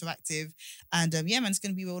interactive. And yeah, man, it's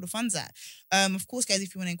going to be where all the fun's at. Of course, guys,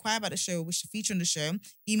 if you want to inquire about the show or wish to feature on the show,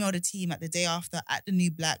 email the team at the day after at the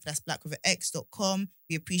new black. That's black.x.com.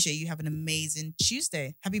 We appreciate you. Have an amazing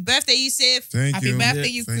Tuesday. Happy birthday, Yusuf. Thank Happy you.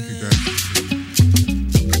 birthday, Thank you, Yusuf. guys.